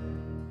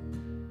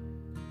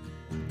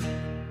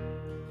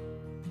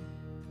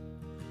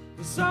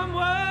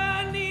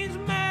 Someone needs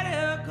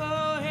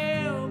medical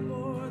help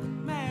or the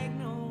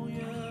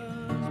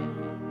magnolias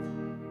bloom.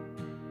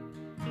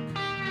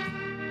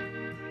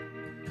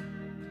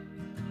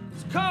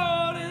 It's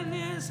cold in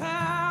this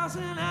house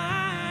and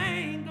I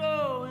ain't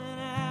going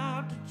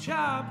out to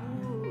chop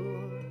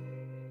wood.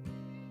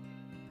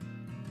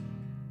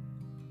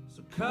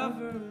 So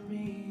cover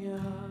me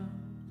up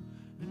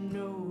and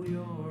know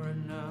you're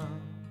enough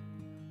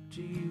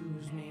to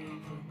use me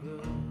for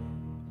good.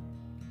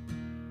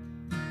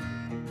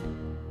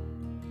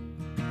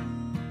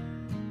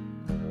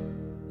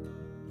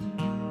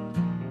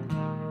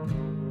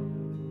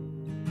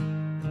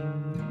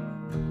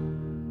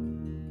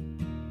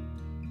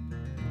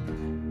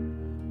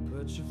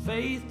 Put your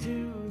faith to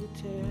the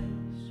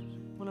test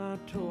when I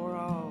tore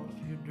off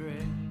your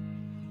dress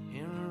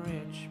in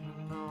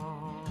Richmond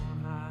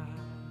on high.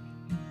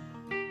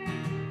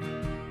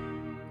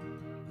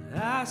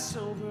 I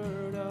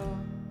sobered up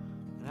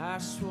and I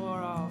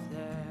swore off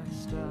that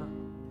stuff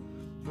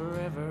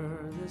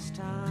forever this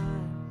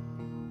time.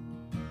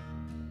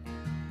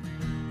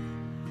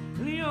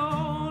 The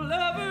old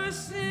lovers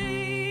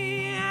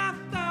sing, I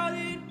thought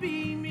it'd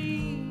be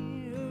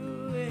me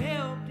who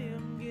helped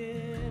him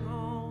get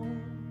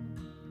home.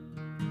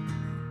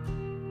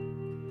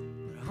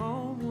 But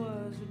home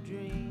was a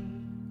dream,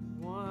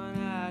 one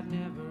I'd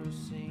never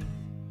seen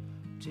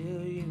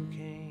till you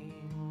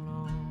came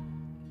along.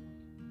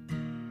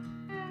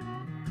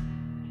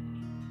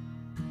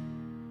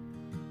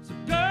 So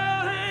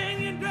girl, hang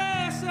your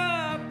dress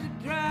up to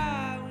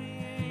dry. We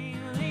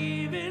ain't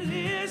leaving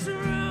this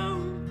room.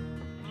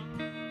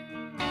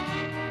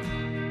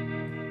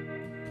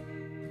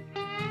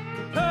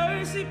 The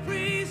Percy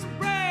priest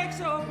breaks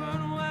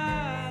open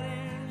wide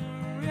and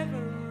the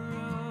river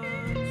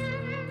runs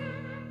through.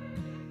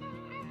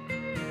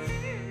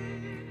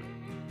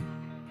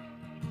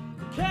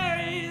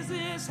 Carries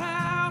this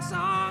house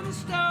on the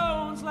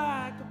stones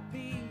like a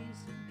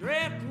piece of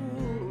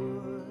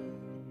driftwood.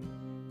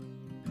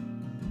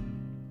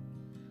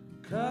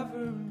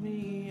 Cover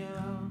me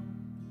up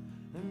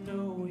and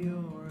know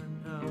you're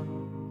enough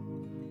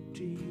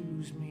to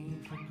use me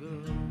for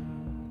good.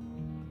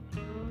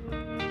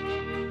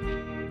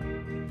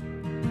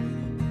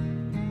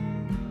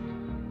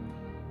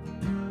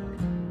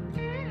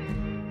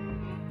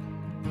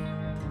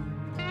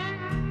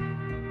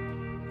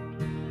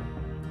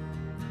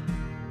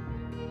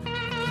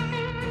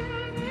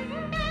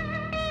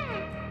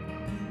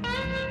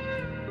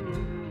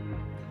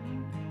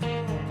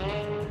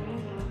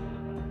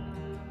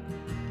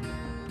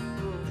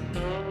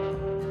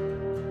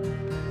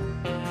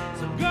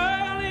 So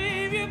girl,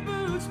 leave your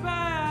boots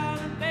by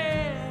the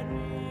bed.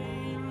 We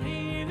ain't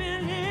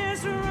leaving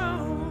this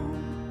room.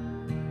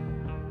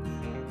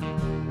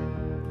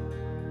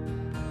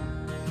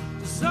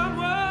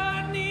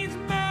 Someone needs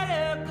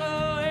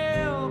medical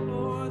help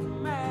or the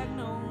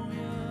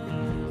magnolias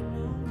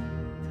bloom.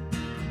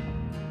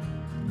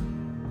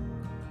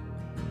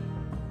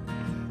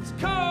 It's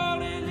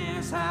cold in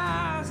this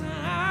house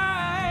and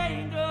I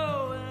ain't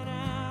going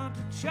out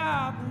to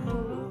chop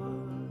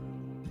wood.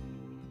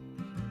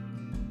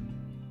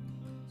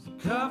 So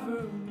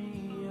cover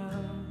me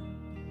up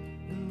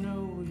and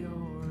know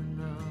you're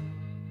enough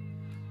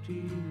to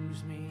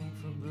use me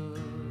for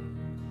good.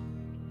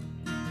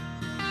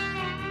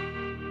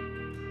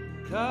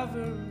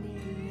 Cover me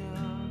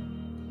up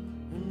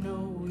and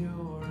know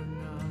you're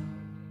enough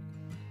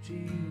to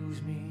use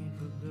me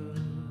for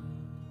good.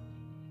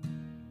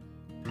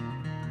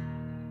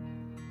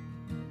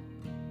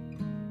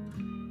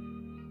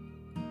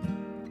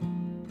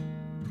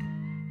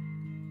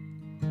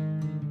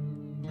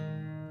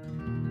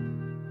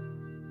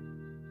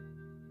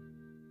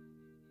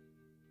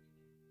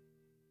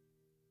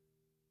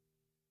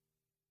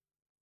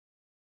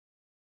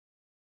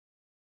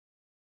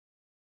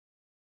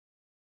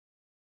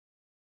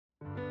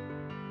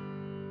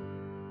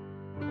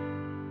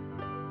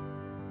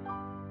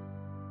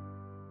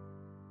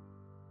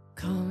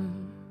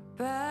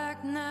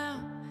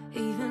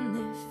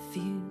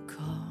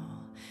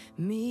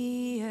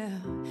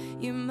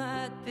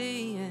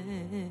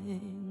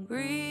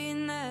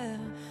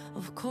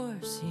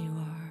 course you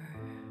are.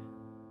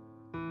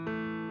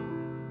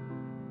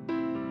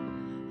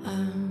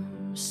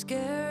 I'm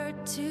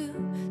scared too,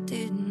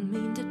 didn't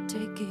mean to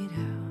take it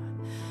out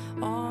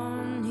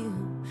on you.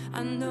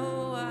 I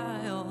know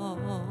I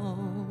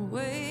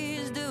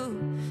always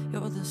do.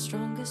 You're the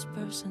strongest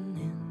person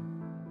in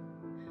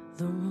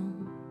the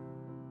room.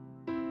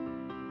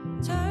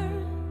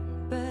 Turn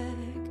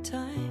back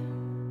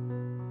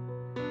time,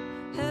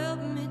 help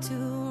me to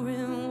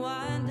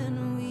rewind,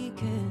 and we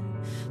can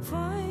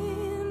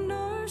find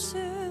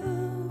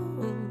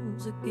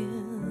ourselves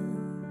again.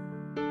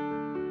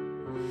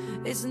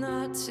 It's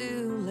not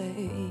too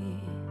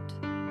late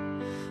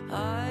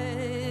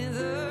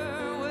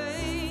either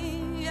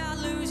way. I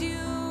lose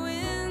you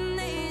in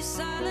these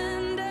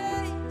silent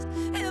days.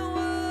 It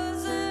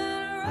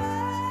wasn't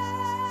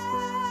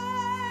right,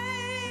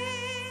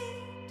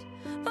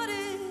 but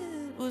it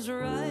was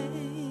right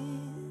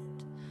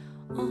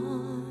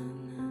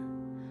on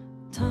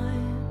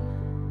time.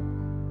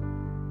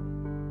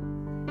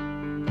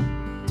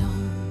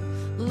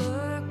 Don't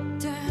look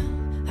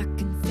down, I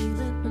can feel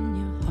it when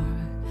your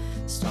heart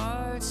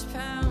starts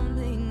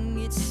pounding.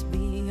 It's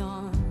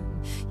beyond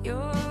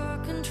your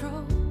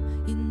control,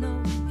 you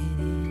know it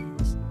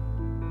is.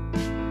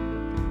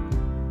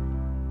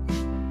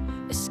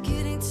 It's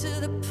getting to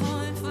the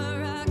point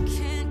where I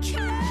can't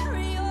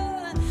carry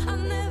on. I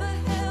never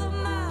held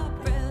my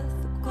breath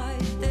for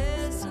quite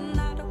this, and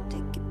I don't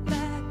take it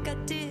back. I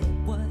did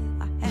what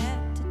I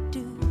had to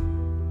do.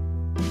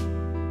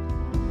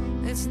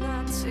 It's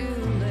not too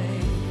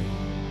late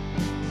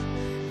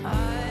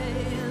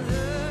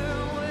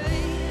either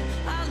way.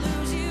 I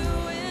lose you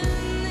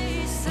in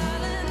these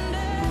silent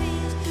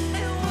days.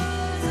 It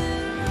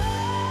wasn't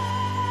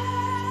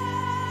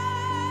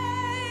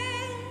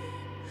right,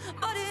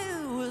 but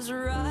it was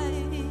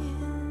right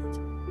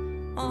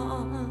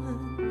on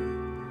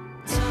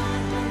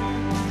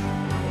time.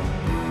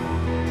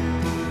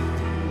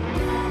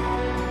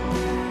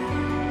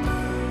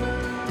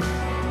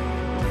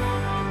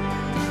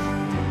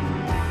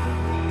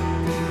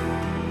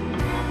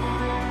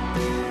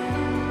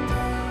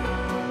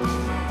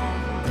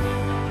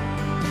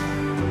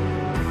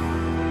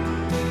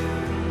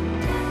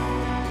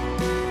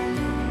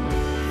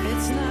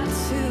 It's not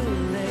too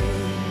late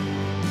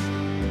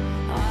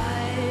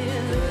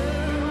either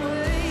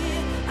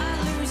way. I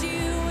lose you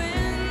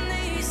in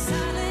these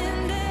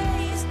silent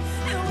days.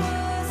 It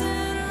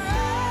wasn't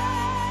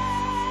right,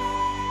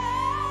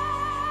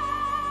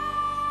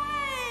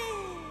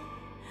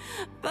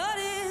 but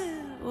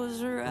it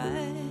was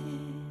right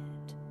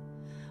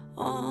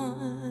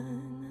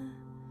on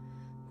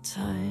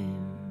time.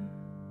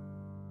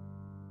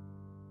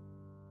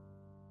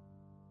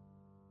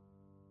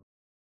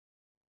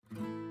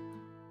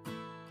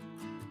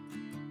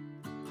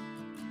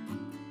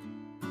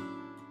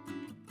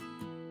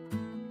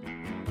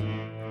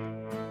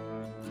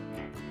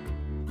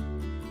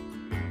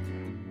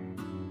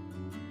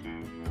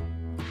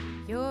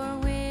 Your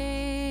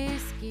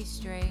whiskey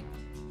straight,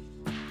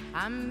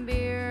 I'm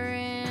beer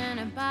in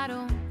a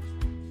bottle,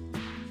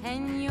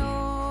 and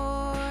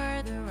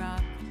you're the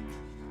rock,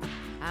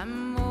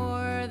 I'm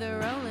more the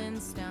Rolling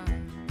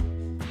Stone.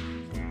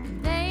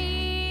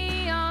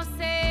 They all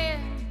said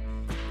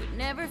we'd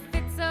never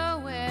fit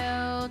so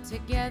well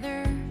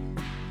together.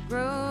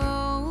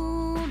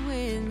 Roll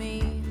with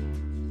me,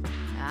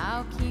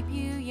 I'll keep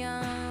you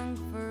young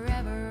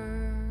forever.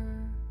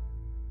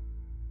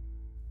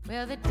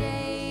 Well, the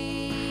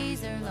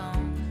days are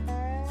long,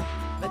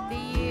 but the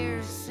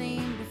years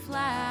seem to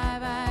fly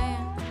by.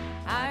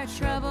 Our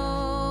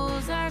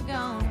troubles are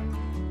gone,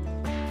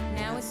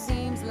 now it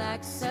seems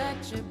like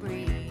such a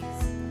breeze.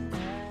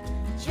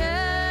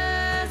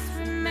 Just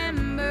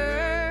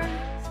remember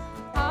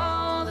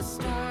all the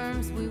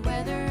storms we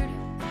weathered.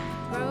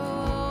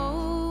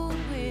 Roll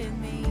with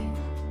me,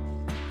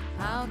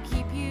 I'll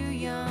keep you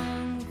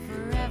young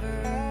forever.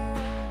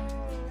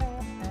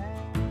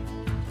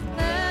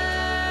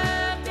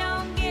 Love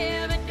don't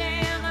give a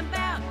damn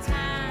about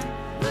time.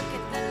 Look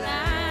at the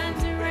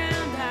lines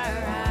around our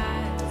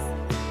eyes.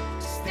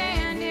 Just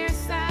stand here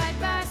side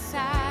by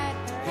side.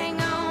 Hang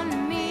on to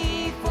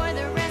me for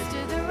the rest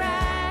of the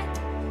ride.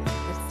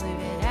 Let's live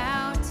it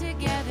out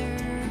together.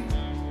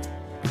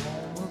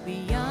 We'll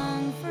be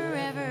young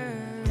forever.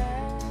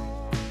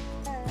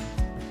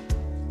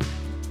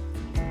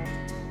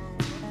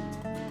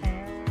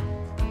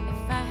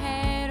 If I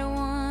had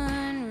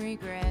one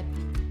regret,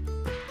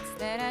 it's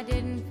that I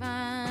didn't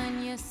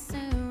find you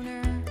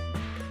sooner.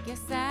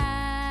 Guess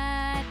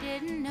I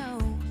didn't know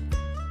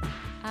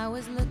I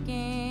was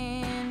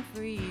looking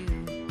for you.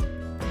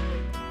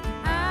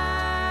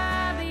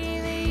 I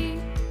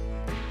believe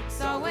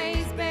it's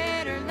always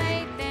better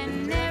late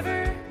than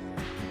never.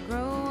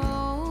 Grow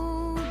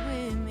old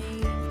with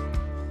me,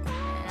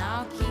 and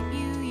I'll keep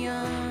you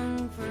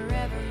young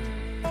forever.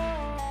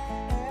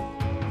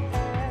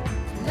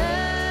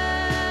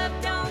 Love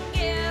don't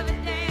give a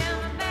damn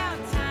about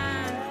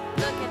time.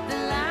 Look at the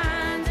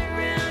lines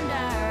around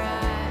our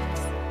eyes.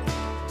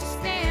 Just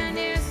stand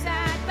here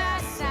side by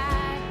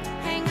side.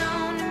 Hang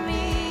on to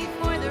me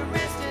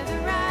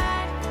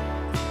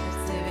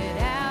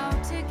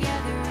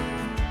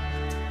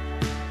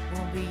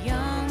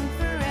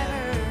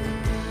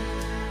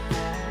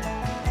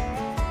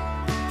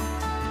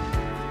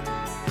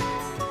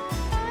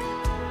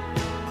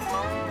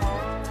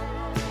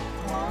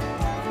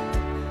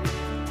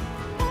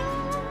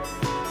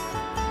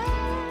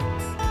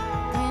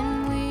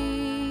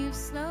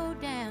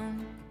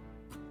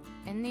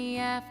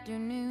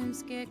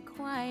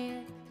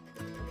quiet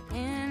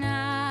and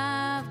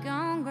I've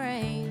gone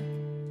gray,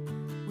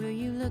 will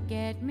you look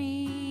at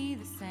me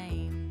the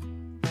same?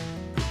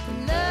 The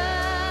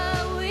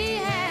love we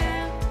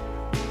have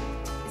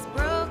is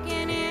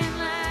broken in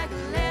like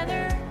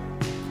leather.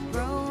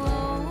 Grow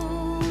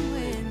old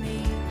with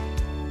me,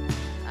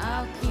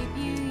 I'll keep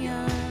you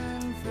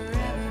young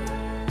forever.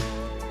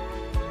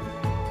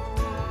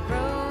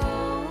 Grow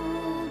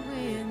old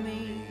with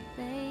me,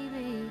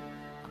 baby,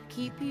 I'll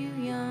keep you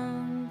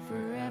young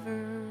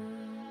forever.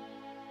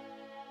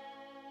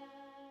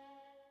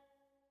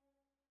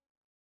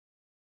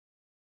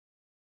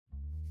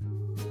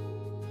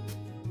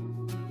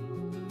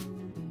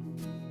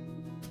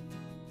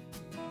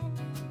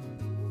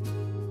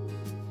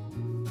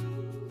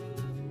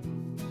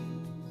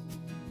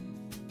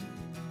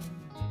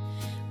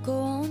 Go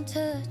on,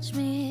 touch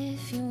me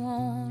if you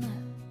wanna.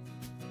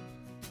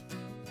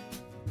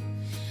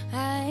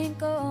 I ain't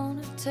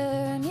gonna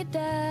turn you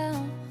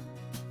down.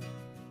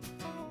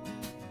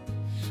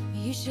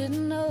 You should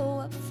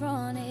know up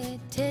front it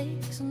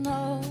takes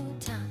no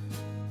time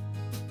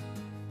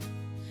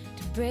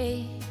to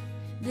break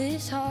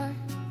this heart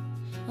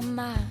of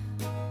mine.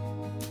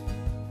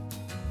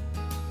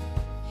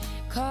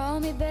 Call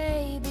me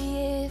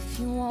baby if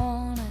you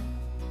wanna.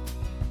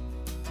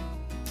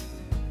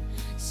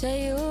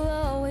 Say you'll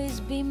always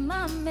be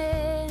my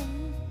man.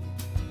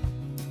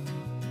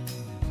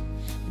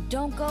 But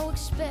don't go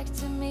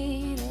expecting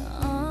me to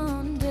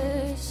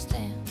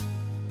understand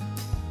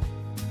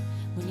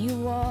when you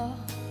walk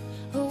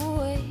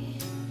away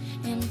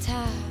in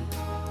time.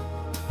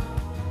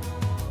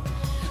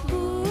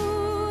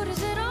 Ooh,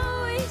 does it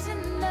always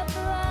end up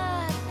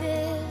like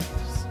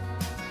this?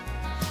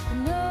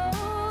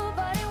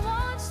 Nobody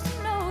wants to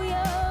know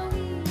your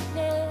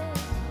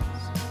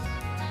weakness.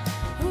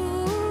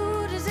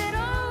 Ooh, does it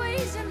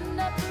always end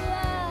up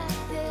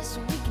like this?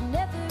 We can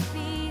never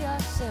be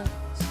ourselves.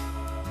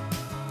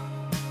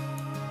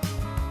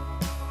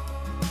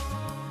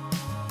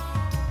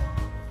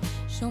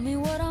 Show me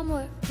what I'm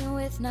working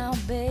with now,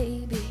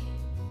 baby.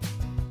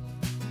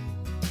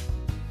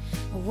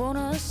 I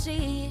wanna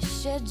see you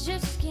shed your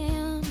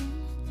skin.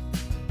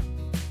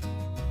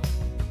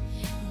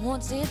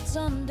 Once it's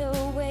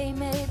underway,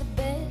 may the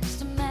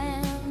best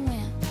man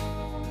win.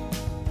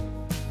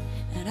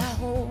 And I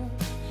hope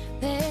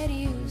that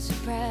you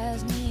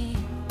surprise me.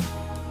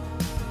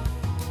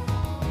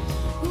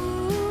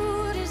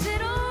 Ooh, does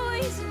it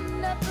always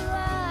end up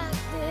like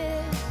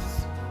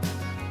this?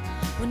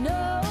 When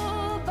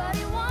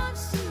nobody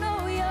wants to know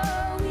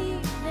your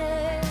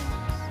weakness.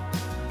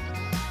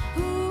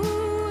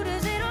 Ooh,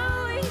 does it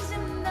always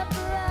end up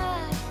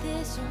like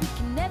this? We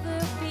can never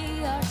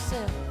be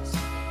ourselves.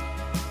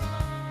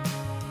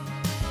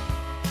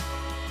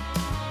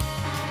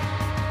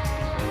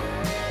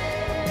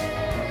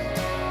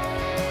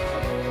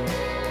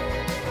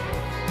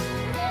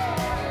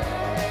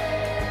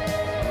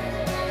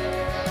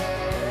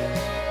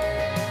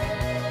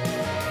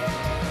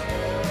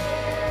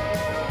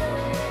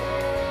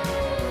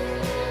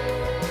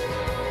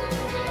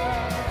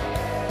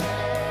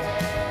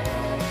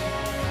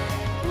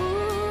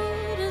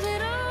 Ooh, does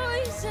it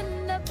always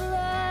end up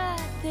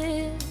like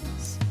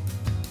this?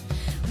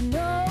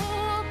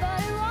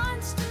 Nobody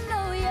wants to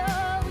know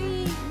your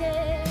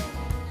weakness.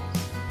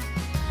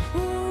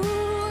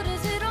 Ooh,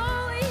 does it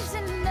always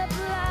end up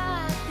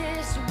like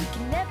this? We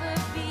can never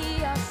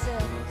be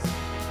ourselves.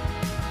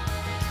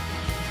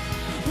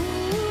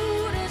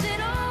 Ooh, does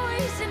it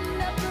always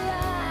end up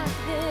like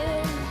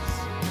this?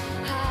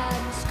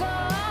 Hiding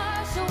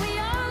scars so we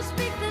all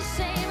speak the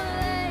same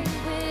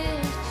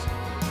language.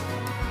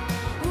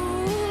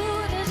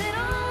 Ooh, does it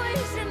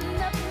always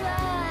end up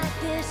like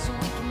this?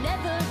 We can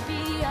never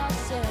be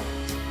ourselves.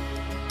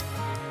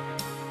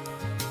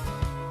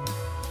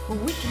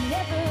 We can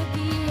never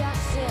be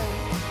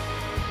ourselves.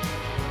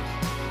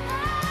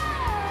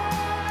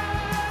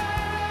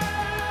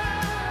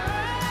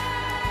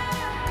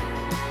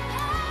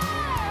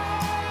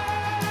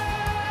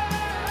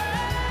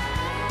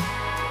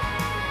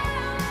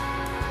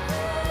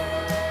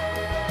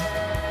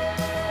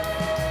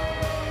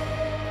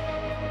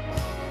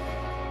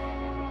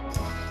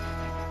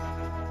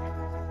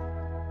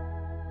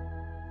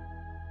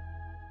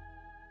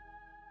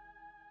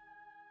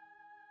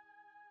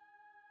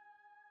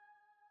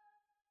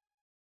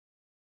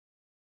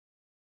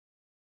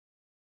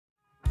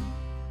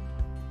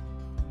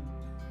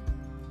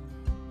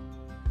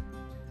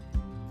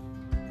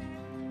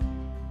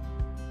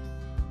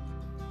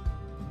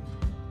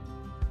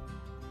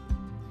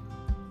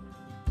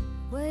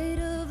 Weight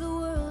of the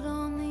world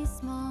on these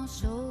small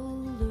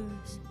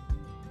shoulders.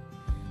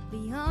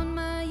 Beyond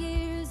my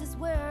years is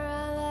where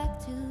I like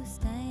to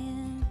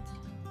stand.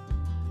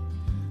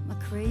 My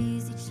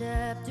crazy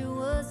chapter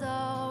was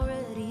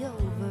already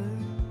over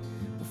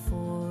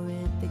before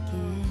it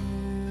began.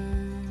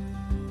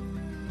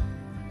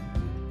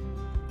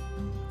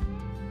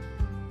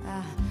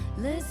 I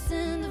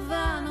listen to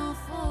vinyl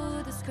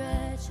for the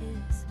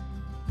scratches.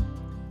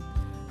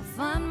 I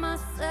find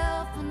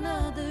myself in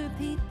other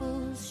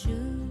people's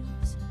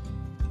shoes.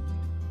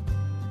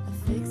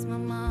 fix my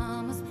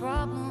mama's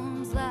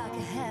problems like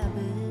a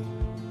habit,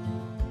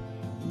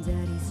 and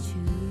daddy's too.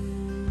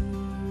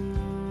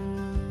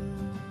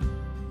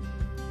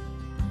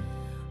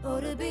 Oh,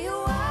 to be a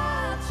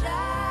wild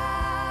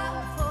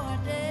child for a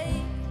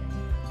day,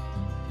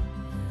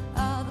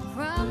 all the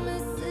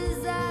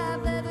promises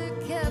I've ever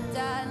kept,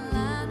 I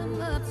line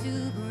them up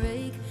to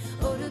break.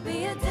 Oh, to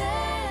be a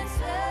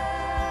dancer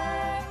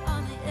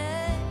on the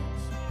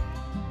edge,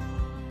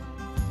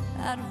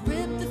 I'd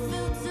rip the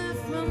filter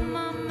from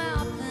my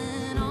mouth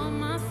and all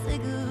my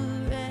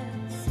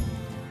cigarettes,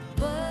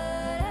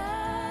 but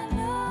I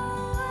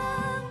know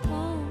I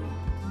won't.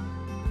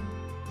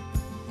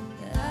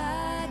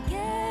 I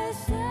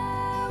guess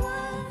I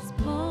was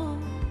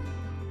born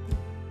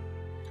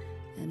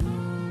and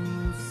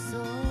oh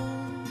so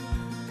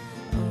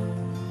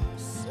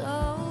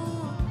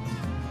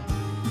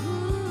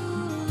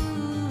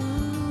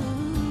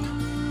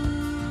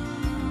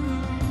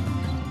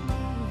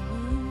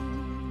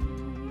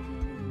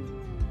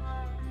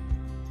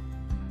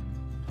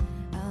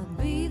I'll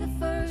be the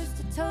first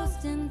to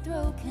toast and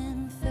throw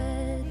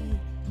confetti,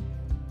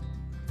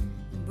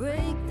 and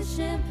break the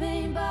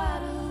champagne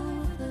bottle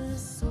with a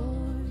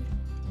sword.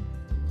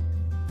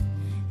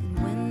 And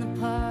when the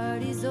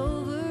party's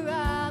over,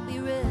 I'll be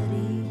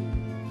ready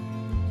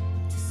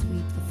to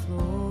sweep the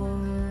floor.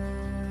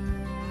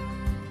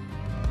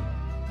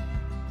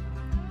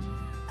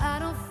 I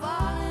don't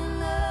fall in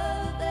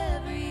love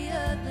every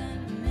other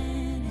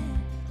minute.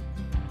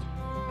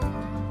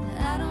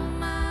 I don't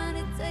mind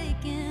it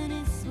taking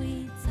its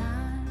sweet time.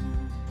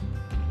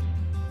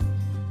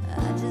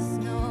 I just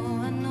know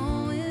I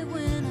know it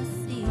when I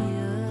see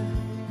you.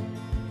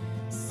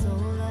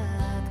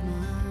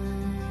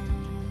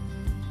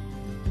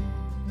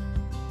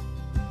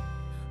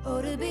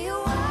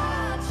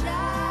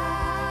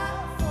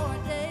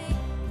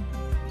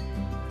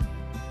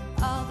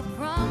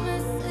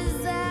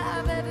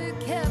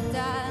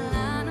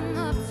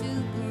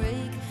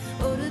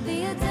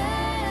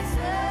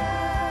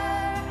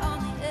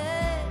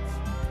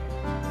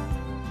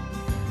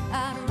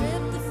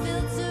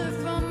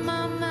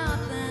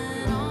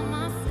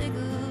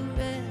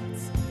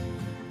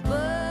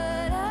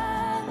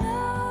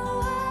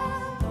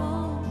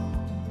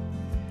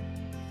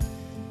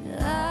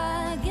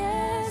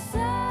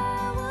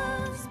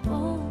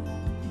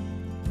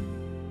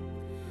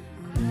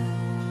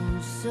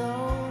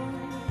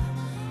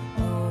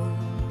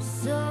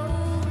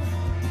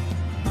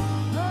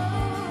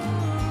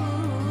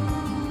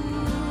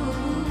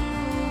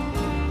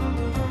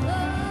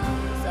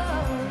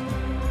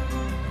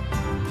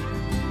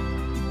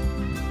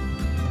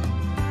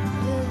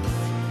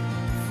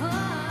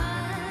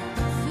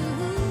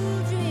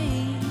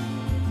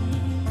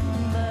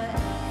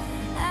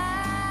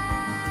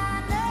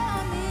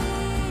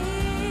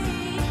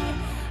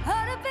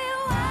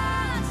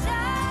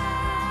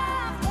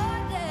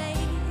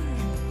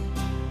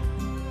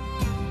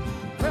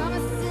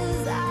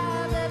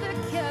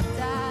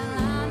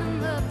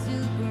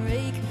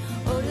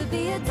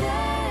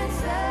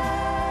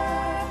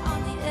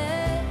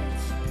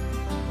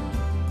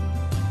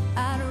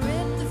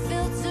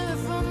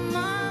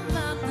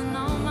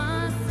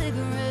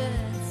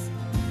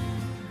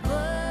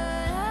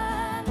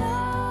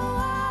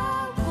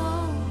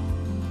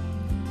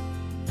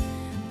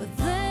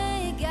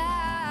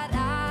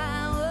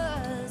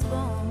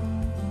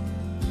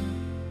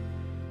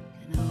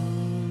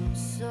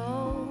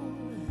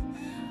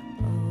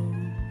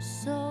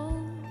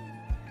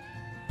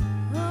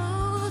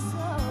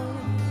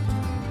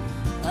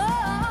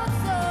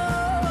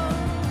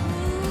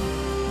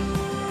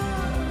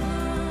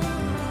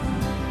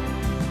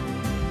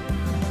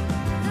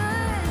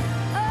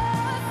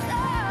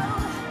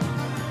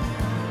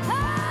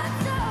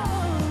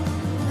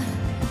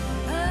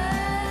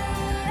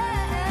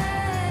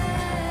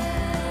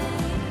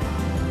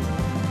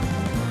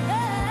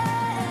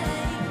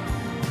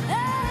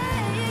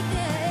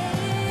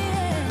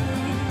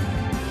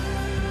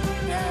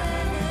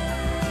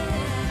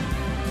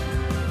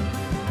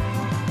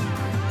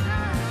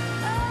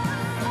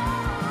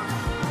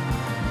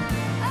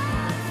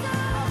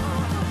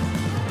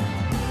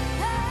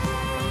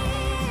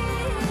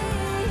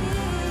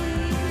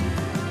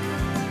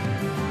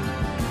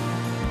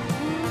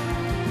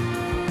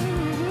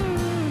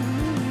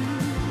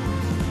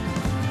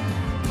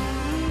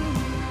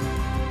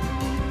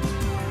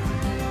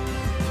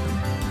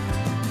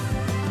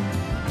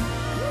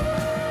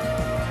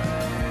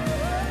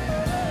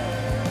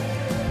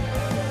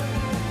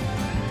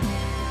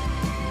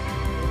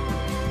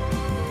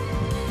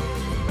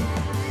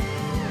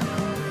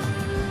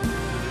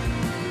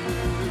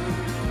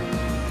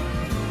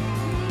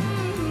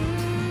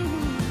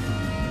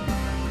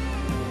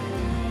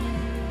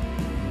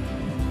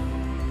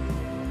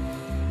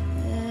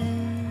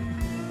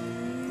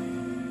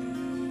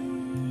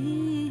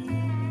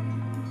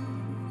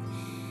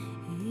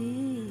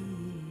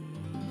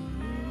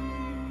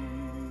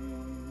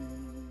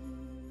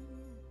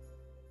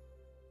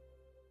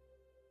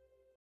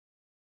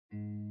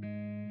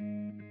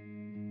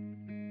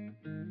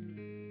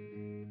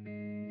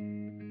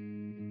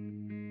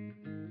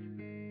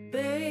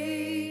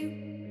 Babe,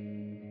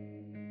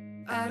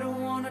 I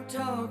don't wanna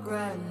talk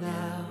right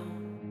now.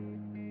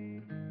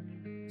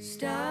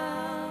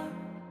 Stop,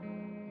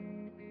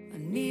 I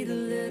need a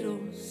little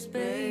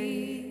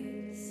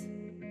space.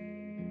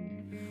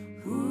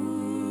 Ooh,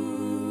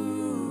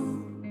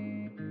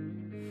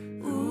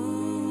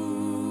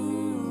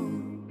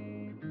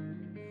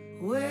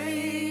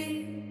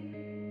 wait,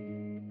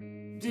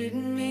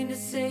 didn't mean to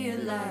say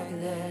it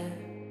like that.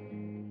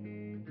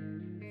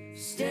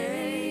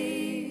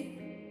 Stay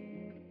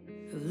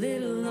a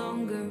little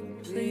longer,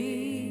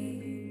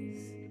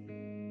 please.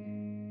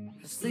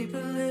 I sleep a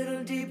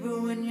little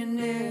deeper when you're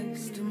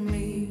next to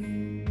me.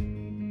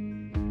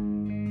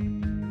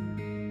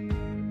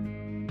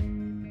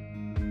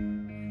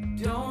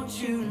 Don't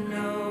you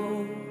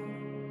know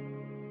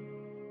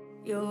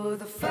you're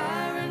the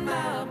fire in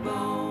my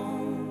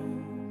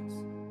bones?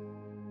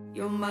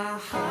 You're my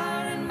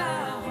heart and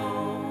my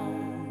home.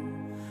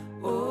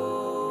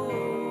 Oh,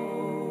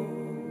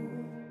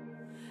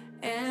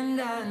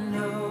 and I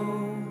know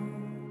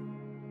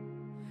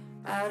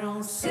I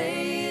don't say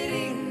it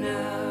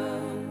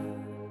enough.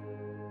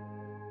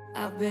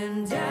 I've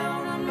been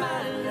down on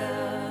my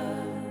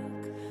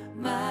luck,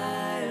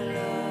 my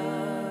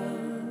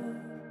love,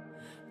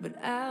 but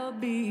I'll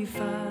be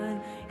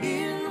fine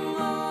in the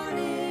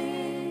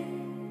morning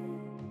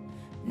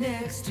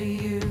next to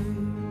you.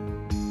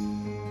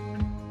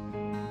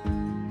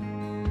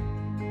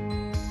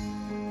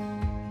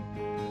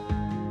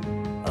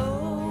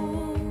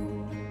 Oh,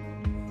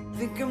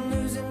 think I'm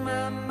losing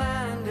my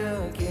mind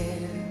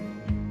again.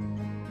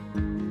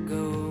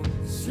 Go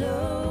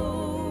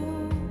slow,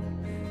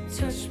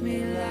 touch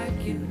me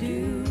like you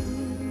do.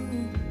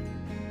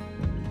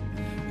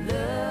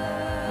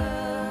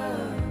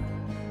 Love,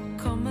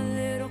 come a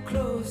little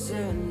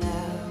closer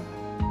now.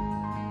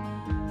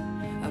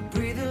 I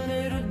breathe a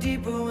little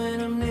deeper when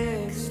I'm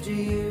next to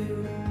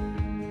you.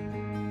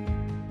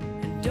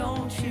 And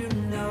don't you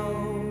know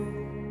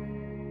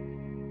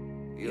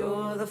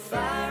you're the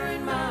fire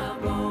in my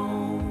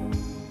bones?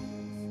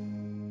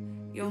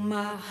 You're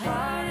my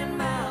heart and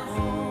my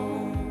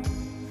home.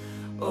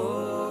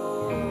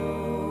 Oh,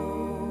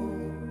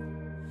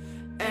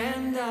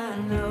 and I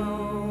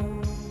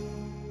know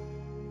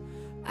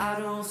I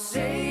don't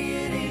say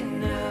it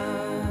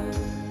enough.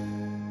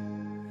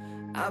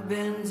 I've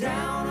been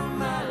down on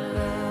my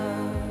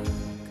luck,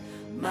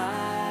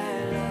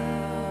 my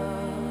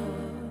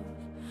love,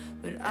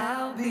 but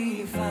I'll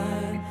be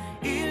fine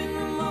in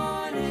the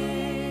morning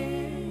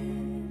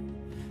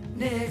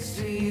next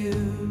to you.